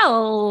level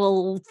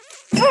spell.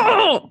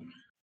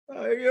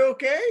 Are you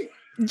okay?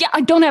 Yeah,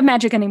 I don't have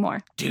magic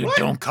anymore. Dude, What?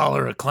 don't call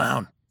her a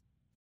clown.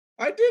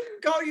 I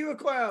didn't call you a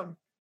clown.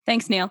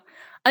 Thanks, Neil.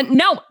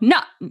 No.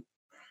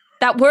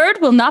 That word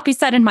will not be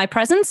said in my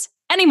presence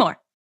anymore.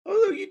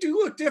 Although you do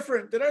look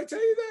different. Did I tell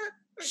you that?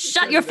 I just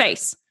Shut said your that.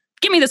 face.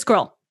 Give me the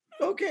scroll.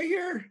 Okay,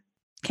 here.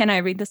 Can I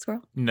read the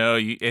scroll? No,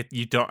 you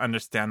don't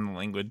understand the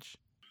language.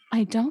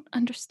 I don't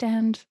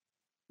understand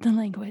the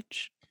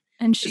language.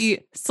 And she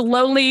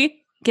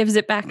slowly gives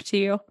it back to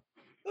you.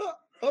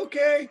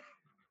 Okay.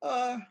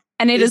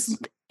 And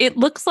it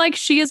looks like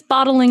she is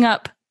bottling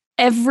up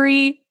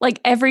every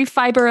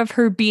fiber of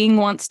her being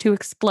wants to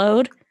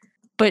explode,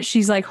 but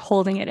she's like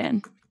holding it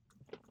in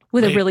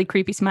with a really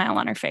creepy smile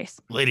on her face.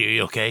 Lady, are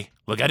you okay?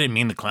 Look, I didn't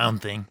mean the clown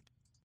thing.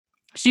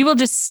 She will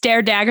just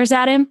stare daggers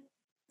at him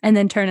and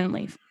then turn and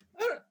leave.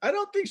 I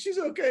don't think she's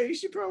okay. You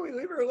should probably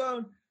leave her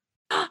alone.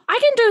 I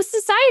can do a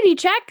society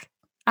check.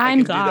 I I'm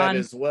can do that gone.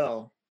 as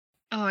well.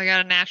 Oh, I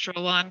got a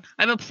natural one.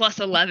 I'm a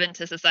plus 11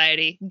 to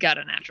society. Got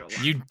a natural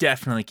one. You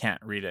definitely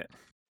can't read it.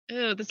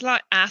 Oh, there's a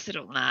lot of acid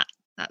on that.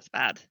 That's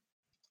bad.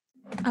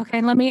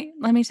 Okay, let me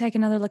take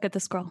another look at the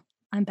scroll.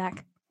 I'm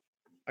back.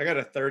 I got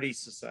a 30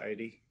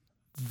 society.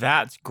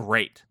 That's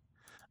great.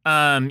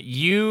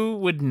 You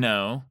would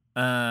know,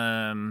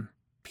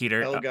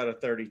 Peter. Elle got a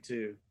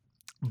 32.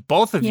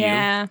 Both of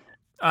Yeah.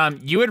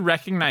 you would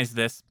recognize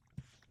this.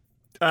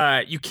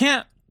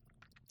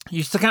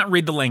 You still can't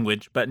read the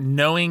language, but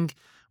knowing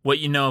what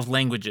you know of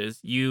languages,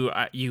 you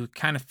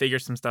kind of figure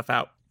some stuff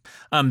out.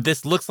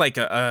 This looks like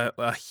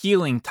a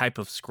healing type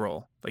of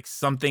scroll, like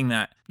something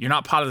that you're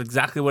not positive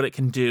exactly what it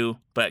can do,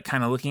 but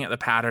kind of looking at the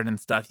pattern and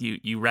stuff,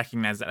 you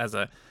recognize it as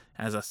a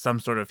some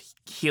sort of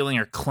healing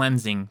or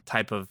cleansing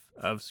type of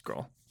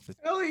scroll.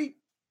 Ellie,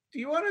 do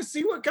you want to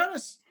see what kind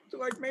of,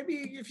 like, maybe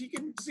if you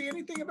can see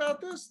anything about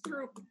this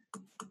through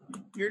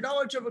your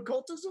knowledge of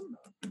occultism?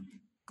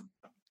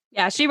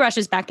 Yeah, she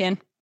rushes back in.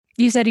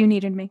 You said you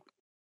needed me.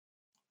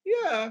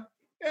 Yeah.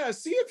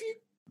 See if you.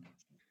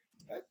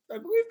 I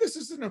believe this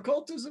is an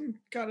occultism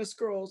kind of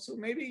scroll, so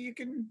maybe you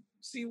can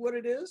see what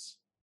it is.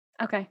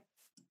 Okay.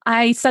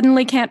 I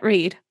suddenly can't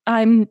read.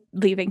 I'm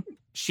leaving.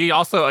 She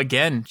also,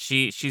 again,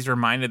 she's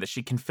reminded that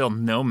she can feel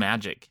no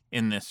magic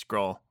in this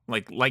scroll.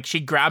 Like she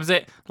grabs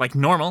it like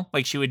normal,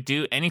 like she would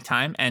do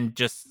anytime, and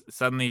just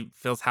suddenly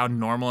feels how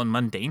normal and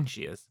mundane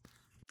she is.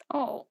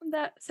 Oh,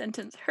 that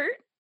sentence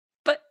hurt,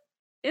 but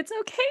it's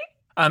okay.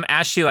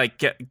 As she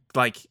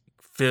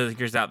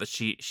figures out that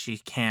she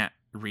can't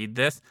read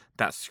this,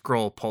 that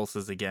scroll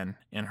pulses again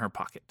in her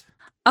pocket.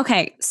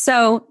 Okay,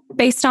 so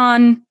based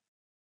on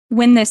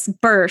when this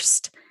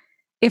burst,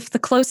 if the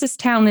closest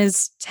town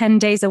is 10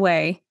 days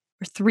away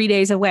or 3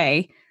 days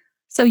away,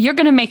 so you're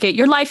going to make it.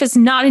 Your life is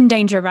not in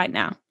danger right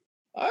now.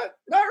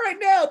 Not right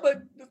now,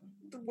 but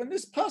when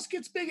this pus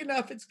gets big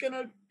enough, it's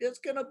gonna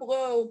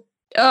blow.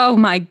 Oh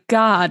my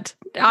God.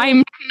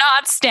 I'm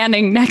not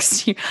standing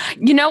next to you.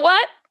 You know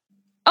what?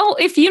 Oh,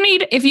 if you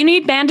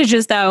need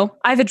bandages though,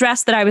 I have a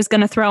dress that I was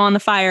going to throw on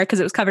the fire because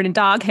it was covered in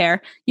dog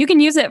hair. You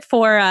can use it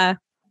for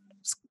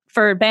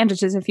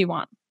bandages if you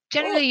want.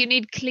 Generally, you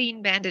need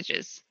clean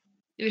bandages.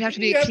 It would have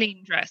to be a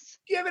clean dress.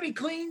 Do you have any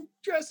clean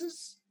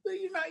dresses that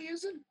you're not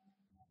using?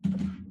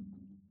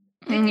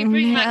 Didn't you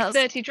bring yes. like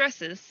 30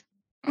 dresses?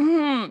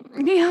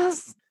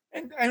 Yes.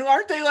 And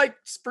aren't they like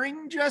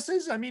spring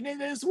dresses? I mean, it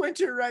is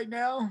winter right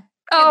now.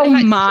 Oh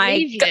like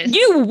my God.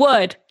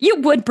 sleeveless. You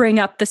would bring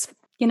up this.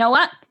 You know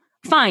what?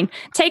 Fine.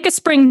 Take a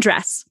spring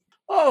dress.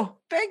 Oh,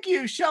 thank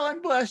you.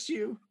 Shellen bless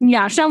you.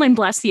 Yeah, Shellen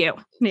bless you.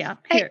 Yeah.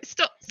 Hey, Here.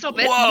 stop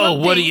it. Whoa,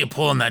 One what are thing- you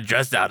pulling that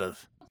dress out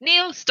of?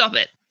 Neil, stop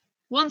it.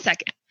 1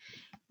 second.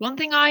 One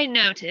thing I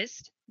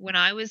noticed when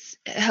I was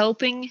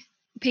helping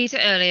Peter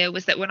earlier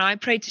was that when I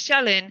prayed to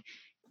Shellen,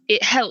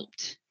 it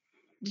helped.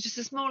 Just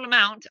a small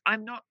amount.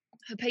 I'm not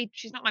her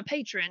she's not my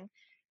patron,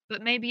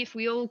 but maybe if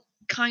we all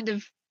kind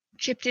of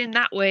chipped in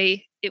that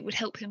way, it would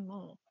help him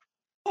more.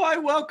 Oh, I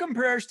welcome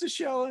prayers to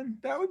Shellen.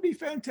 That would be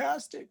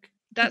fantastic.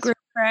 That's Group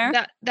prayer.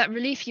 that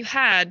relief you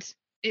had,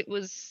 it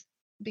was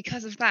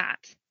because of that.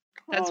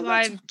 That's Oh,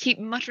 why I keep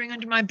muttering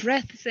under my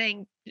breath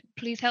saying,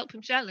 please help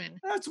him, Shellen.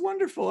 That's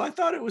wonderful. I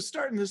thought it was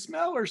starting to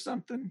smell or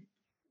something.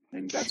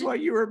 And that's why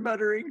you were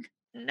muttering.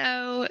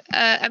 No,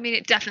 I mean,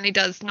 it definitely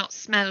does not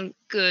smell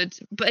good,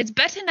 but it's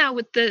better now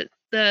with the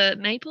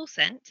maple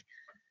scent.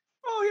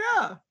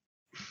 Oh,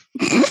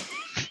 yeah.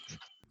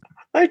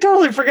 I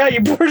totally forgot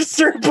you poured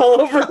syrup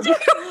all over.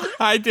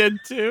 I did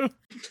too.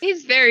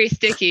 He's very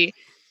sticky.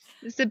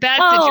 It's a bad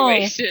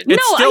situation. No,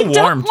 It's still I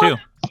don't warm want-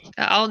 too.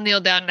 I'll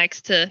kneel down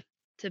next to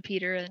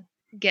Peter and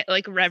get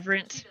like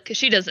reverent because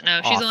she doesn't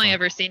know. She's only Awesome.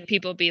 ever seen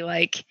people be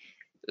like,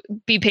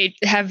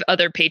 have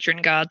other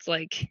patron gods.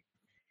 Like,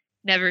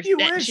 You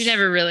wish. she's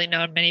never really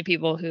known many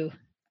people who.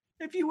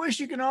 If you wish,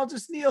 you can all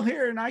just kneel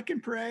here and I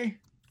can pray.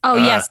 Oh,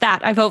 yes,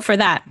 that. I vote for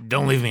that.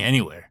 Don't leave me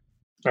anywhere.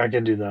 I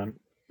can do that.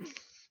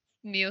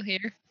 Kneel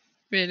here,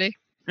 really?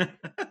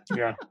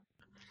 Yeah.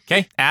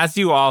 Okay. As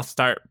you all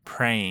start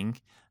praying,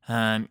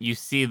 you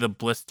see the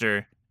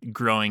blister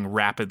growing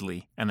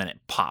rapidly, and then it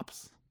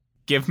pops.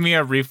 Give me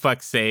a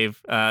reflex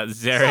save,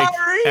 Zarek,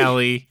 Sorry.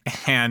 Ellie,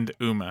 and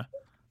Uma.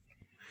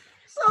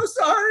 So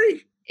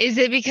sorry. Is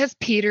it because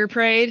Peter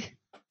prayed?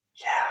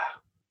 Yeah.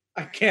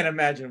 I can't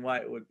imagine why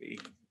it would be.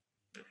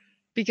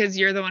 Because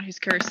you're the one who's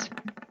cursed.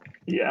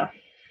 Yeah.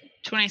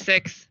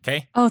 26.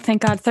 Okay. Oh,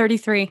 thank God,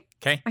 33.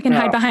 Okay. I can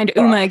hide Oh, behind fuck.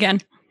 Uma again.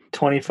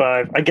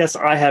 25. I guess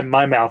I had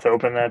my mouth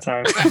open that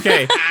time.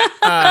 Okay.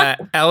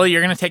 Ellie,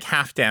 you're going to take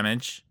half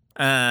damage.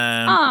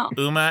 Oh.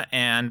 Uma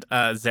and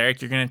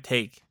Zarek, you're going to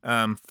take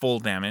full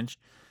damage.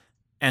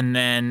 And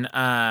then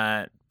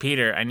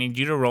Peter, I need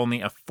you to roll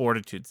me a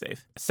fortitude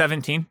save.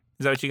 17.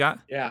 Is that what you got?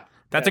 Yeah.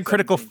 That's Yeah, a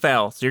critical 17.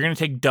 fail, so you're going to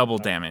take double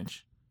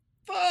damage.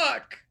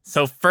 Fuck.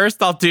 So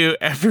first I'll do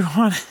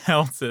everyone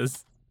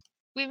else's.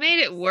 We made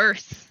it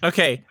worse.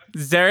 Okay,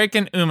 Zarek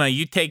and Uma,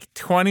 you take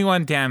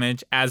 21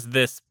 damage as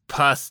this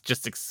pus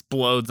just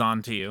explodes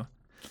onto you.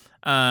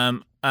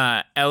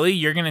 Ellie,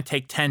 you're going to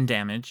take 10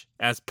 damage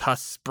as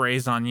pus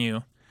sprays on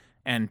you.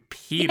 And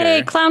Peter,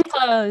 Hey, clown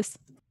clothes.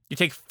 you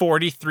take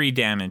 43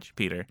 damage,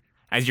 Peter,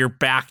 as your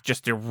back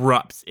just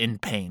erupts in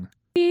pain.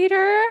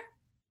 Peter?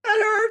 That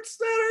hurts.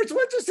 That hurts.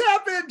 What just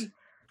happened?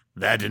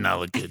 That did not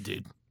look good,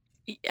 dude.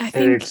 I It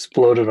think,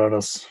 exploded on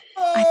us.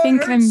 Oh, I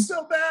think it hurts I'm-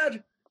 so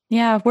bad.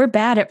 yeah, we're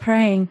bad at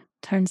praying,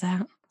 turns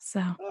out. So,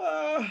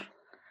 Uh,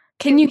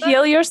 can you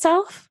heal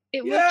yourself?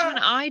 It worked Yeah. when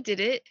I did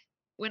it.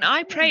 When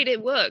I prayed,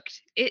 it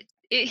worked. It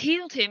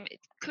healed him.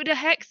 Could a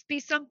hex be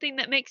something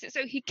that makes it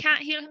so he can't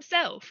heal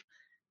himself?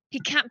 He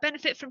can't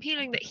benefit from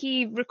healing that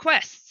he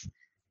requests.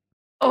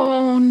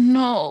 Oh,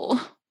 no.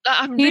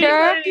 I'm Peter?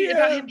 really worried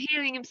about Yeah. him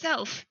healing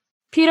himself.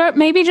 Peter,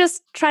 maybe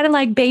just try to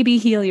like baby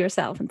heal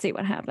yourself and see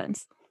what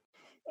happens.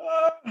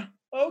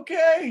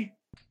 okay.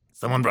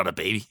 Someone brought a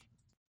baby.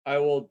 I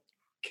will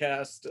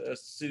cast a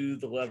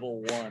soothe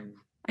level 1.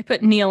 I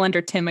put Neil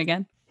under Tim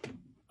again.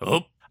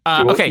 Oh.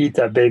 He will Okay, eat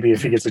that baby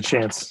if he gets a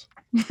chance.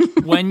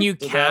 when you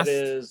So cast... that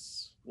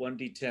is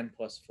 1d10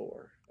 plus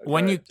 4.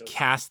 when you Okay, so-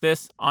 cast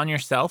this on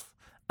yourself,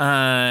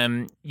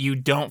 you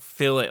don't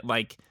feel it,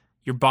 like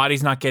your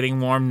body's not getting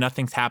warm,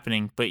 nothing's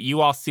happening, but you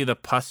all see the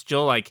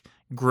pustule like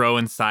grow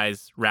in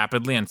size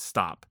rapidly and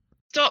stop.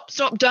 Stop,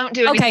 don't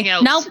do anything Okay,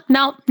 else.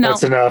 no.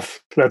 That's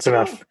enough. That's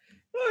enough.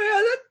 Oh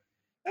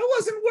yeah, that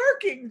wasn't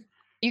working.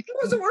 You, It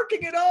wasn't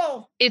working at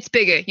all. it's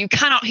bigger. You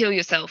cannot heal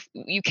yourself.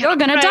 You You're cannot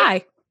gonna pray.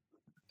 die.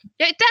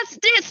 Yeah,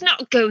 let's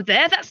not go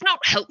there. That's not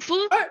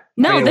helpful.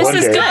 No, I mean, this one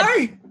is day. good.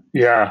 Why?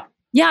 Yeah.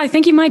 Yeah, I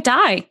think you might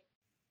die.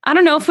 I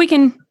don't know if we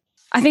can.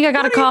 I think I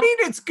gotta What do you call. mean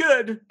it's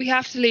good? We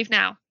have to leave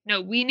now.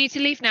 No, we need to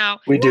leave now.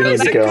 We do Why need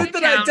is to it go. good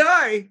that I Down.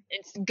 die?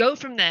 And go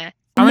from there. It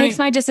How many- makes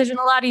my decision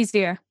a lot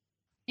easier.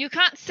 You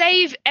can't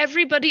save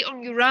everybody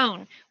on your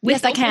own.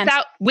 Yes, I can.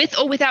 With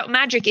or without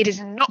magic, it is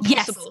not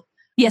Yes. possible.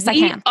 Yes, I we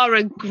can. are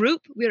a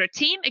group. We're a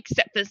team,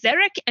 except for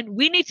Zarek, and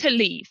we need to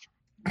leave.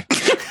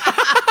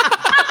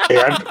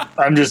 Hey,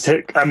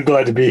 I'm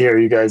glad to be here,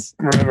 you guys.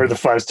 Remember the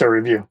 5-star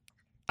review.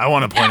 I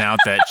want to point out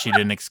that she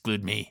didn't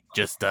exclude me.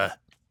 Just calling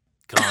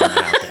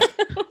that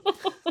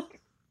out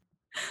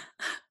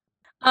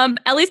there.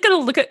 Ellie's gonna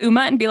look at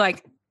Uma and be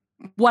like,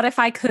 "What if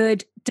I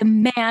could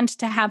demand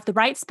to have the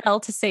right spell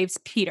to save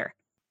Peter?"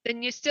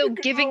 Then you're still You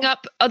can giving roll.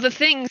 up other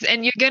things,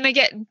 and you're gonna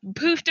get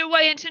poofed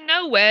away into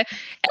nowhere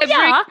every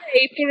Yeah.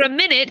 day for a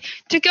minute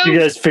to go You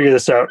guys figure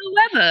this out.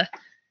 whoever.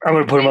 I'm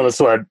going to put him on the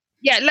sled.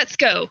 Yeah, let's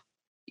go.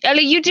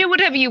 Ellie, you do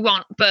whatever you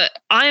want, but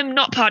I am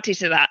not party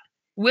to that.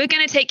 We're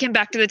gonna take him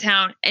back to the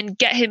town and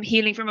get him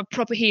healing from a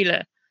proper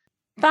healer.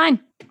 Fine.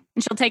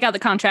 And she'll take out the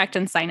contract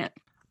and sign it.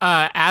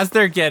 As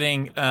they're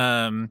getting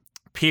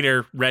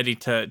Peter ready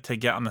to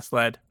get on the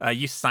sled,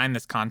 you sign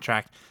this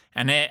contract,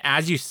 and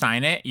as you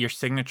sign it, your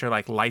signature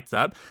like lights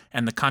up,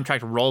 and the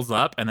contract rolls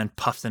up and then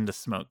puffs into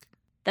smoke.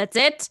 That's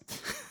it.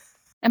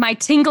 Am I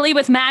tingly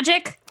with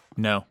magic,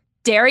 No,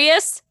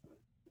 Darius?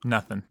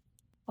 nothing.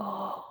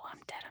 Oh, I'm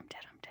dead.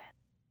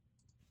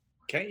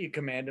 Can't you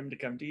command him to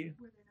come to you?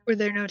 Were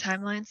there no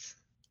timelines?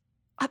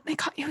 Oh my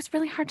God, it was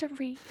really hard to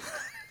read.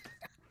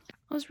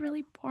 It was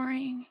really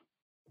boring.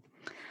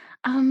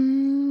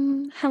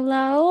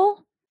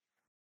 Hello?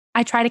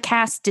 I try to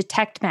cast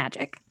detect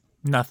magic.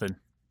 Nothing.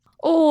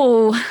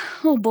 Oh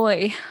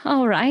boy.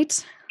 All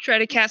right. Try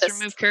to cast Yes.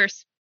 remove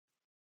curse.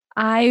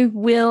 I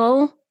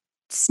will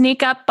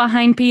sneak up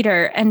behind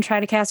Peter and try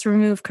to cast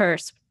remove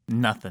curse.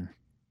 Nothing.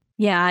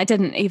 Yeah, I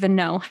didn't even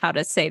know how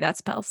to say that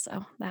spell,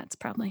 so that's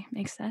probably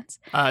makes sense.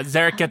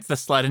 Zarek gets the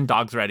sled and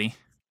dogs ready.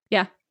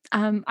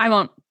 I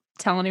won't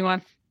tell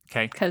anyone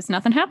Okay. because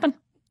nothing happened.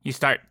 You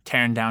start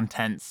tearing down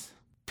tents.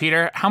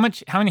 Peter, how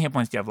many hit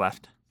points do you have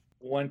left?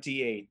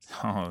 28.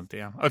 Oh,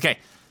 damn. Okay.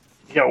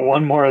 You got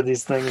one more of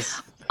these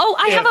things. Oh,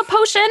 I have a If-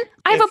 potion.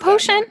 I have If a that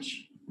potion.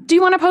 much. Do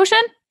you want a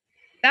potion?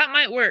 That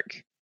might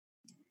work.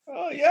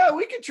 Oh yeah,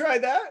 we could try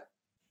that.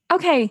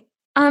 Okay.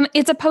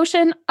 It's a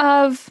potion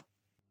of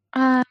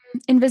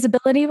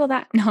invisibility. Will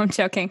that? No, I'm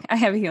joking. I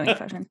have a healing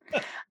potion.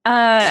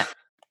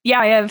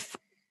 Yeah,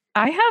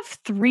 I have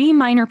 3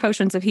 minor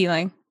potions of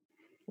healing.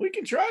 We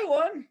can try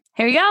one.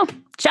 Here you go.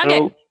 Chug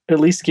it. I'll at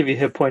least give you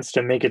hit points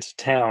to make it to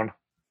town.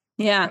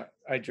 Yeah.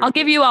 I'll I'll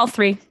give you all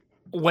 3.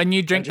 When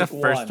you drink the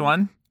drink first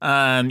one,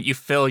 you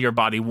feel your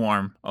body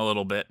warm a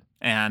little bit,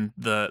 and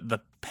the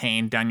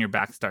pain down your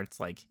back starts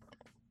like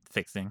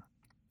fixing,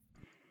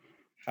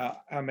 How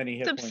many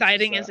hit points?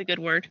 Subsiding is a good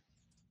word.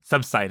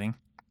 subsiding.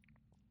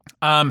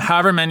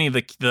 However many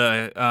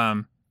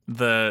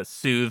the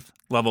soothe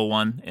level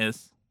 1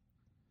 is.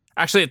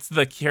 Actually, it's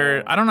the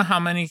cure. I don't know how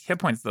many hit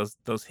points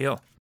those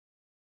heal.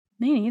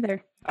 Me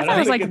neither. I don't thought it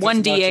was think like it's as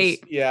much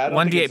 1d8. Yeah, I don't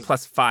 1d8 think it's-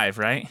 plus 5,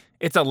 right?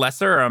 It's a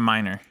lesser or a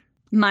minor?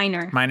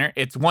 Minor. Minor.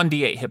 It's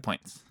 1d8 hit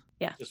points.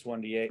 Just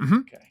 1d8.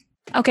 Mhm. Okay.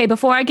 Okay,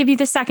 before I give you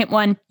the second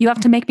one, you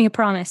have to make me a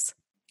promise.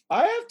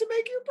 I have to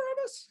make you a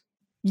promise.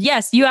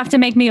 Yes, you have to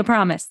make me a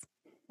promise.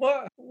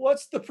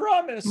 What's the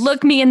promise?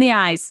 Look me in the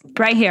eyes,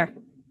 right here.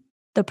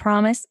 The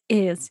promise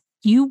is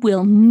you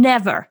will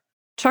never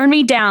turn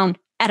me down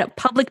at a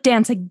public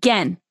dance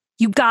again.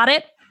 You got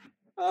it?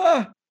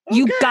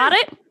 You Okay. got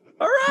it?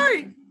 All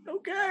right.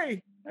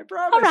 Okay. I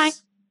promise. All right.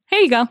 Here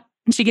you go.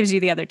 And she gives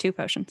you the other 2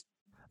 potions.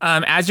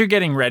 As you're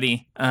getting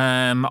ready,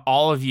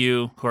 all of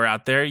you who are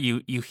out there,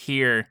 you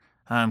hear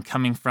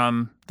coming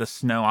from the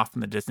snow off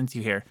in the distance,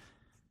 you hear,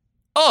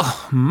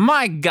 "Oh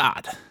my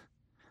God,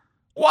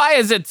 why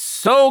is it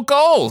so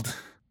cold?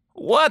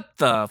 What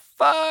the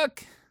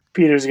fuck?"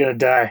 Peter's gonna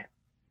die.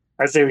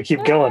 I say we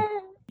keep going.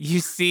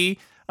 You see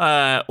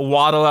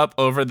waddle up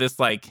over this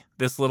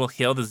little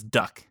hill, this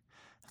duck.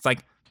 It's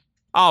like,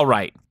 all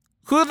right,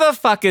 who the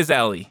fuck is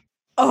Ellie?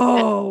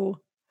 Oh.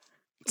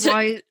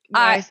 Why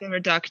is there a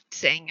duck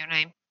saying your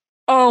name?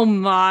 Oh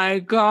my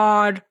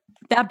God.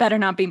 That better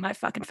not be my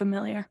fucking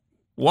familiar.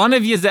 One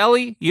of you's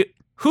Ellie?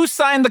 Who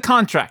signed the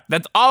contract?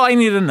 That's all I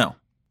need to know.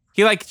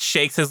 He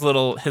shakes his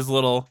little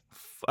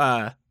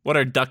what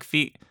are duck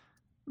feet?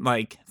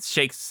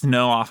 Shakes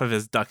snow off of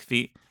his duck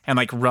feet and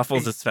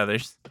ruffles his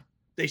feathers.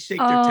 They shake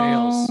their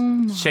tails.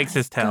 my Shakes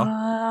his tail.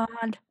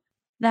 God.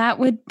 That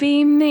would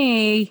be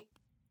me.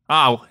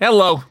 Oh,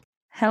 hello.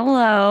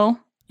 Hello.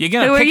 You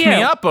gonna Who are pick me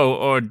you? up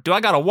or do I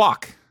gotta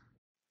walk?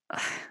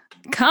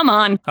 Come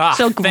on. Ah,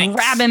 She'll thanks.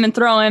 grab him and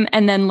throw him,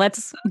 and then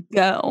let's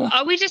go.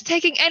 Are we just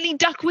taking any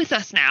duck with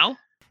us now?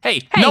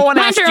 Hey, Hey, no one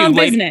mind asked your you, own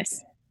lady.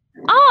 business.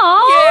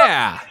 Oh,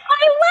 Yeah.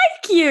 I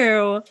like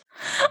you.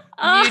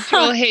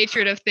 Mutual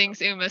hatred of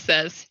things Uma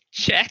says.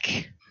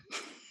 Check.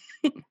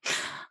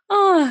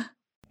 Oh.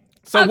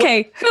 So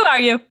Okay, who are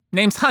you?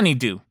 name's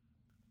Honeydew.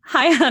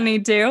 Hi,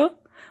 Honeydew. Why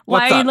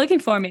What's are you up? looking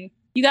for me?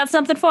 You got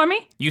something for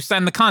me? You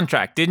signed the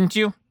contract, didn't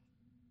you?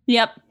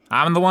 Yep.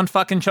 I'm the one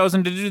fucking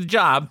chosen to do the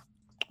job.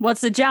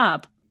 What's the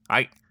job?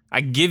 I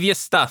give you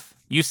stuff.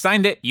 You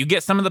signed it. You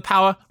get some of the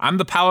power. I'm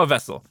the power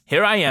vessel.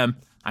 Here I am.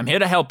 I'm here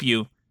to help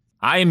you.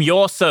 I am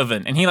your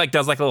servant. And he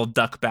does a little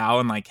duck bow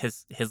and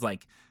his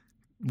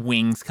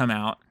wings come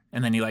out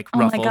and then he Oh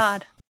ruffles. my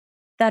God.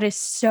 That is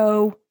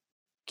so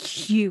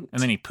cute.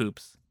 And then he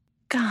poops.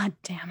 God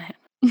damn it.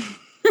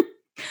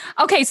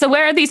 Okay, so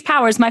where are these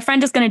powers? My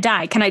friend is going to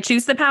die. Can I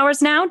choose the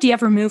powers now? Do you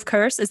have remove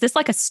curse? Is this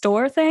like a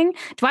store thing?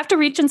 Do I have to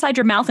reach inside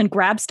your mouth and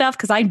grab stuff?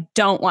 Because I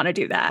don't want to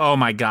do that. Oh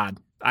my God.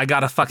 I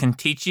gotta fucking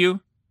teach you.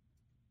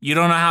 You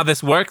don't know how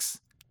this works?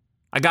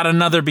 I got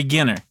another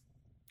beginner.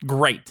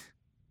 Great.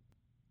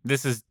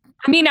 This is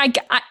I mean,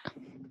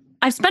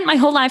 I've spent my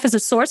whole life as a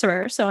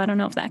sorcerer, so I don't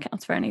know if that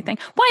counts for anything.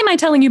 Why am I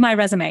telling you my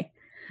resume?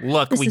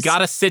 Look, This we is-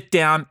 gotta sit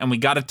down and we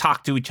gotta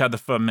talk to each other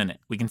for a minute.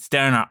 We can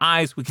stare in our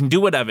eyes, we can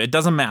do whatever, it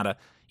doesn't matter.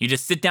 You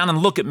just sit down and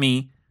look at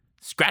me,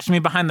 scratch me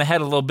behind the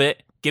head a little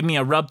bit, give me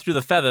a rub through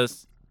the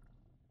feathers.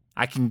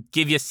 I can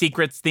give you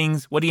secrets,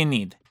 things. What do you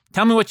need?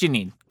 Tell me what you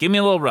need. Give me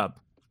a little rub.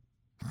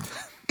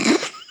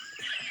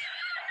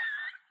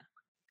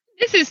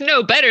 This is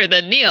no better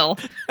than Neil.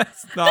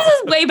 That's not- This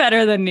is way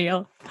better than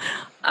Neil.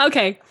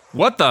 Okay.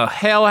 What the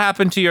hell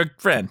happened to your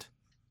friend?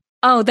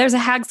 Oh, there's a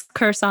hag's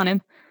curse on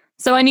him.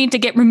 So I need to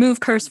get remove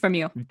curse from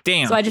you.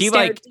 Damn, So I just he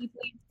stare deeply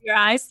into your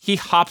eyes. he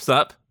hops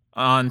up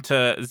onto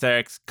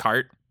Zarek's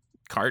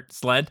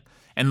sled,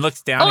 and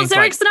looks down. Oh, and he's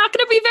Zarek's not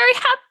going to be very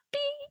happy.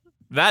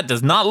 that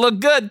does not look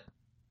good.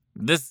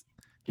 This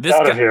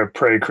Out guy- of here,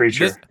 prey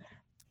creature. this-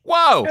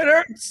 Whoa! It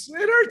hurts.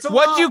 It hurts a lot.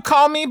 What'd you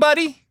call me,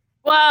 buddy?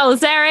 Whoa,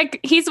 Zarek,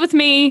 he's with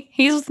me.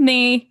 He's with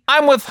me.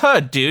 I'm with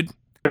her, dude.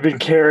 I've been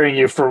carrying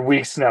you for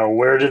weeks now.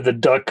 Where did the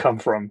duck come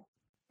from?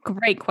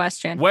 Great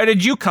question. Where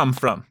did you come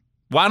from?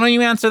 Why don't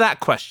you answer that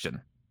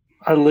question?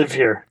 I live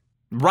here.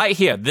 Right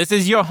here. This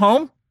is your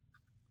home?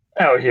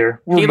 Out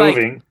here. We're He,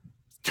 moving.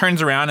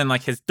 Turns around and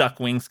his duck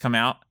wings come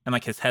out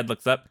and his head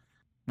looks up.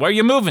 Where are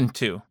you moving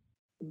to?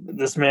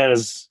 This man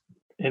is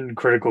in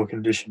critical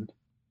condition.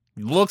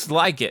 Looks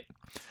like it.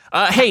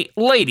 Hey,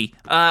 lady.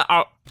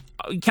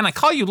 Can I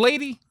call you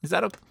lady? Is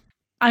that okay?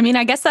 I mean,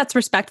 I guess that's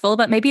respectful,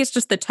 but maybe it's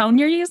just the tone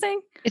you're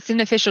using. It's an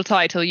official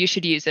title. You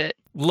should use it.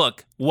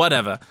 Look,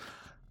 whatever.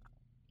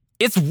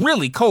 It's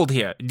really cold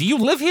here. Do you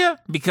live here?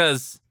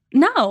 Because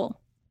No.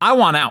 I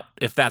want out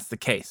if that's the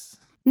case.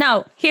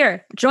 No.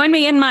 Here, join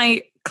me in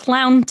my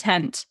clown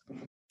tent.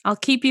 I'll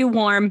keep you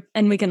warm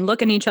and we can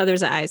look in each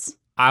other's eyes.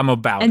 I'm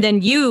about And it.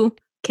 then you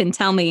can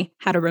tell me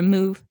how to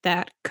remove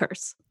that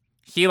curse.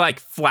 He like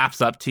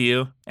flaps up to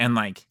you and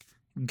like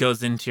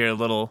goes into your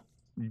little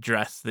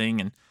dress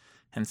thing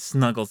and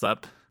snuggles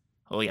up.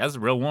 Oh yeah, it's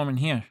real warm in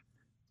here.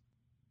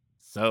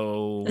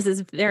 So This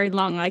is very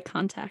long eye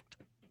contact.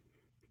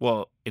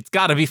 well, it's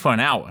gotta be for an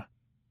hour.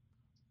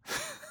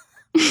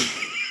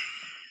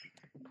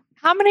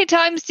 How many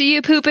times do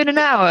you poop in an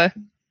hour?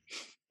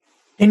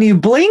 Can you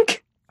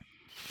blink?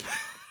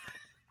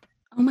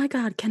 Oh my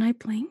God, can I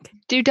blink?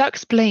 Do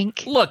ducks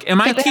blink? Look, am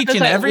I Do they have those,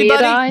 teaching like, weird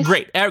everybody? eyes?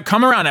 Great.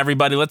 Come around,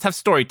 everybody. Let's have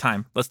story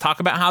time. Let's talk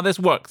about how this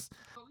works.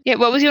 Yeah,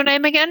 what was your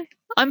name again?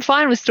 I'm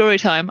fine with story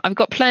time. I've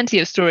got plenty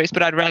of stories,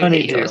 but I'd rather hear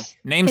Honeydew. yours.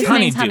 Name's His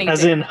name's Honeydew. Honeydew.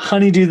 As in,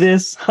 honey do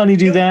this, honey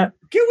do that.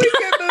 Can we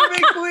get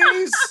moving,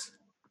 please?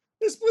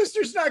 This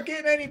blister's not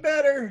getting any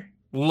better.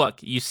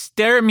 Look, you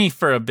stare at me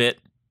for a bit,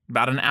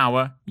 about an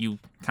hour. You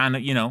kind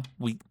of,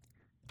 we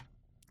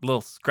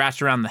little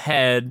scratch around the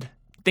head,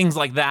 things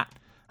like that.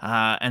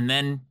 And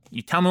then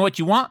you tell me what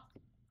you want.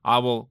 I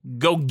will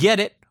go get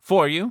it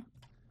for you,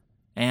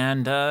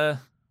 and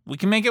we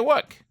can make it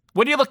work.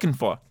 What are you looking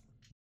for?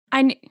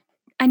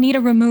 I need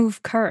a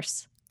remove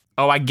curse.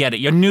 Oh, I get it.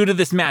 You're new to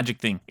this magic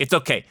thing. It's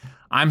okay.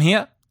 I'm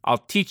here. I'll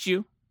teach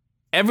you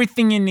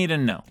everything you need to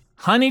know.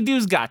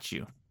 Honeydew's got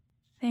you.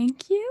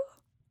 Thank you.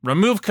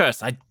 Remove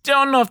curse. I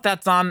don't know if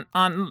that's on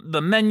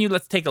the menu.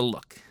 Let's take a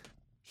look.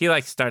 He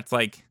starts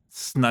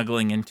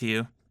snuggling into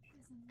you.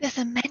 There's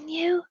a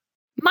menu?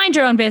 Mind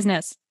your own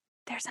business.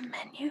 There's a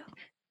menu.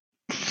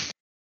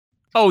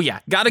 Oh yeah,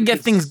 gotta get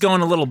things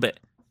going a little bit.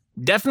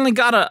 Definitely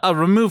got a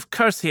remove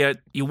curse here.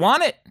 You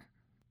want it?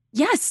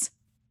 Yes.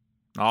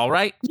 All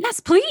right. Yes,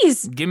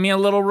 please. Give me a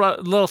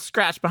little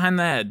scratch behind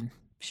the head.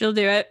 She'll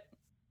do it.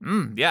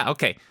 Yeah,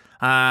 okay.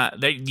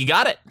 There, you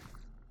got it.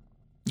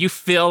 You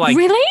feel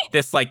Really?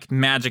 this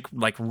magic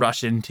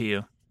rush into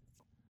you.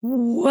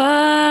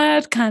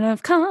 What kind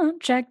of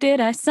contract did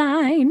I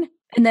sign?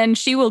 And then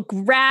she will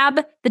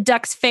grab the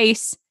duck's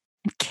face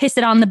and kiss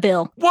it on the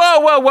bill.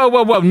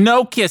 Whoa.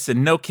 No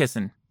kissing, no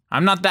kissing.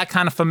 I'm not that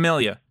kind of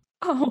familiar.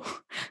 Oh,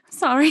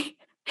 sorry.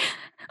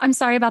 I'm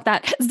sorry about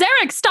that.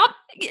 Zarek, stop!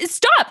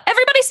 Stop!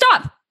 Everybody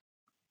stop!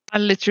 I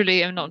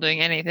literally am not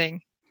doing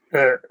anything.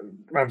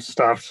 I'm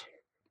stopped.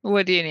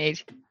 What do you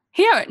need?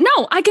 Here,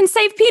 no, I can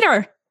save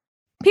Peter.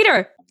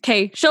 Peter.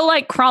 Okay, she'll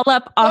crawl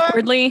up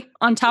awkwardly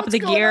on top of the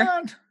What's gear. going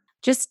on?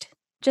 Just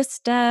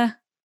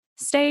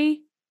stay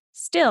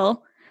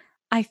still.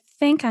 I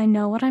think I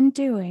know what I'm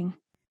doing.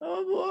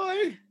 Oh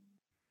boy.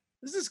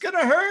 Is this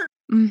gonna hurt?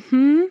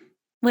 Mm-hmm.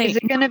 Wait. Is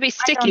it going to be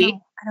sticky?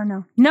 I don't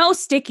know. No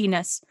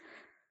stickiness.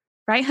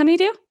 Right,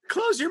 Honeydew?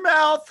 Close your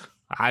mouth.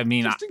 I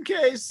mean, Just in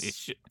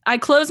case. I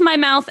close my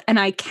mouth and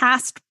I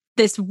cast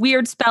this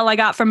weird spell I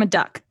got from a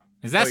duck.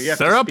 is that Oh, you have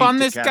to syrup speak on to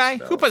this cast guy?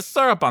 spells. Who put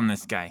syrup on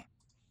this guy?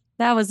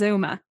 That was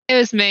Uma. It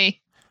was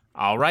me.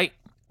 All right.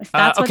 If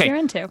that's what okay. you're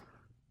into.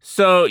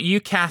 So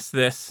you cast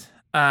this,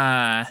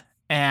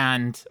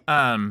 and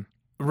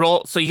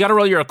roll. So you got to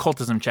roll your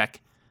occultism check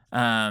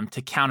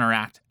to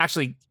counteract.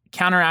 Actually,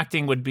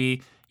 counteracting would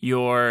be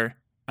your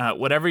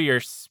whatever your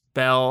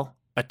spell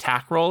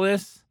attack roll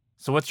is.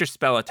 So what's your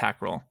spell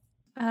attack roll?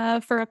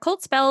 For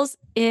occult spells,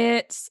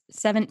 it's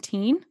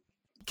 17.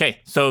 Okay,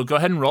 so go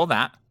ahead and roll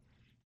that.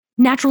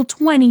 Natural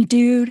 20,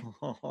 dude.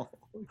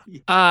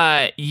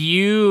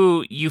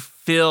 You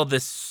feel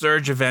this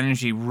surge of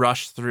energy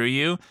rush through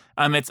you.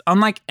 It's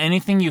unlike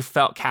anything you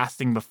felt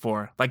casting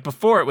before. Like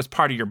before, it was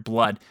part of your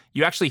blood.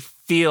 You actually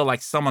feel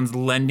like someone's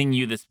lending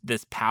you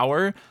this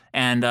power,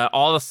 and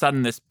all of a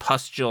sudden, this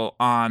pustule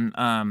on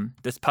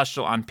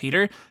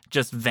Peter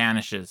just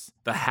vanishes.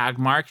 The hag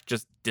mark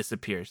just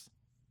disappears.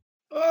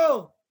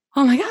 Oh,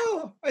 Oh my god.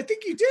 oh, I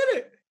think you did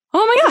it.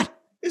 Oh my god.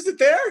 Is it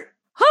there?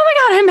 Oh my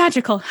god, I'm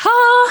magical.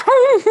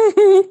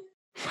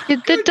 Did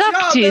the Good duck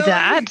job, do Ellie.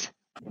 that?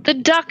 The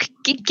duck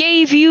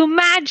gave you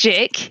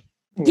magic?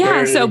 Yeah,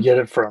 Where did so- you get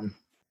it from?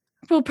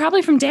 Well,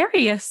 probably from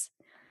Darius.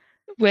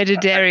 Where did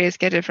Darius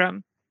get it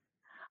from?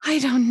 I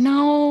don't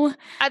know.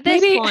 At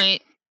this Maybe-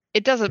 point,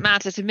 it doesn't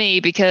matter to me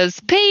because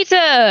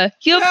Peter,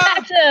 you're Yeah.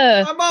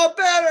 better. I'm all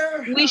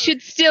better. We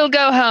should still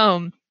go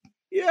home.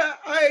 Yeah,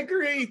 I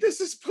agree.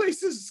 This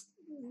place is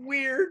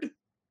weird.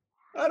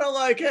 I don't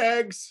like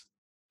eggs.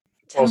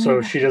 Tell me Also,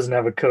 about- she doesn't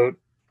have a coat.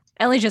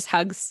 Ellie just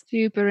hugs.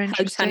 Super Hugs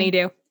interesting.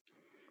 Honeydew.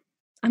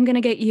 I'm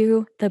gonna get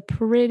you the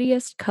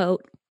prettiest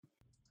coat.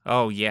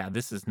 Oh yeah,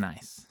 this is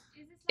nice.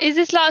 Is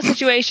this like a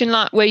situation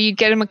like where you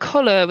get him a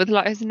collar with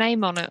his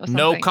name on it or something?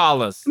 No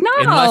collars. No,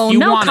 Unless you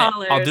no want it. I'll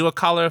collars. do a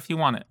collar if you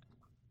want it.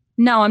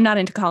 No, I'm not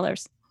into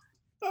collars.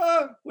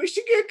 We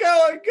should get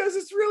going because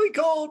it's really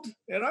cold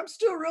and I'm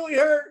still really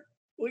hurt.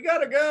 We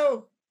gotta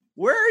go.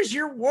 Where is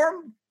your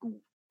warm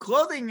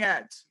clothing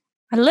at?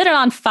 I lit it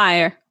on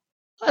fire.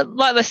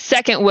 Like the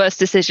second worst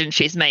decision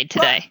she's made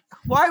today.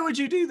 Why would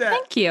you do that?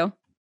 Thank you.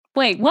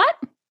 Wait, what?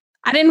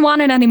 I didn't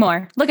want it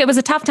anymore. Look, it was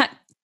a tough time.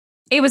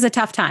 It was a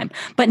tough time.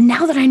 But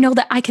now that I know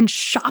that I can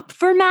shop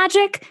for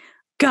magic,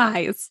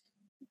 guys,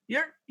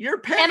 You're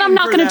paying. and I'm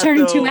not for going to that, turn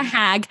into though. a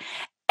hag,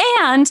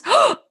 and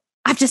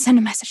I've just sent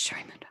a message to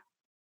Raimundo.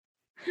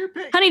 You're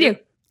paying. Honeydew,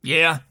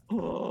 Yeah.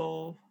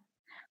 Oh.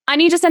 I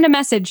need to send a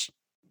message.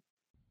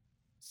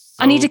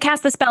 I need to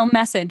cast the spell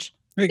message.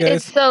 Hey guys.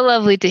 It's so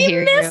lovely to hear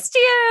you. Missed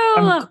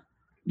you.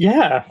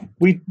 Yeah,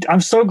 I'm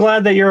so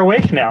glad that you're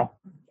awake now.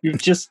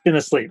 You've just been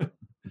asleep.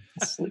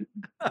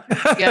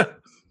 Yeah.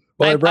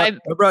 Well, I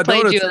brought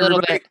played donuts you for a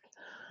little everybody.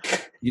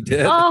 bit. You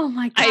did? Oh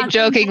my god. I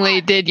jokingly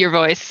did your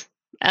voice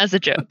as a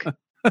joke.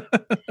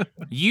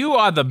 You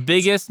are the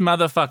biggest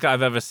motherfucker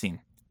I've ever seen.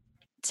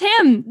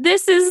 Tim,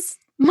 this is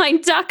my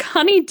duck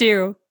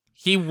honeydew.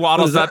 He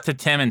waddles that? up to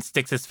Tim and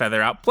sticks his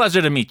feather out.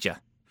 Pleasure to meet you.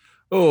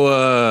 Oh,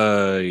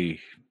 I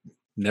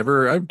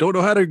don't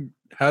know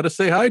how to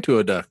say hi to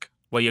a duck.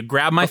 Well, you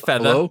grab my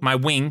feather, hello? my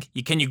wing.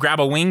 Can you grab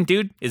a wing,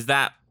 dude? Is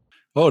that?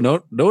 Oh,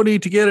 no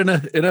need to get in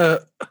a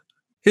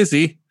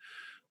hissy.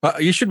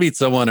 You should meet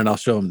someone and I'll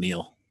show him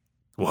Neil.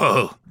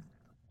 Whoa.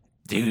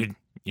 Dude,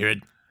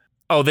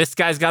 Oh, this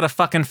guy's got a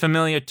fucking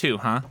familiar too,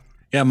 huh?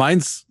 Yeah,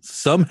 mine's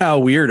somehow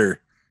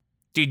weirder.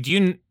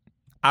 Dude,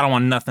 I don't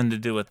want nothing to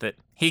do with it.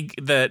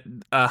 The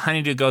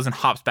honeydew goes and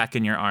hops back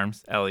in your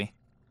arms, Ellie.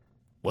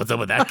 What's up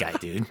with that guy,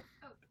 dude?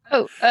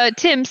 Oh,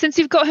 Tim, since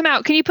you've got him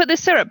out, can you put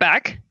this syrup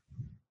back?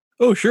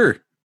 Oh, sure.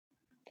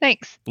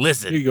 Thanks. Here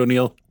Listen. you go,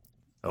 Neil.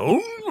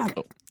 Oh.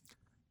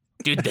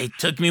 Dude, they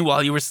took me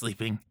while you were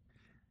sleeping.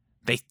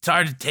 They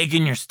started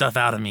taking your stuff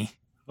out of me.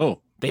 Oh,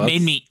 They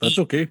made me That's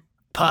eat okay.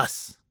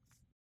 pus.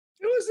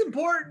 It was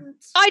important.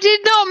 I did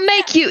not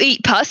make you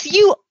eat pus.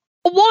 You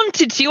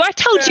wanted to. I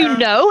told you Yeah.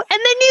 no, and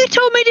then you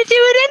told me to do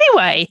it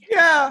anyway.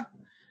 Yeah.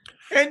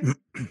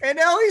 And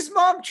Ellie's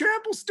mom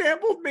trample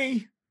stampled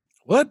me.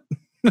 What?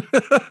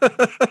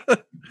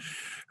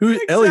 Who?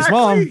 Ellie's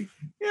mom. Exactly.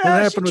 Yeah, What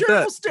happened she with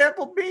trample that?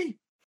 stampled me.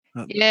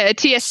 Yeah, a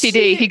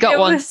TSTD. He got It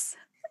one.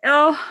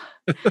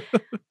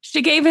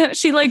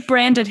 She like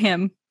branded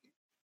him.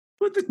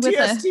 With the With a-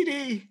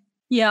 TSTD.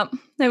 Yep.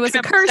 There was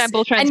a curse.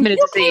 Sample and transmitted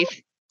you came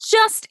disease.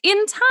 just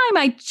in time.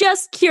 I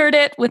just cured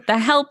it with the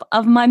help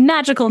of my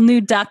magical new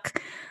duck,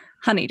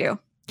 Honeydew.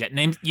 Get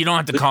names. You don't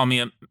have to call me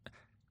a.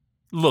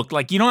 Look,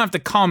 like you don't have to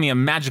call me a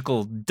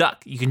magical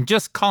duck. You can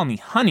just call me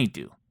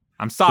Honeydew.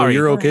 I'm So sorry.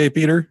 you're okay,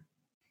 Peter?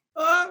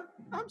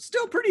 I'm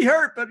still pretty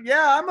hurt, but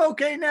yeah, I'm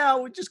okay now.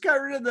 We just got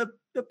rid of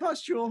the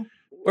pustule.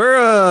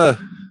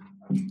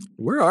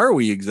 Where are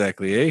we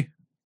exactly, eh?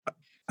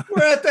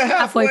 We're at the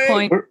halfway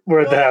point. We're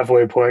at the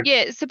halfway point.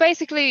 Yeah, so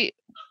basically,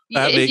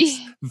 That y- makes-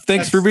 y-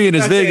 Thanks for being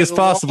as That's vague a as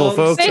possible,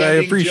 folks. I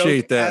long-standing appreciate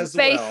joke that. as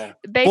well.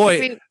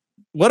 basically,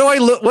 What do I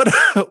look?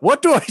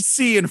 What do I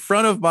see in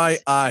front of my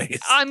eyes?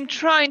 I'm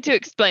trying to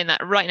explain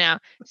that right now.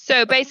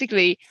 So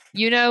basically,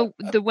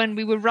 when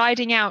we were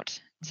riding out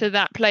to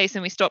that place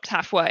and we stopped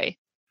halfway,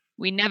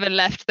 we never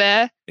left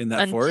there In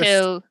that until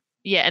forest.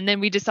 and then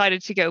we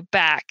decided to go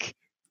back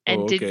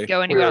and Oh, didn't okay. go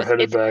We anywhere were else.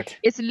 headed back.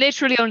 It's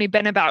literally only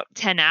been about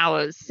 10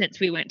 hours since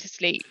we went to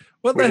sleep.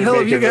 What We the didn't hell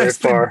have make you it very guys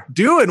been far.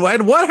 doing?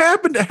 What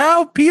happened?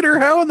 How, Peter?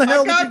 How in the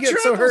hell I got did you get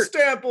so trample hurt?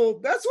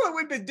 stampled. That's what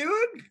we've been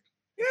doing.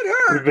 It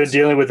We've hurt. been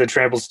dealing with the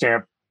trample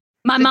stamp.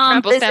 My The mom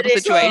trample stamp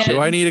visited. situation. Do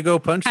I need to go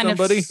punch Kind of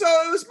somebody? So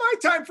it was my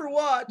time for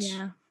watch.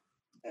 Yeah.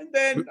 And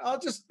then I'll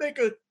just make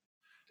a.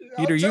 Peter,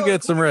 I'll you tell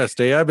get a some quick-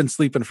 rest, eh? I've been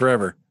sleeping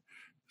forever.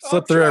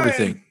 Slept through trying.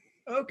 everything.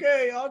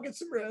 Okay, I'll get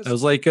some rest. I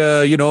was like,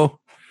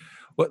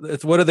 what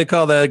do they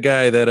call that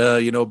guy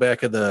that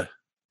back in the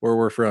where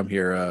we're from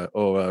here?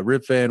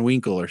 Rip Van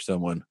Winkle or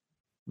someone.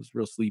 Was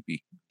real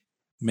sleepy.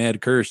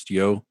 Mad cursed,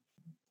 yo.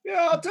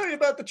 Yeah, I'll tell you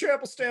about the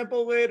trample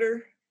stample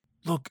later.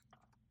 Look,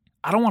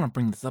 I don't want to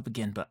bring this up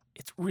again, but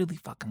it's really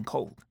fucking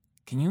cold.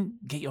 Can you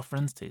get your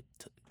friends to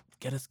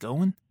get us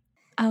going?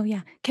 Oh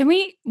yeah. Can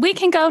we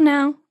can go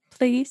now,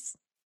 please?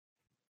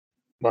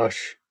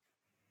 Mush.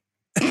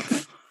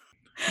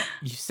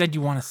 You said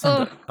you want to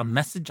send a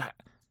message.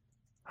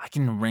 I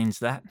can arrange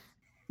that.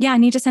 Yeah, I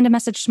need to send a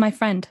message to my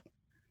friend.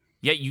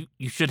 Yeah,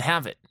 you should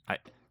have it.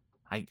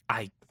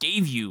 I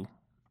gave you.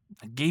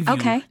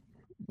 Okay.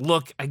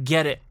 Look, I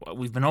get it.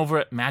 We've been over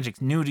it.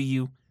 Magic's new to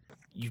you.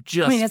 You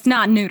just I mean, it's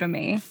not new to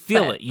me.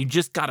 feel but- it. You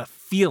just gotta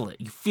feel it.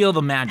 You feel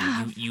the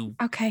magic. You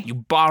Okay. you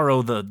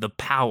borrow the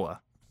power.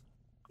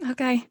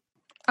 Okay.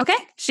 Okay.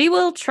 She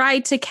will try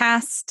to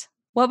cast.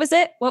 What was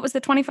it? What was the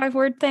 25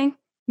 word thing?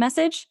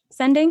 Message?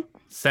 Sending?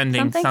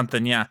 Sending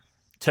something, yeah.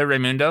 To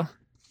Raimundo.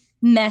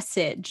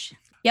 Message.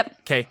 Yep.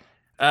 Okay.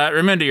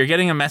 Raimundo, you're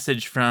getting a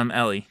message from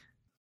Ellie.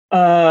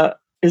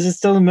 Is it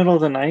still the middle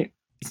of the night?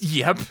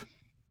 Yep.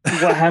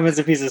 What happens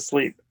if he's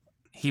asleep?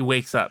 He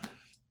wakes up.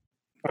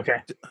 Okay.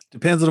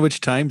 Depends on which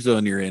time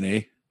zone you're in,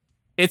 eh?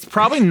 It's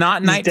probably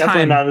not He's definitely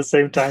nighttime. not the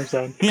same time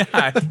zone.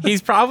 Yeah,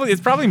 it's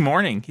probably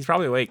morning. He's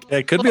probably awake. Yeah,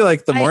 it could be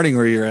like the I- morning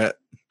where you're at.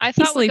 I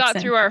thought we sleeps got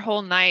in. through our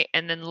whole night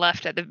and then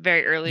left at the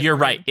very early You're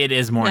morning. right. It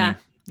is morning.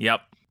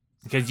 Yep.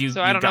 Because you.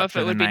 So I you don't got know if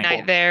through it the would be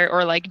night there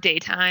or like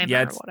daytime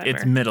Yeah, or it's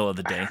whatever. middle of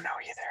the I day. don't know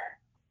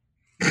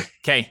either.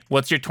 Okay,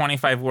 what's your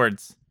 25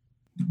 words?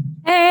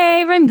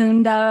 Hey,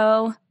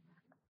 Raimundo.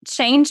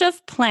 Change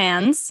of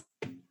plans.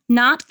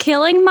 Not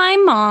killing my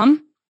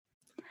mom.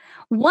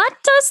 What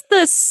does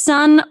the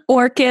sun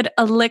orchid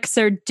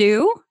elixir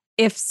do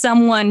if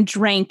someone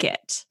drank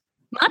it?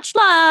 Much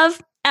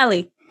love,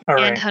 Ellie. All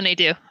And right.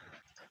 honeydew.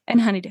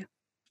 And honeydew.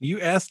 You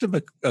asked him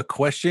a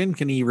question.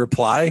 Can he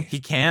reply? He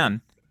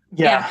can.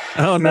 Yeah.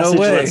 Oh, no Message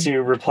way. lets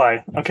you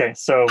reply. Okay,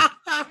 so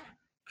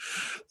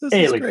This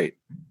is Ailey. great.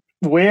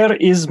 where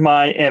is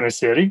my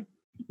emissary?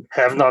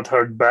 Have not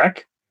heard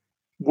back.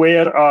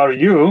 Where are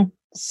you?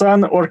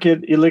 Sun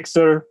Orchid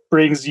Elixir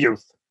brings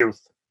youth.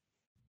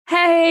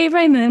 Hey,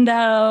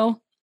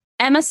 Raimundo.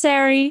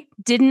 Emissary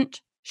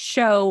didn't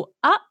show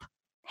up.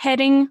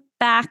 Heading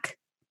back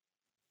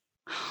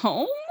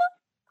home?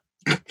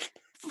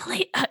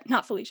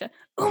 Not Felicia.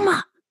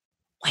 Uma,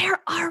 where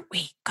are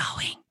we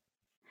going?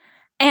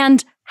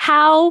 And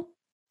how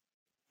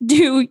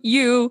do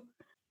you...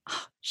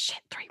 Oh,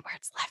 shit, 3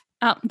 words left.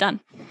 Oh, done.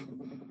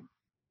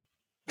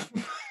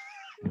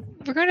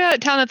 We're going to a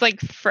town that's like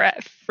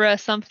Fra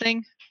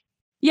something.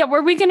 Yeah,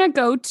 were we going to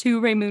go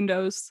to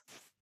Raimundo's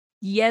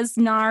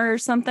Yesnar or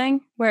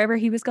something, wherever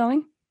he was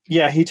going?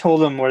 Yeah, he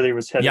told them where they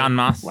was heading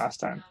Yanmas. last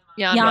time.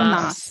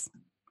 Yanmas.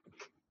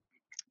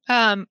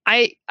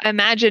 I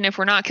imagine if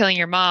we're not killing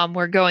your mom,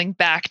 we're going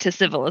back to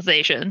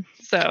civilization.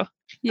 So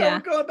Yeah,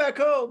 we're going back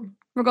home.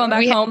 we're going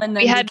back home, and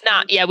then we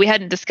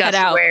hadn't discussed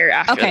out. where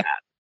after Okay.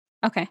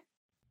 that. Okay.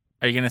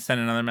 Are you going to send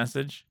another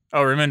message?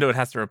 Oh, Raimundo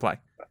has to reply.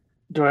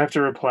 Do I have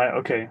to reply?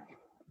 Okay.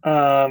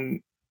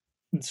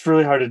 It's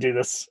really hard to do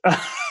this.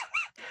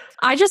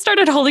 I just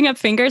started holding up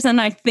fingers,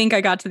 and I think I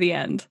got to the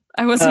end.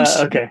 I wasn't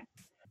sure. Okay.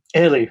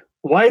 Ellie,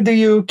 why do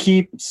you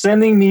keep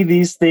sending me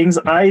these things?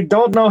 I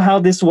don't know how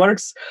this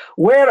works.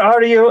 Where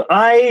are you?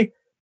 I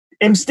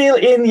am still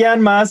in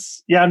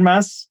Yanmas.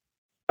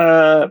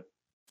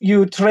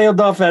 You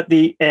trailed off at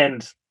the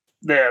end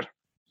there.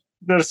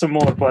 There's some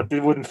more, but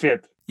it wouldn't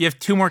fit. You have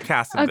 2 more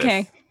casts of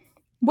Okay. this.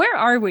 Where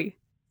are we?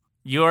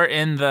 You're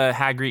in the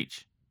Hag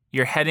Reach.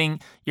 You're heading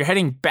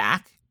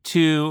back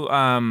to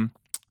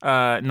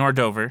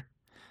Nordover,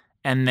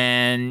 and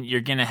then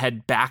you're gonna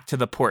head back to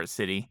the port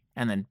city,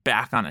 and then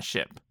back on a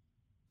ship.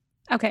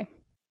 Okay.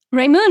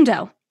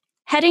 Raimundo,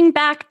 heading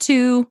back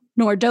to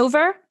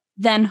Nordover,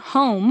 then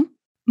home.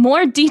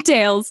 More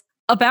details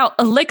about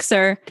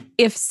elixir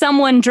if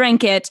someone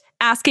drank it,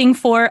 asking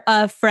for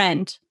a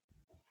friend.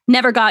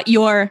 Never got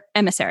your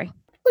emissary.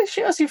 Well,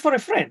 she asked you for a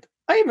friend.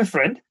 I am a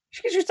friend.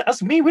 She can just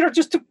ask me. We are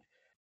just two.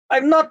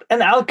 I'm not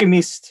an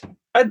alchemist.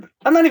 I'm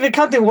not even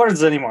counting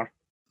words anymore.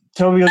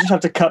 Toby, you'll just have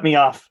to cut me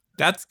off.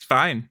 That's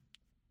fine.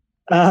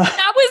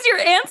 That was your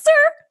answer?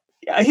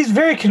 Yeah, he's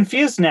very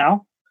confused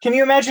now. Can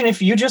you imagine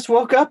if you just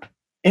woke up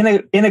in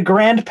a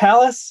grand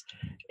palace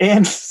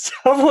and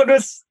someone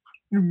was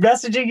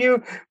messaging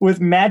you with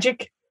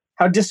magic?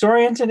 How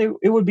disoriented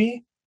it would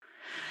be.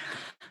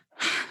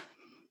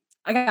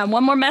 I got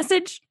one more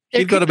message.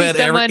 There He'd go to could be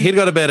bed he'd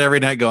go to bed every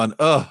night going,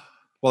 oh,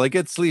 well, I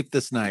get sleep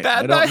this night.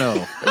 I don't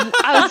know.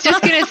 I was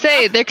just gonna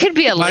say there could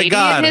be a My lady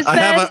God, in his I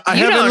bed. have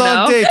You a don't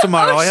long know. day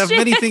tomorrow. Oh, I have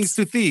many shit. things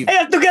to thieve. I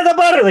have to get up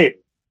early.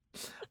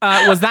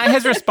 Was that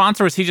his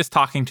response, or was he just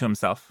talking to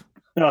himself?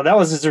 No, that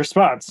was his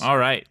response. All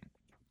right.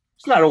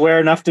 He's not aware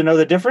enough to know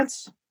the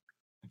difference.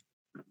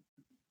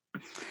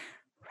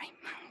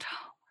 Raimundo.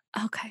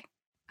 Okay.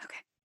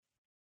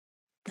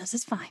 This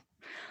is fine.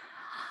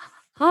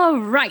 All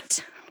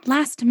right.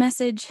 Last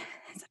message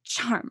is a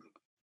charm.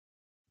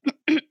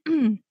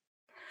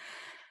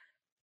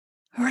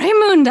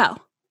 Raimundo,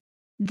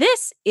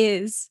 this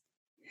is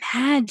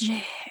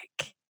magic.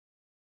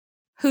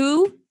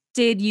 Who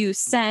did you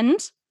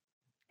send?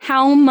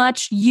 How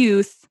much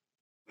youth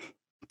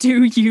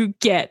do you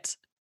get?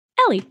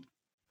 Ellie.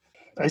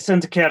 I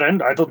sent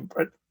Karen.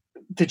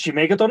 Did she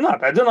make it or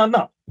not? I do not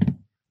know.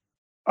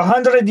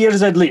 100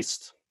 years at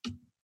least.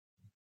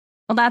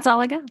 Well, that's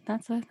all I got.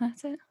 That's it.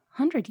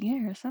 100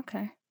 years.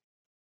 Okay.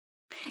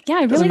 Yeah, I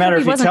really Doesn't matter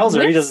hope if he wasn't tells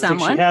her. He with doesn't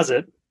someone. think she has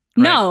it.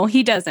 No,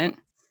 he doesn't.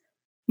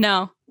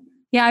 No.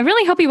 Yeah, I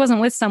really hope he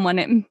wasn't with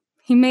someone.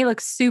 He may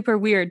look super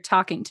weird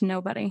talking to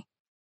nobody.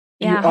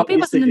 Yeah, You I hope he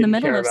obviously wasn't in the didn't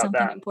middle care of about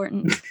something that.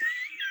 important.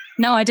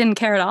 No, I didn't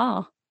care at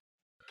all.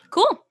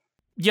 Cool.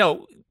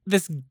 Yo,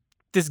 this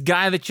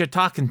guy that you're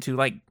talking to,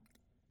 like,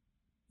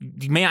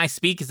 may I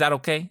speak? Is that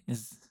okay?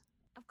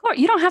 Of course,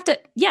 you don't have to.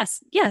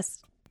 Yes.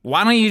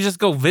 Why don't you just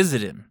go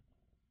visit him?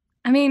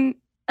 I mean,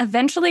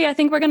 eventually I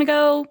think we're going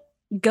to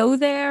go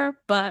there,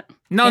 but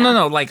No.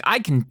 Yeah. Like, I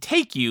can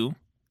take you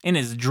in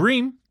his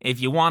dream if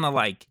you want to,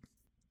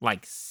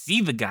 like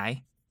see the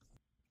guy.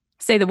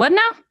 say the what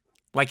now?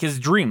 Like his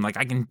dream. Like,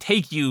 I can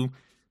take you.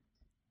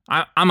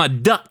 I'm a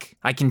duck.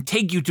 I can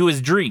take you to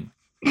his dream.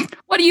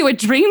 What are you, a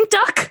dream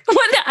duck?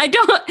 What? I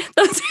don't.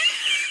 Those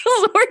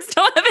words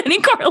don't have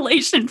any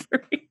correlation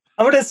for me.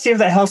 I'm going to see if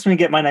that helps me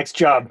get my next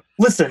job.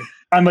 Listen,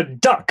 I'm a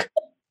duck.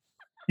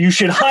 You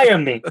should hire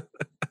me.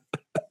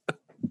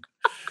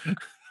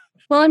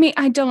 Well,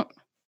 I don't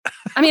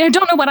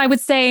know what I would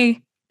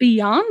say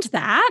beyond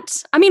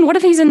that. I mean, what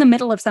if he's in the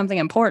middle of something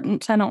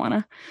important? I don't want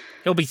to.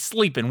 He'll be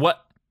sleeping.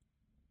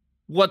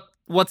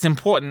 What's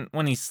important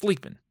when he's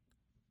sleeping?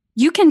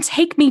 You can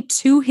take me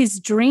to his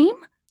dream?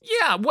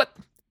 Yeah, what?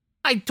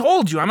 I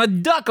told you, I'm a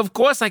duck. Of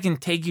course I can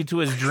take you to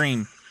his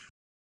dream.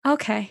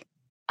 Okay.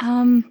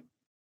 All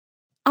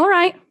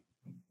right.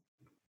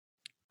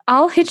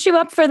 I'll hit you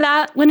up for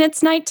that when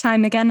it's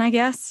nighttime again, I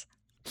guess.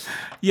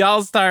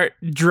 Y'all start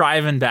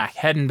driving back,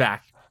 heading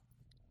back.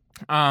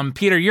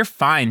 Peter, you're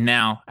fine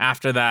now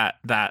after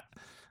that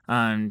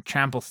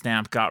trample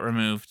stamp got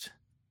removed.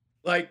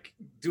 Like,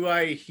 do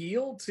I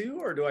heal too,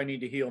 or do I need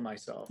to heal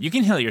myself? You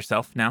can heal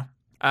yourself now.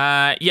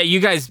 Yeah, you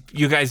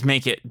guys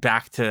make it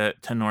back to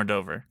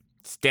Nordover.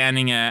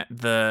 Standing at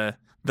the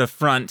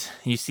front,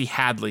 you see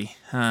Hadley,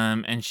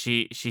 and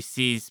she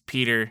sees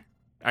Peter.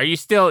 You're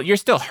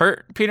still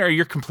hurt, Peter, or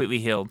you're completely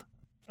healed?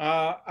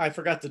 I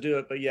forgot to do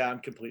it, but yeah, I'm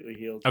completely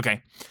healed.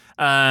 Okay.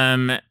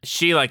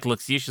 She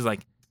looks at you, she's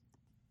like,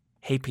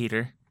 "Hey,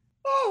 Peter."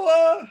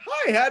 Oh,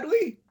 hi,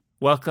 Hadley.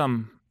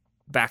 Welcome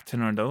back to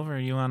Nordover.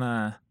 You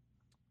wanna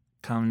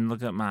come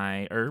look at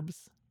my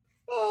herbs?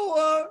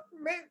 Oh,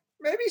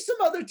 maybe some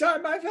other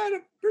time. I've had a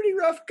pretty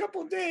rough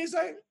couple of days.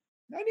 I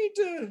need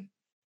to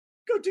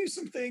go do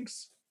some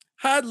things.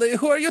 Hadley,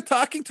 who are you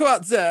talking to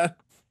out there?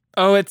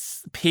 Oh,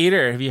 it's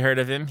Peter. Have you heard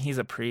of him? He's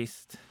a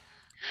priest.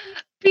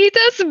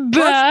 Peter's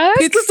back.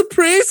 Peter's a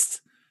priest?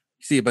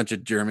 You see a bunch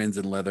of Germans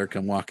in leather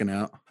come walking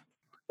out.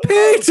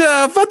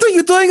 Peter, what are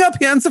you doing up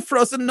here in the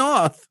frozen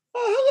north?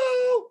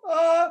 Oh,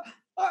 hello.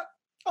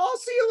 I'll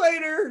see you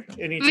later.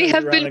 And We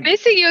have been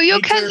missing you. You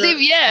can't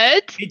leave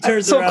yet. He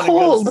turns so around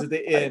cold. and goes to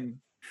the inn.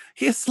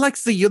 He's like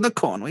the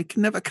unicorn. We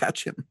can never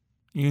catch him.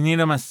 You need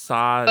a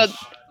massage.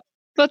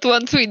 But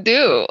once we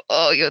do,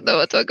 oh, you know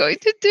what we're going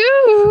to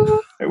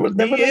do. I would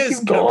never He let is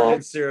you covered go.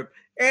 in syrup,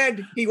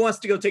 and he wants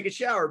to go take a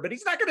shower, but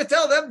he's not going to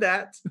tell them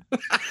that.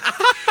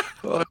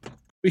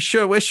 We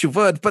sure wish you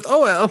would, but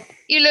oh well.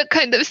 You look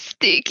kind of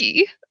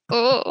sticky.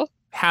 Oh.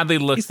 Hadley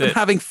He's looks been at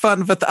having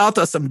fun without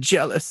us. I'm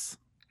jealous.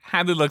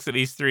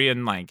 these three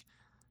and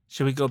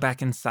should we go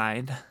back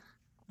inside?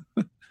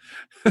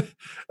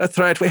 That's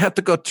right. We had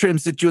to go trim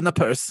the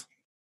junipers.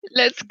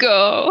 Let's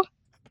go.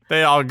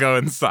 They all go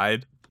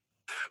inside.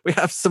 We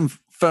have some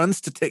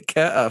ferns to take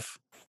care of.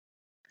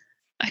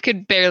 I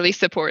could barely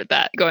support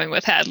that going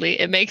with Hadley.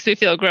 It makes me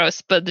feel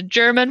gross, but the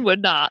German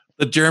would not.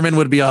 The German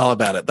would be all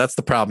about it. That's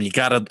the problem. You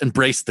gotta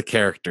embrace the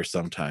character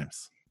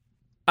sometimes.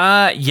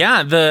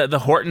 Yeah, the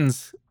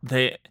Hortons,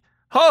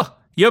 Oh,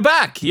 you're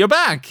back.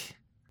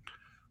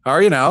 How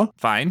are you now?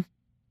 Fine.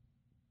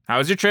 How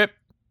was your trip?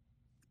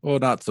 Oh,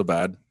 not so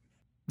bad.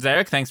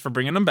 Zarek, thanks for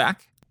bringing them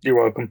back.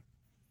 You're welcome.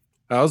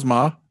 How's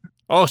Ma?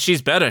 Oh,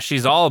 she's better.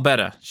 She's all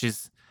better.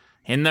 She's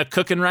in the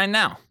cooking right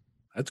now.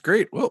 That's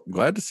great. Well,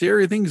 glad to see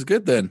everything's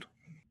good then.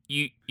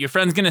 Your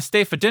friend's gonna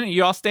stay for dinner?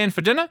 You all staying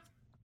for dinner?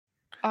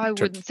 I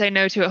wouldn't say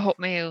no to a hot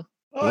meal.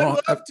 Oh,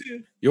 I'd love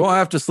to. You won't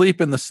have to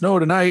sleep in the snow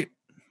tonight.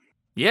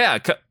 Yeah,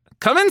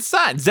 come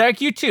inside.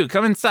 Zarek, you too.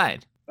 Come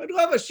inside. I'd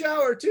love a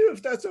shower too,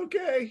 if that's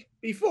okay,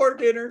 before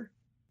dinner.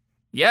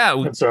 Yeah,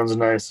 That sounds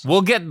nice.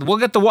 we'll get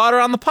the water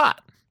on the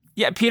pot.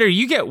 Yeah, Peter,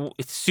 you get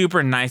a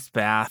super nice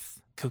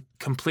bath,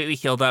 completely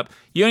healed up.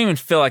 You don't even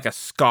feel like a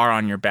scar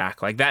on your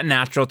back. Like that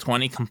natural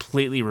 20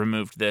 completely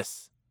removed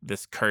this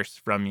curse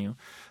from you.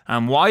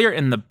 While you're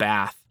in the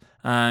bath,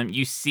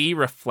 you see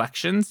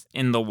reflections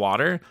in the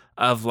water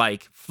of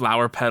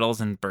flower petals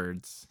and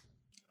birds.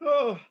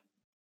 Oh,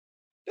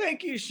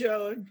 thank you,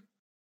 Shellen.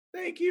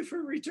 Thank you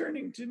for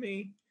returning to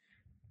me.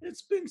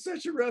 It's been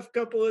such a rough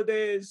couple of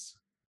days.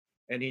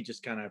 And he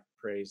just kind of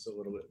prays a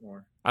little bit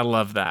more. I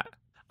love that.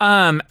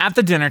 At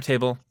the dinner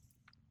table,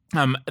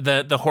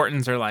 the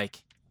Hortons are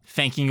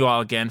thanking you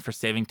all again for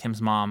saving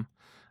Tim's mom.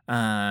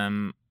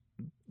 Making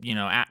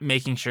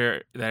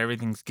sure that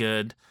everything's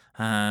good.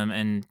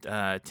 And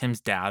Tim's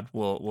dad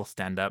will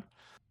stand up.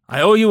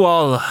 I owe you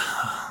all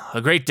a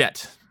great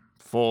debt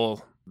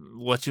for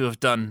what you have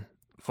done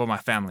for my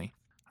family.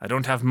 I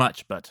don't have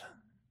much, but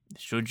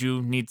should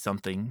you need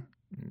something,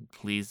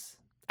 please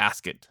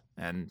ask it,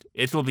 and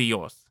it will be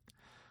yours.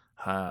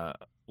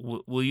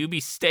 Will you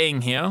be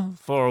staying here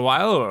for a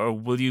while, or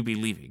will you be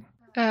leaving?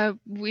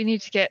 We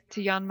need to get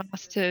to Jan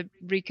Mas to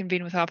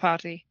reconvene with our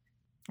party.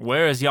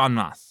 Where is Jan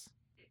Mas?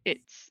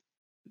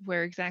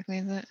 Where exactly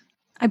is it?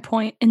 I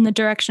point in the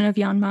direction of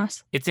Jan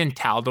Mas. It's in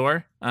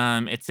Taldor.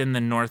 It's in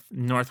the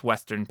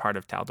northwestern part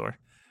of Taldor.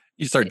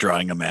 You start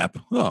drawing a map.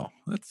 Oh,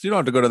 you don't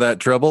have to go to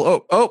that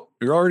trouble. Oh,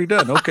 you're already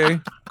done.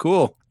 Okay,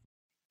 cool.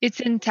 It's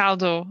in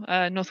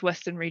Taldor,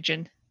 northwestern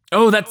region.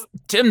 Oh, that's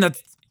Tim.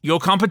 That's your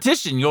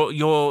competition.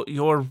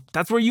 Your.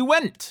 That's where you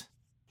went.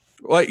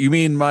 What, you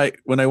mean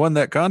when I won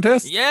that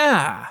contest?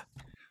 Yeah.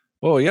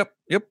 Oh, yep.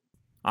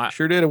 I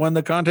sure did. I won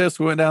the contest.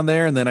 We went down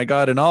there, and then I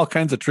got in all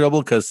kinds of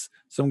trouble because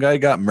some guy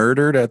got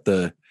murdered at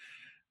the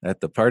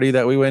party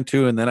that we went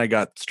to, and then I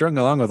got strung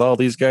along with all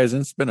these guys,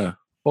 and it's been a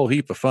whole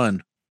heap of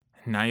fun.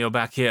 Now you're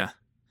back here.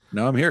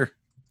 Now I'm here.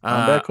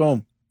 I'm back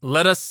home.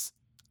 Let us,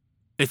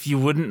 if you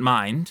wouldn't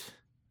mind,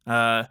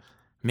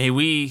 may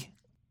we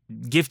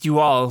gift you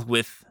all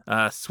with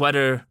a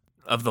sweater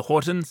of the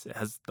Hortons. It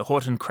has the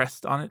Horton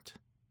crest on it.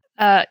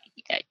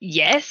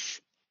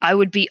 Yes, I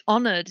would be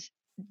honored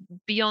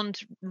beyond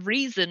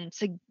reason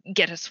to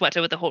get a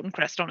sweater with a Horton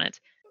crest on it.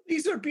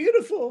 These are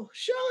beautiful.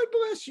 Shall I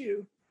bless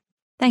you?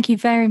 Thank you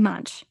very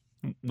much.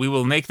 We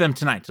will make them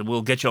tonight.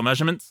 We'll get your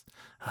measurements,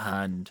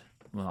 and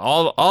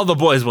Well, all the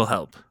boys will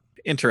help.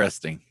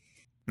 Interesting.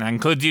 That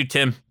includes you,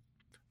 Tim.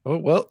 Oh,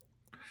 well,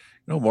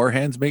 more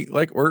hands make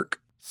like work.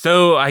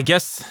 So I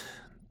guess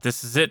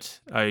this is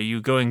it. Are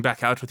you going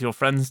back out with your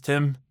friends,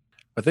 Tim?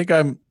 I think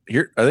I'm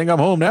here. I think I'm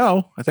home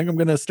now. I think I'm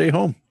going to stay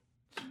home.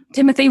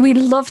 Timothy, we'd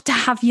love to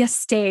have you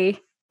stay,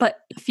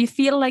 but if you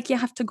feel like you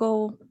have to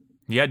go.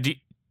 Yeah, do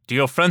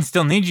your friends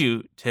still need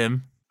you,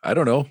 Tim? I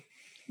don't know.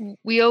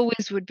 We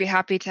always would be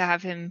happy to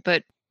have him,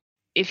 but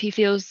if he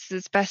feels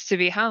it's best to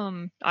be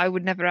home, I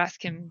would never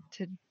ask him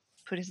to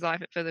put his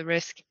life at further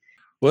risk.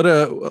 What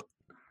are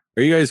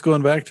you guys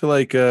going back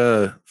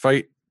to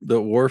fight the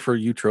war for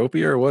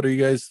Utopia, or what are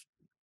you guys?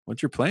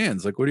 What's your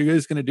plans? Like, what are you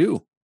guys going to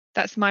do?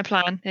 That's my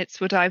plan. It's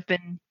what I've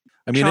been.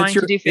 I mean,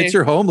 it's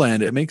your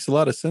homeland. It makes a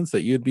lot of sense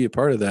that you'd be a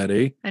part of that,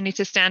 eh? I need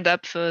to stand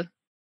up for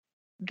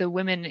the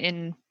women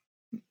in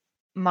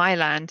my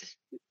land,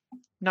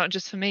 not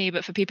just for me,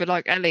 but for people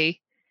like Ellie,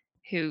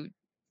 who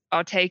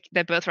are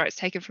their birthrights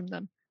taken from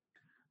them.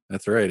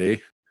 That's right, eh?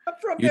 I'm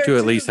from You there two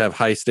at too. least have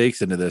high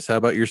stakes into this. How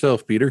about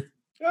yourself, Peter?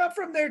 I'm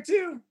from there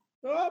too.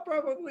 So I'll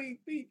probably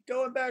be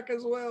going back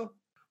as well.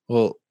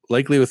 Well,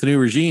 likely with the new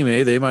regime,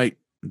 eh? They might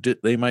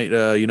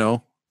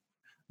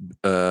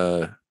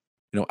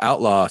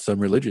outlaw some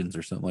religions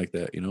or something like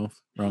that.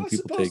 Wrong I people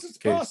suppose take it's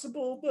case.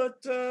 possible,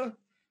 but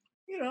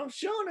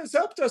Sean has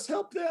helped us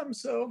help them,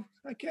 so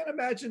I can't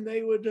imagine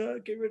they would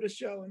get rid of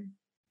Sean.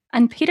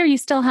 And Peter, you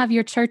still have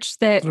your church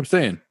That's what I'm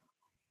saying.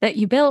 that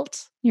you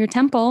built, your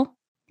temple.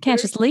 Can't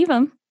just leave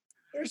them.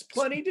 There's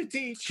plenty to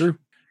teach. It's true.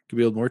 Could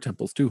build more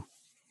temples too.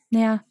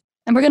 Yeah.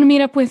 And we're going to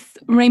meet up with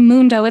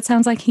Raymundo. It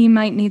sounds like he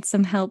might need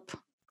some help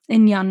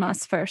in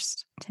Yanmas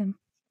first, Tim.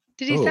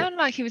 Did he sound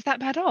like he was that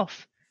bad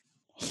off?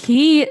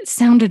 He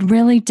sounded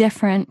really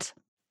different.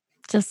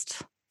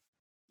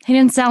 He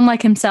didn't sound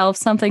like himself.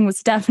 Something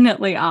was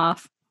definitely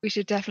off. We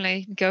should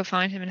definitely go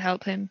find him and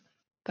help him.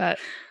 But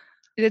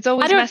there's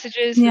always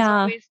messages. Yeah. There's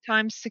always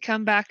times to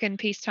come back in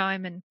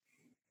peacetime and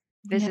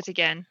visit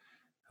again.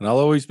 And I'll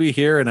always be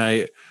here, and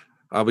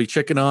I'll be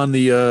checking on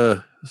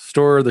the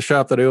the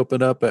shop that I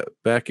opened up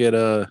back at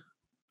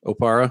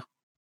Opara.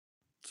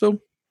 So, and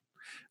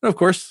of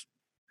course,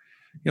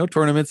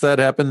 tournaments that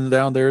happen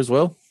down there as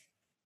well.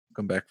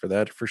 Come back for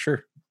that for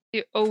sure.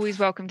 You're always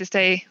welcome to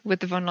stay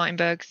with the von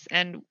Leitenbergs,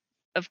 and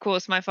of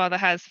course, my father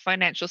has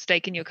financial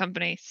stake in your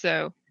company,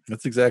 so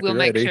that's exactly we'll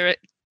right. make sure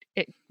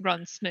it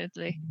runs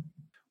smoothly.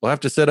 We'll have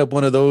to set up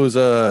one of those,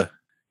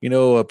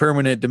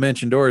 permanent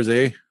dimension doors,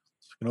 eh?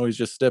 So we can always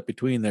just step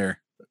between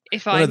there.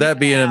 Wouldn't that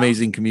be an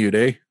amazing commute,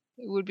 eh?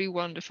 It would be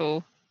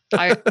wonderful.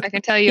 I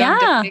can tell you, I'm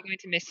definitely going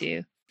to miss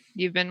you.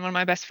 You've been one of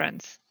my best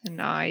friends,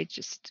 and I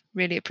just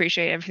really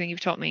appreciate everything you've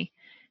taught me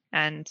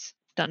and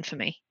done for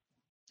me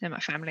and my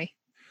family.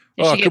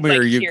 And oh, come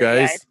here, you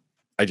guys.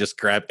 I just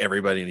grab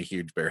everybody in a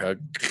huge bear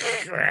hug.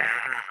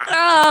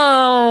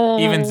 Oh.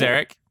 Even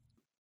Zarek?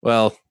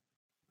 Well,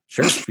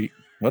 sure.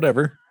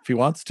 Whatever. If he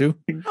wants to.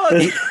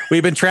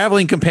 We've been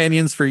traveling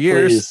companions for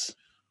years. Please.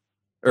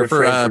 Or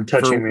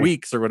for me.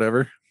 weeks or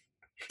whatever.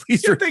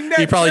 Please,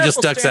 he probably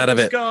just ducks out of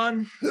it.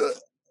 Gone.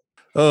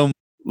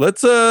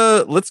 Let's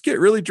get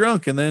really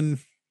drunk, and then you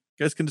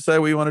guys can decide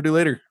what you want to do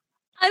later.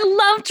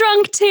 I love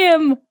drunk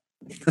Tim.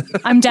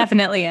 I'm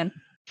definitely in.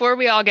 Before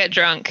we all get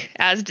drunk,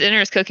 as dinner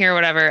is cooking or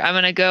whatever, I'm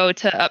gonna go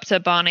up to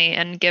Bonnie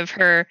and give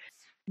her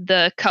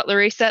the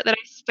cutlery set that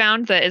I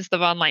found. That is the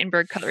von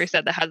Leitenberg cutlery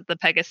set that has the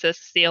Pegasus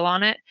seal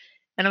on it,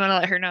 and I'm gonna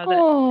let her know that this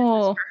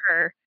is for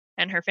her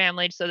and her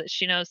family, so that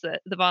she knows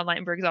that the von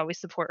Leitenbergs always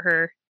support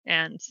her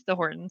and the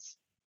Hortons.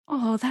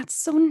 Oh, that's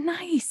so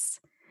nice.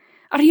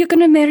 Are you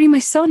gonna marry my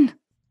son?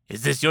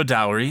 Is this your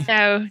dowry?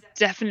 No,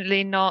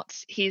 definitely not.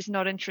 He's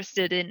not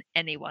interested in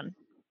anyone,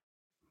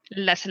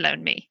 let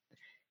alone me.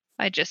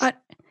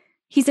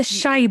 He's a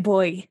shy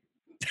boy.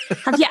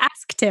 Have you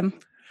asked him?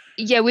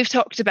 Yeah, we've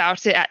talked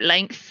about it at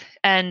length,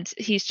 and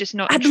he's just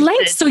not at interested.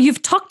 length. So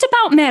you've talked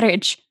about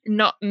marriage.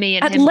 Not me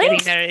and at him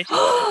length? getting married.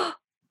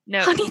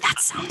 No, honey, that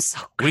sounds so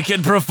great. We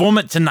can perform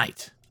it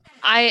tonight.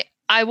 I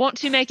want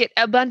to make it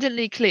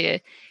abundantly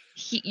clear.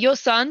 Your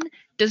son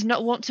does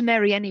not want to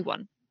marry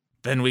anyone.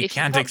 Then we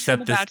can't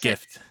accept this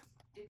gift.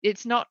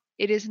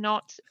 It is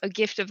not a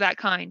gift of that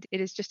kind. It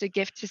is just a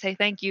gift to say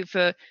thank you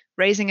for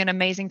raising an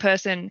amazing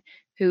person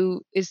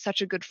who is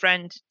such a good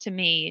friend to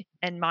me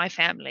and my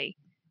family.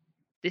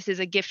 This is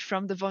a gift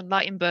from the von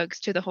Leitenbergs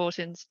to the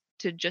Hortons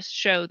to just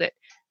show that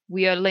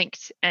we are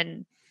linked,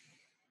 and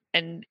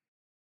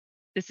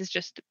this is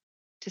just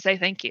to say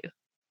thank you.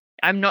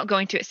 I'm not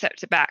going to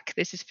accept it back.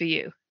 This is for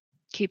you.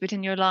 Keep it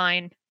in your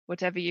line.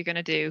 Whatever you're going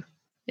to do,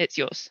 it's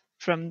yours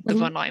from the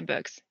von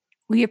Leitenbergs.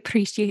 We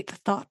appreciate the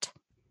thought.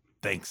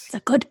 Thanks. It's a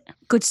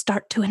good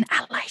start to an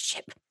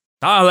allyship.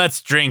 Oh,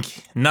 let's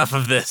drink. Enough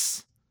of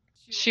this.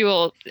 She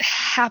will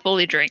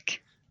happily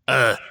drink.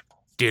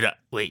 Dude,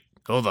 wait,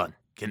 hold on.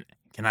 Can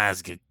I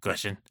ask a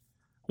question?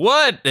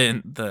 What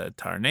in the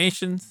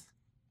tarnations?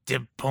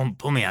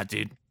 Pull me out,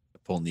 dude.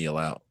 Pull Neil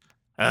out.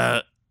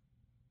 Am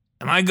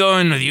I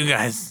going with you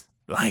guys?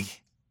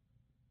 Like,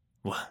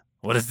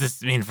 what does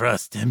this mean for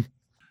us, Tim?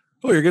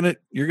 Oh,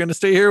 you're gonna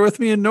stay here with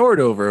me in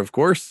Nordover, of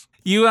course.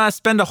 You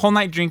spend a whole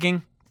night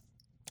drinking,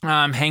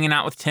 hanging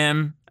out with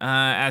Tim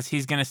as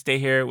he's going to stay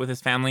here with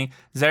his family.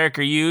 Zarek,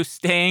 are you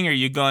staying or are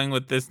you going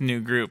with this new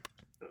group?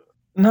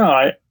 No,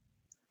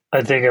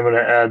 I think I'm going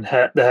to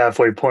add the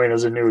halfway point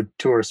as a new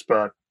tour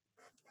spot.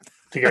 I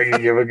think I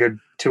can give a good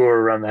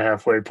tour around the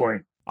halfway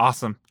point.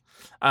 Awesome.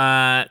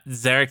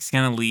 Zarek's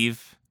going to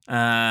leave.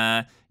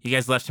 You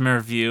guys left him a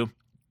review.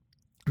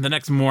 The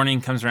next morning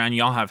comes around.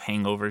 You all have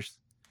hangovers.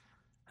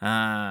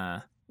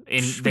 And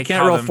they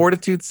can't roll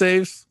fortitude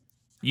saves.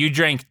 You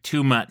drank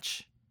too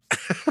much.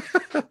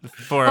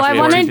 I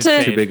wanted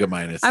to too big a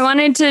minus. I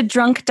wanted to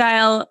drunk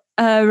dial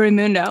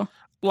Raimundo.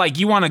 Like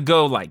you want to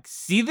go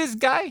see this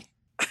guy?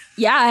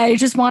 Yeah, I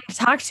just want to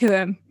talk to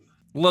him.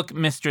 Look,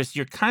 mistress,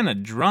 you're kind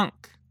of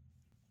drunk.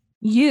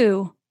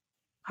 You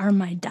are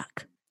my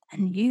duck,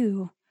 and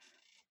you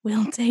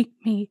will take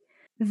me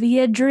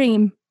via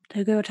dream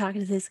to go talk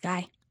to this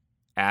guy.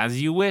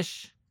 As you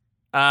wish.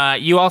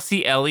 You all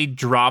see Ellie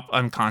drop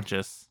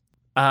unconscious.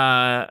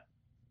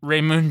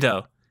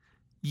 Raimundo,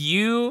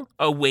 you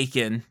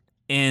awaken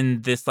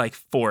in this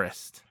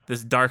forest,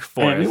 this dark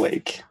forest. I'm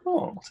awake.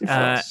 Oh,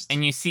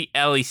 and you see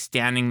Ellie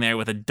standing there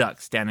with a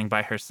duck standing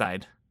by her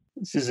side.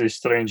 This is a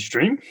strange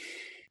dream.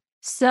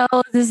 So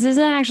this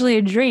isn't actually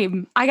a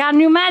dream. I got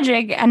new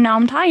magic, and now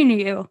I'm talking to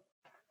you.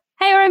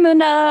 Hey,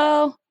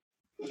 Raimundo.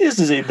 This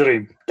is a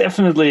dream.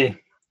 Definitely,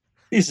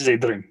 this is a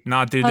dream.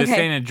 Nah, dude, this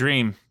ain't a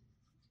dream.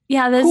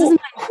 Yeah, this isn't.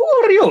 Who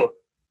are you?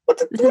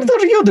 What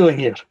are you doing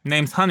here?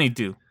 Name's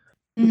Honeydew.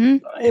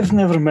 Mm-hmm. I've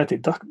never met a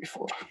duck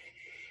before.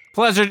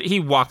 Pleasure. He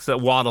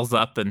waddles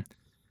up and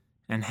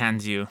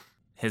hands you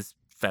his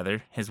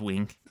feather, his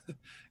wing.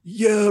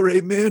 Yo,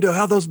 Raimundo,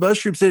 how those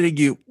mushrooms hitting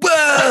you?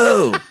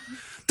 Whoa!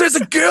 There's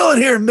a girl in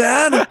here,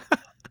 man!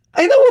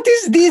 I know, what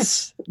is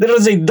this? There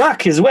is a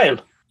duck as well.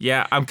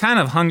 Yeah, I'm kind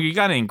of hungry. You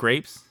got any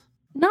grapes?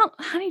 No,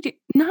 Honeydew,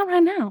 not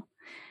right now.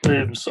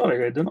 I'm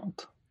sorry, I do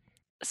not.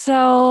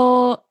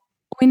 So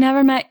we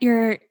never met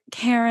your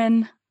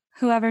Karen,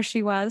 whoever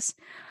she was,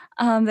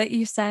 that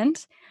you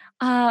sent.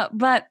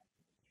 But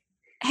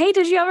hey,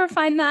 did you ever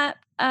find that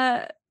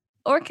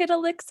orchid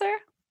elixir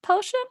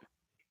potion?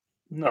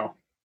 No,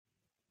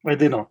 I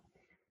did not.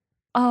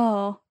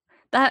 Oh,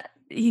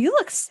 you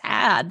look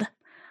sad.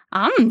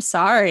 I'm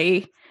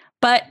sorry.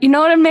 But you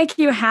know what would make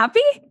you happy?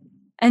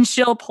 And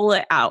she'll pull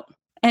it out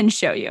and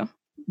show you.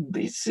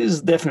 This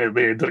is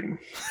definitely a dream.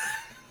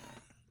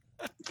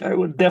 I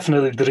would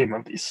definitely dream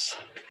of this.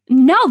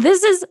 No,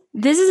 this is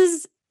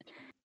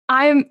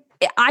I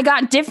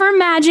got different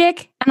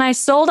magic and I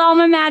sold all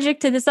my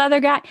magic to this other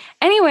guy.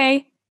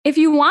 Anyway, if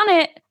you want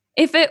it,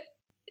 if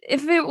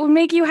it would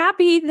make you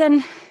happy,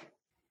 then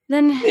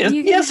yes,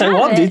 you can I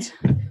want it.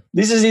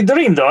 This is a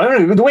dream, though.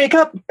 I would wake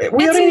up. It's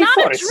not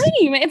a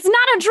dream. It's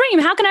not a dream.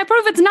 How can I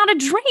prove it's not a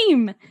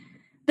dream?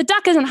 The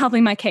duck isn't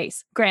helping my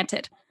case,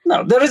 granted.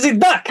 No, there is a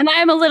duck. And I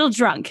am a little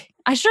drunk.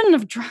 I shouldn't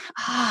have drunk.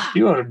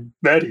 You are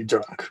very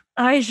drunk.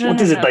 I shouldn't.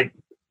 What is it,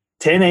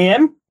 10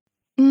 a.m.?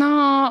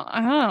 No,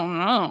 I don't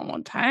know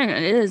what time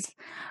it is.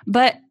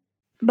 But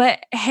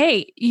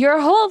hey, your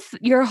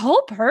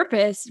whole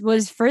purpose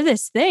was for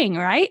this thing,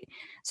 right?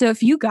 So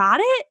if you got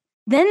it,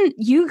 then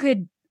you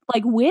could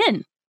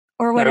win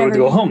or whatever. I would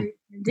go home.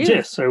 Do.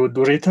 Yes, I would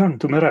return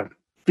to Meran,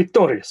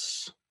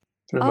 victorious,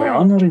 with my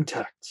honor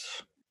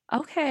intact.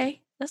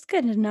 Okay, that's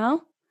good to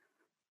know.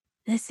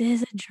 This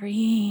is a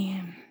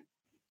dream.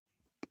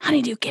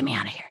 Honeydew, get me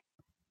out of here.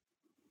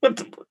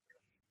 But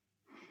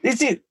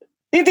it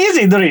is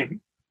a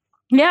dream.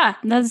 Yeah,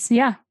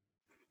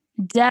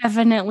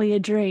 definitely a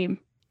dream.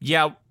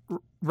 Yeah,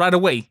 right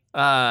away.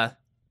 Yeah,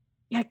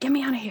 get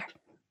me out of here.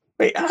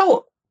 Wait,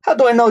 how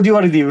do I know you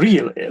are the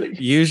real Ellie?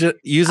 Use an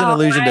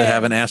illusion to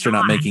have an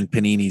astronaut making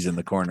paninis in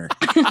the corner.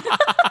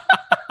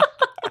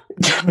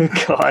 Oh,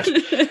 God.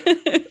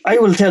 I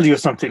will tell you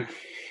something.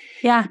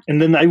 Yeah.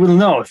 And then I will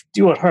know if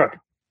you are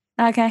her.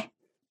 Okay.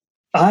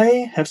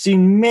 I have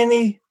seen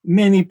many,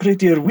 many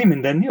prettier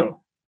women than you.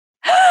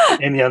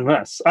 And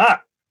Yanmas.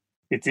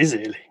 It is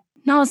Ellie.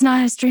 No, it's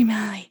not his dream,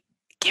 Ellie.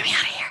 Get me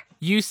out of here.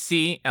 You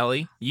see,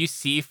 Ellie,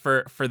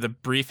 for the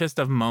briefest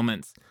of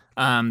moments,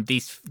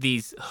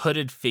 these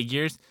hooded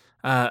figures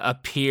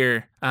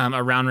appear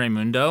around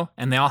Raimundo,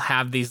 and they all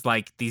have these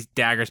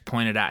daggers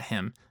pointed at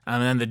him.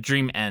 And then the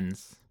dream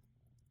ends.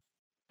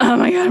 Oh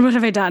my God, what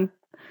have I done?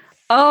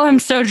 Oh, I'm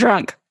so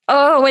drunk.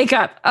 Oh, wake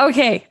up.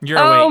 Okay. You're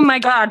awake. Oh my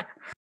God.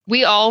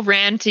 We all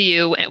ran to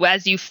you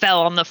as you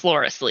fell on the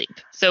floor asleep.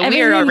 So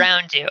we are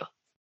around you.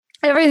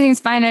 Everything's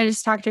fine. I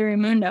just talked to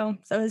Raimundo,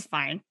 so it's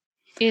fine.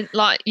 You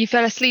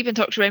fell asleep and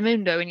talked to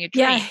Raimundo in your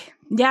dream.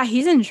 Yeah,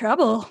 he's in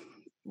trouble.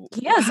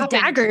 He has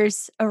happened?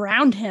 Daggers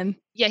around him.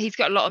 Yeah, he's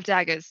got a lot of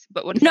daggers.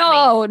 But what does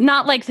that mean?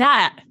 Not like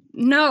that.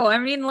 No, I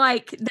mean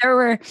there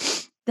were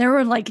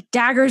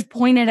daggers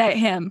pointed at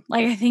him.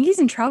 I think he's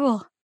in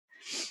trouble.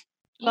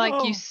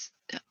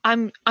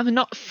 I'm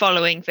not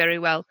following very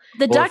well.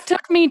 The duck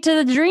took me to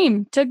the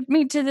dream. Took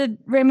me to the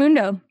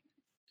Raimundo.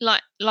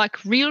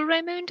 Like real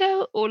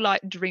Raimundo or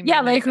like Dream?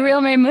 Yeah, like Raimundo?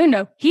 real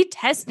Raimundo. He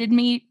tested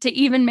me to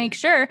even make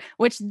sure,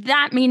 which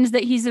that means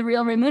that he's the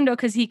real Raimundo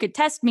because he could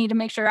test me to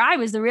make sure I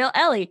was the real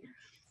Ellie.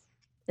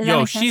 Does that Yo,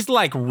 make sense? she's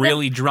like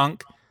really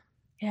drunk.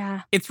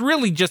 Yeah. It's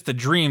really just a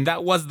dream.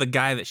 That was the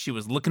guy that she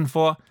was looking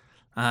for.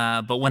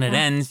 But when it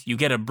ends, you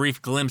get a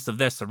brief glimpse of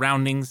their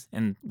surroundings,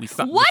 and we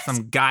saw What?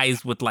 some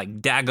guys with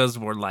like daggers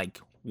were like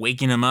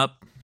waking him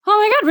up. Oh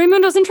my God,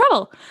 Raimundo's in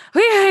trouble.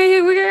 We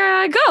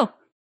gotta go.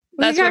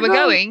 That's where we're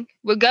going.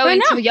 We're going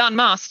right to now. Jan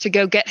Mas to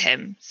go get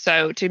him.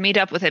 So to meet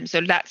up with him. So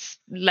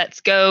let's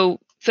go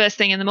first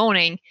thing in the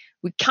morning.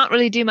 We can't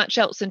really do much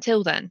else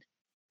until then.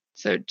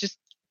 So just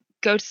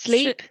go to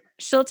sleep.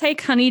 She'll take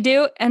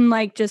Honeydew and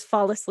like just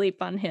fall asleep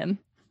on him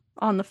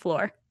on the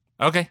floor.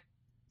 Okay,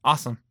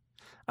 awesome.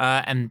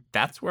 And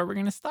that's where we're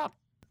gonna stop.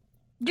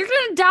 You're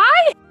gonna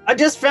die? I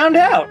just found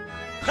out.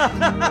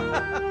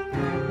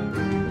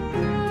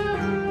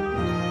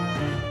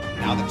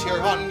 Now that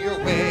you're on your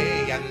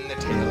way and the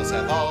tales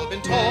have all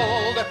been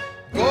told,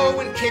 go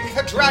and kick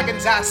the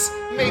dragon's ass,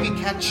 maybe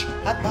catch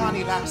a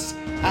bonny lass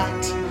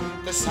at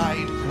the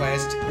side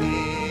quest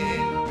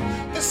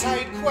inn. The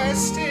side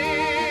quest inn.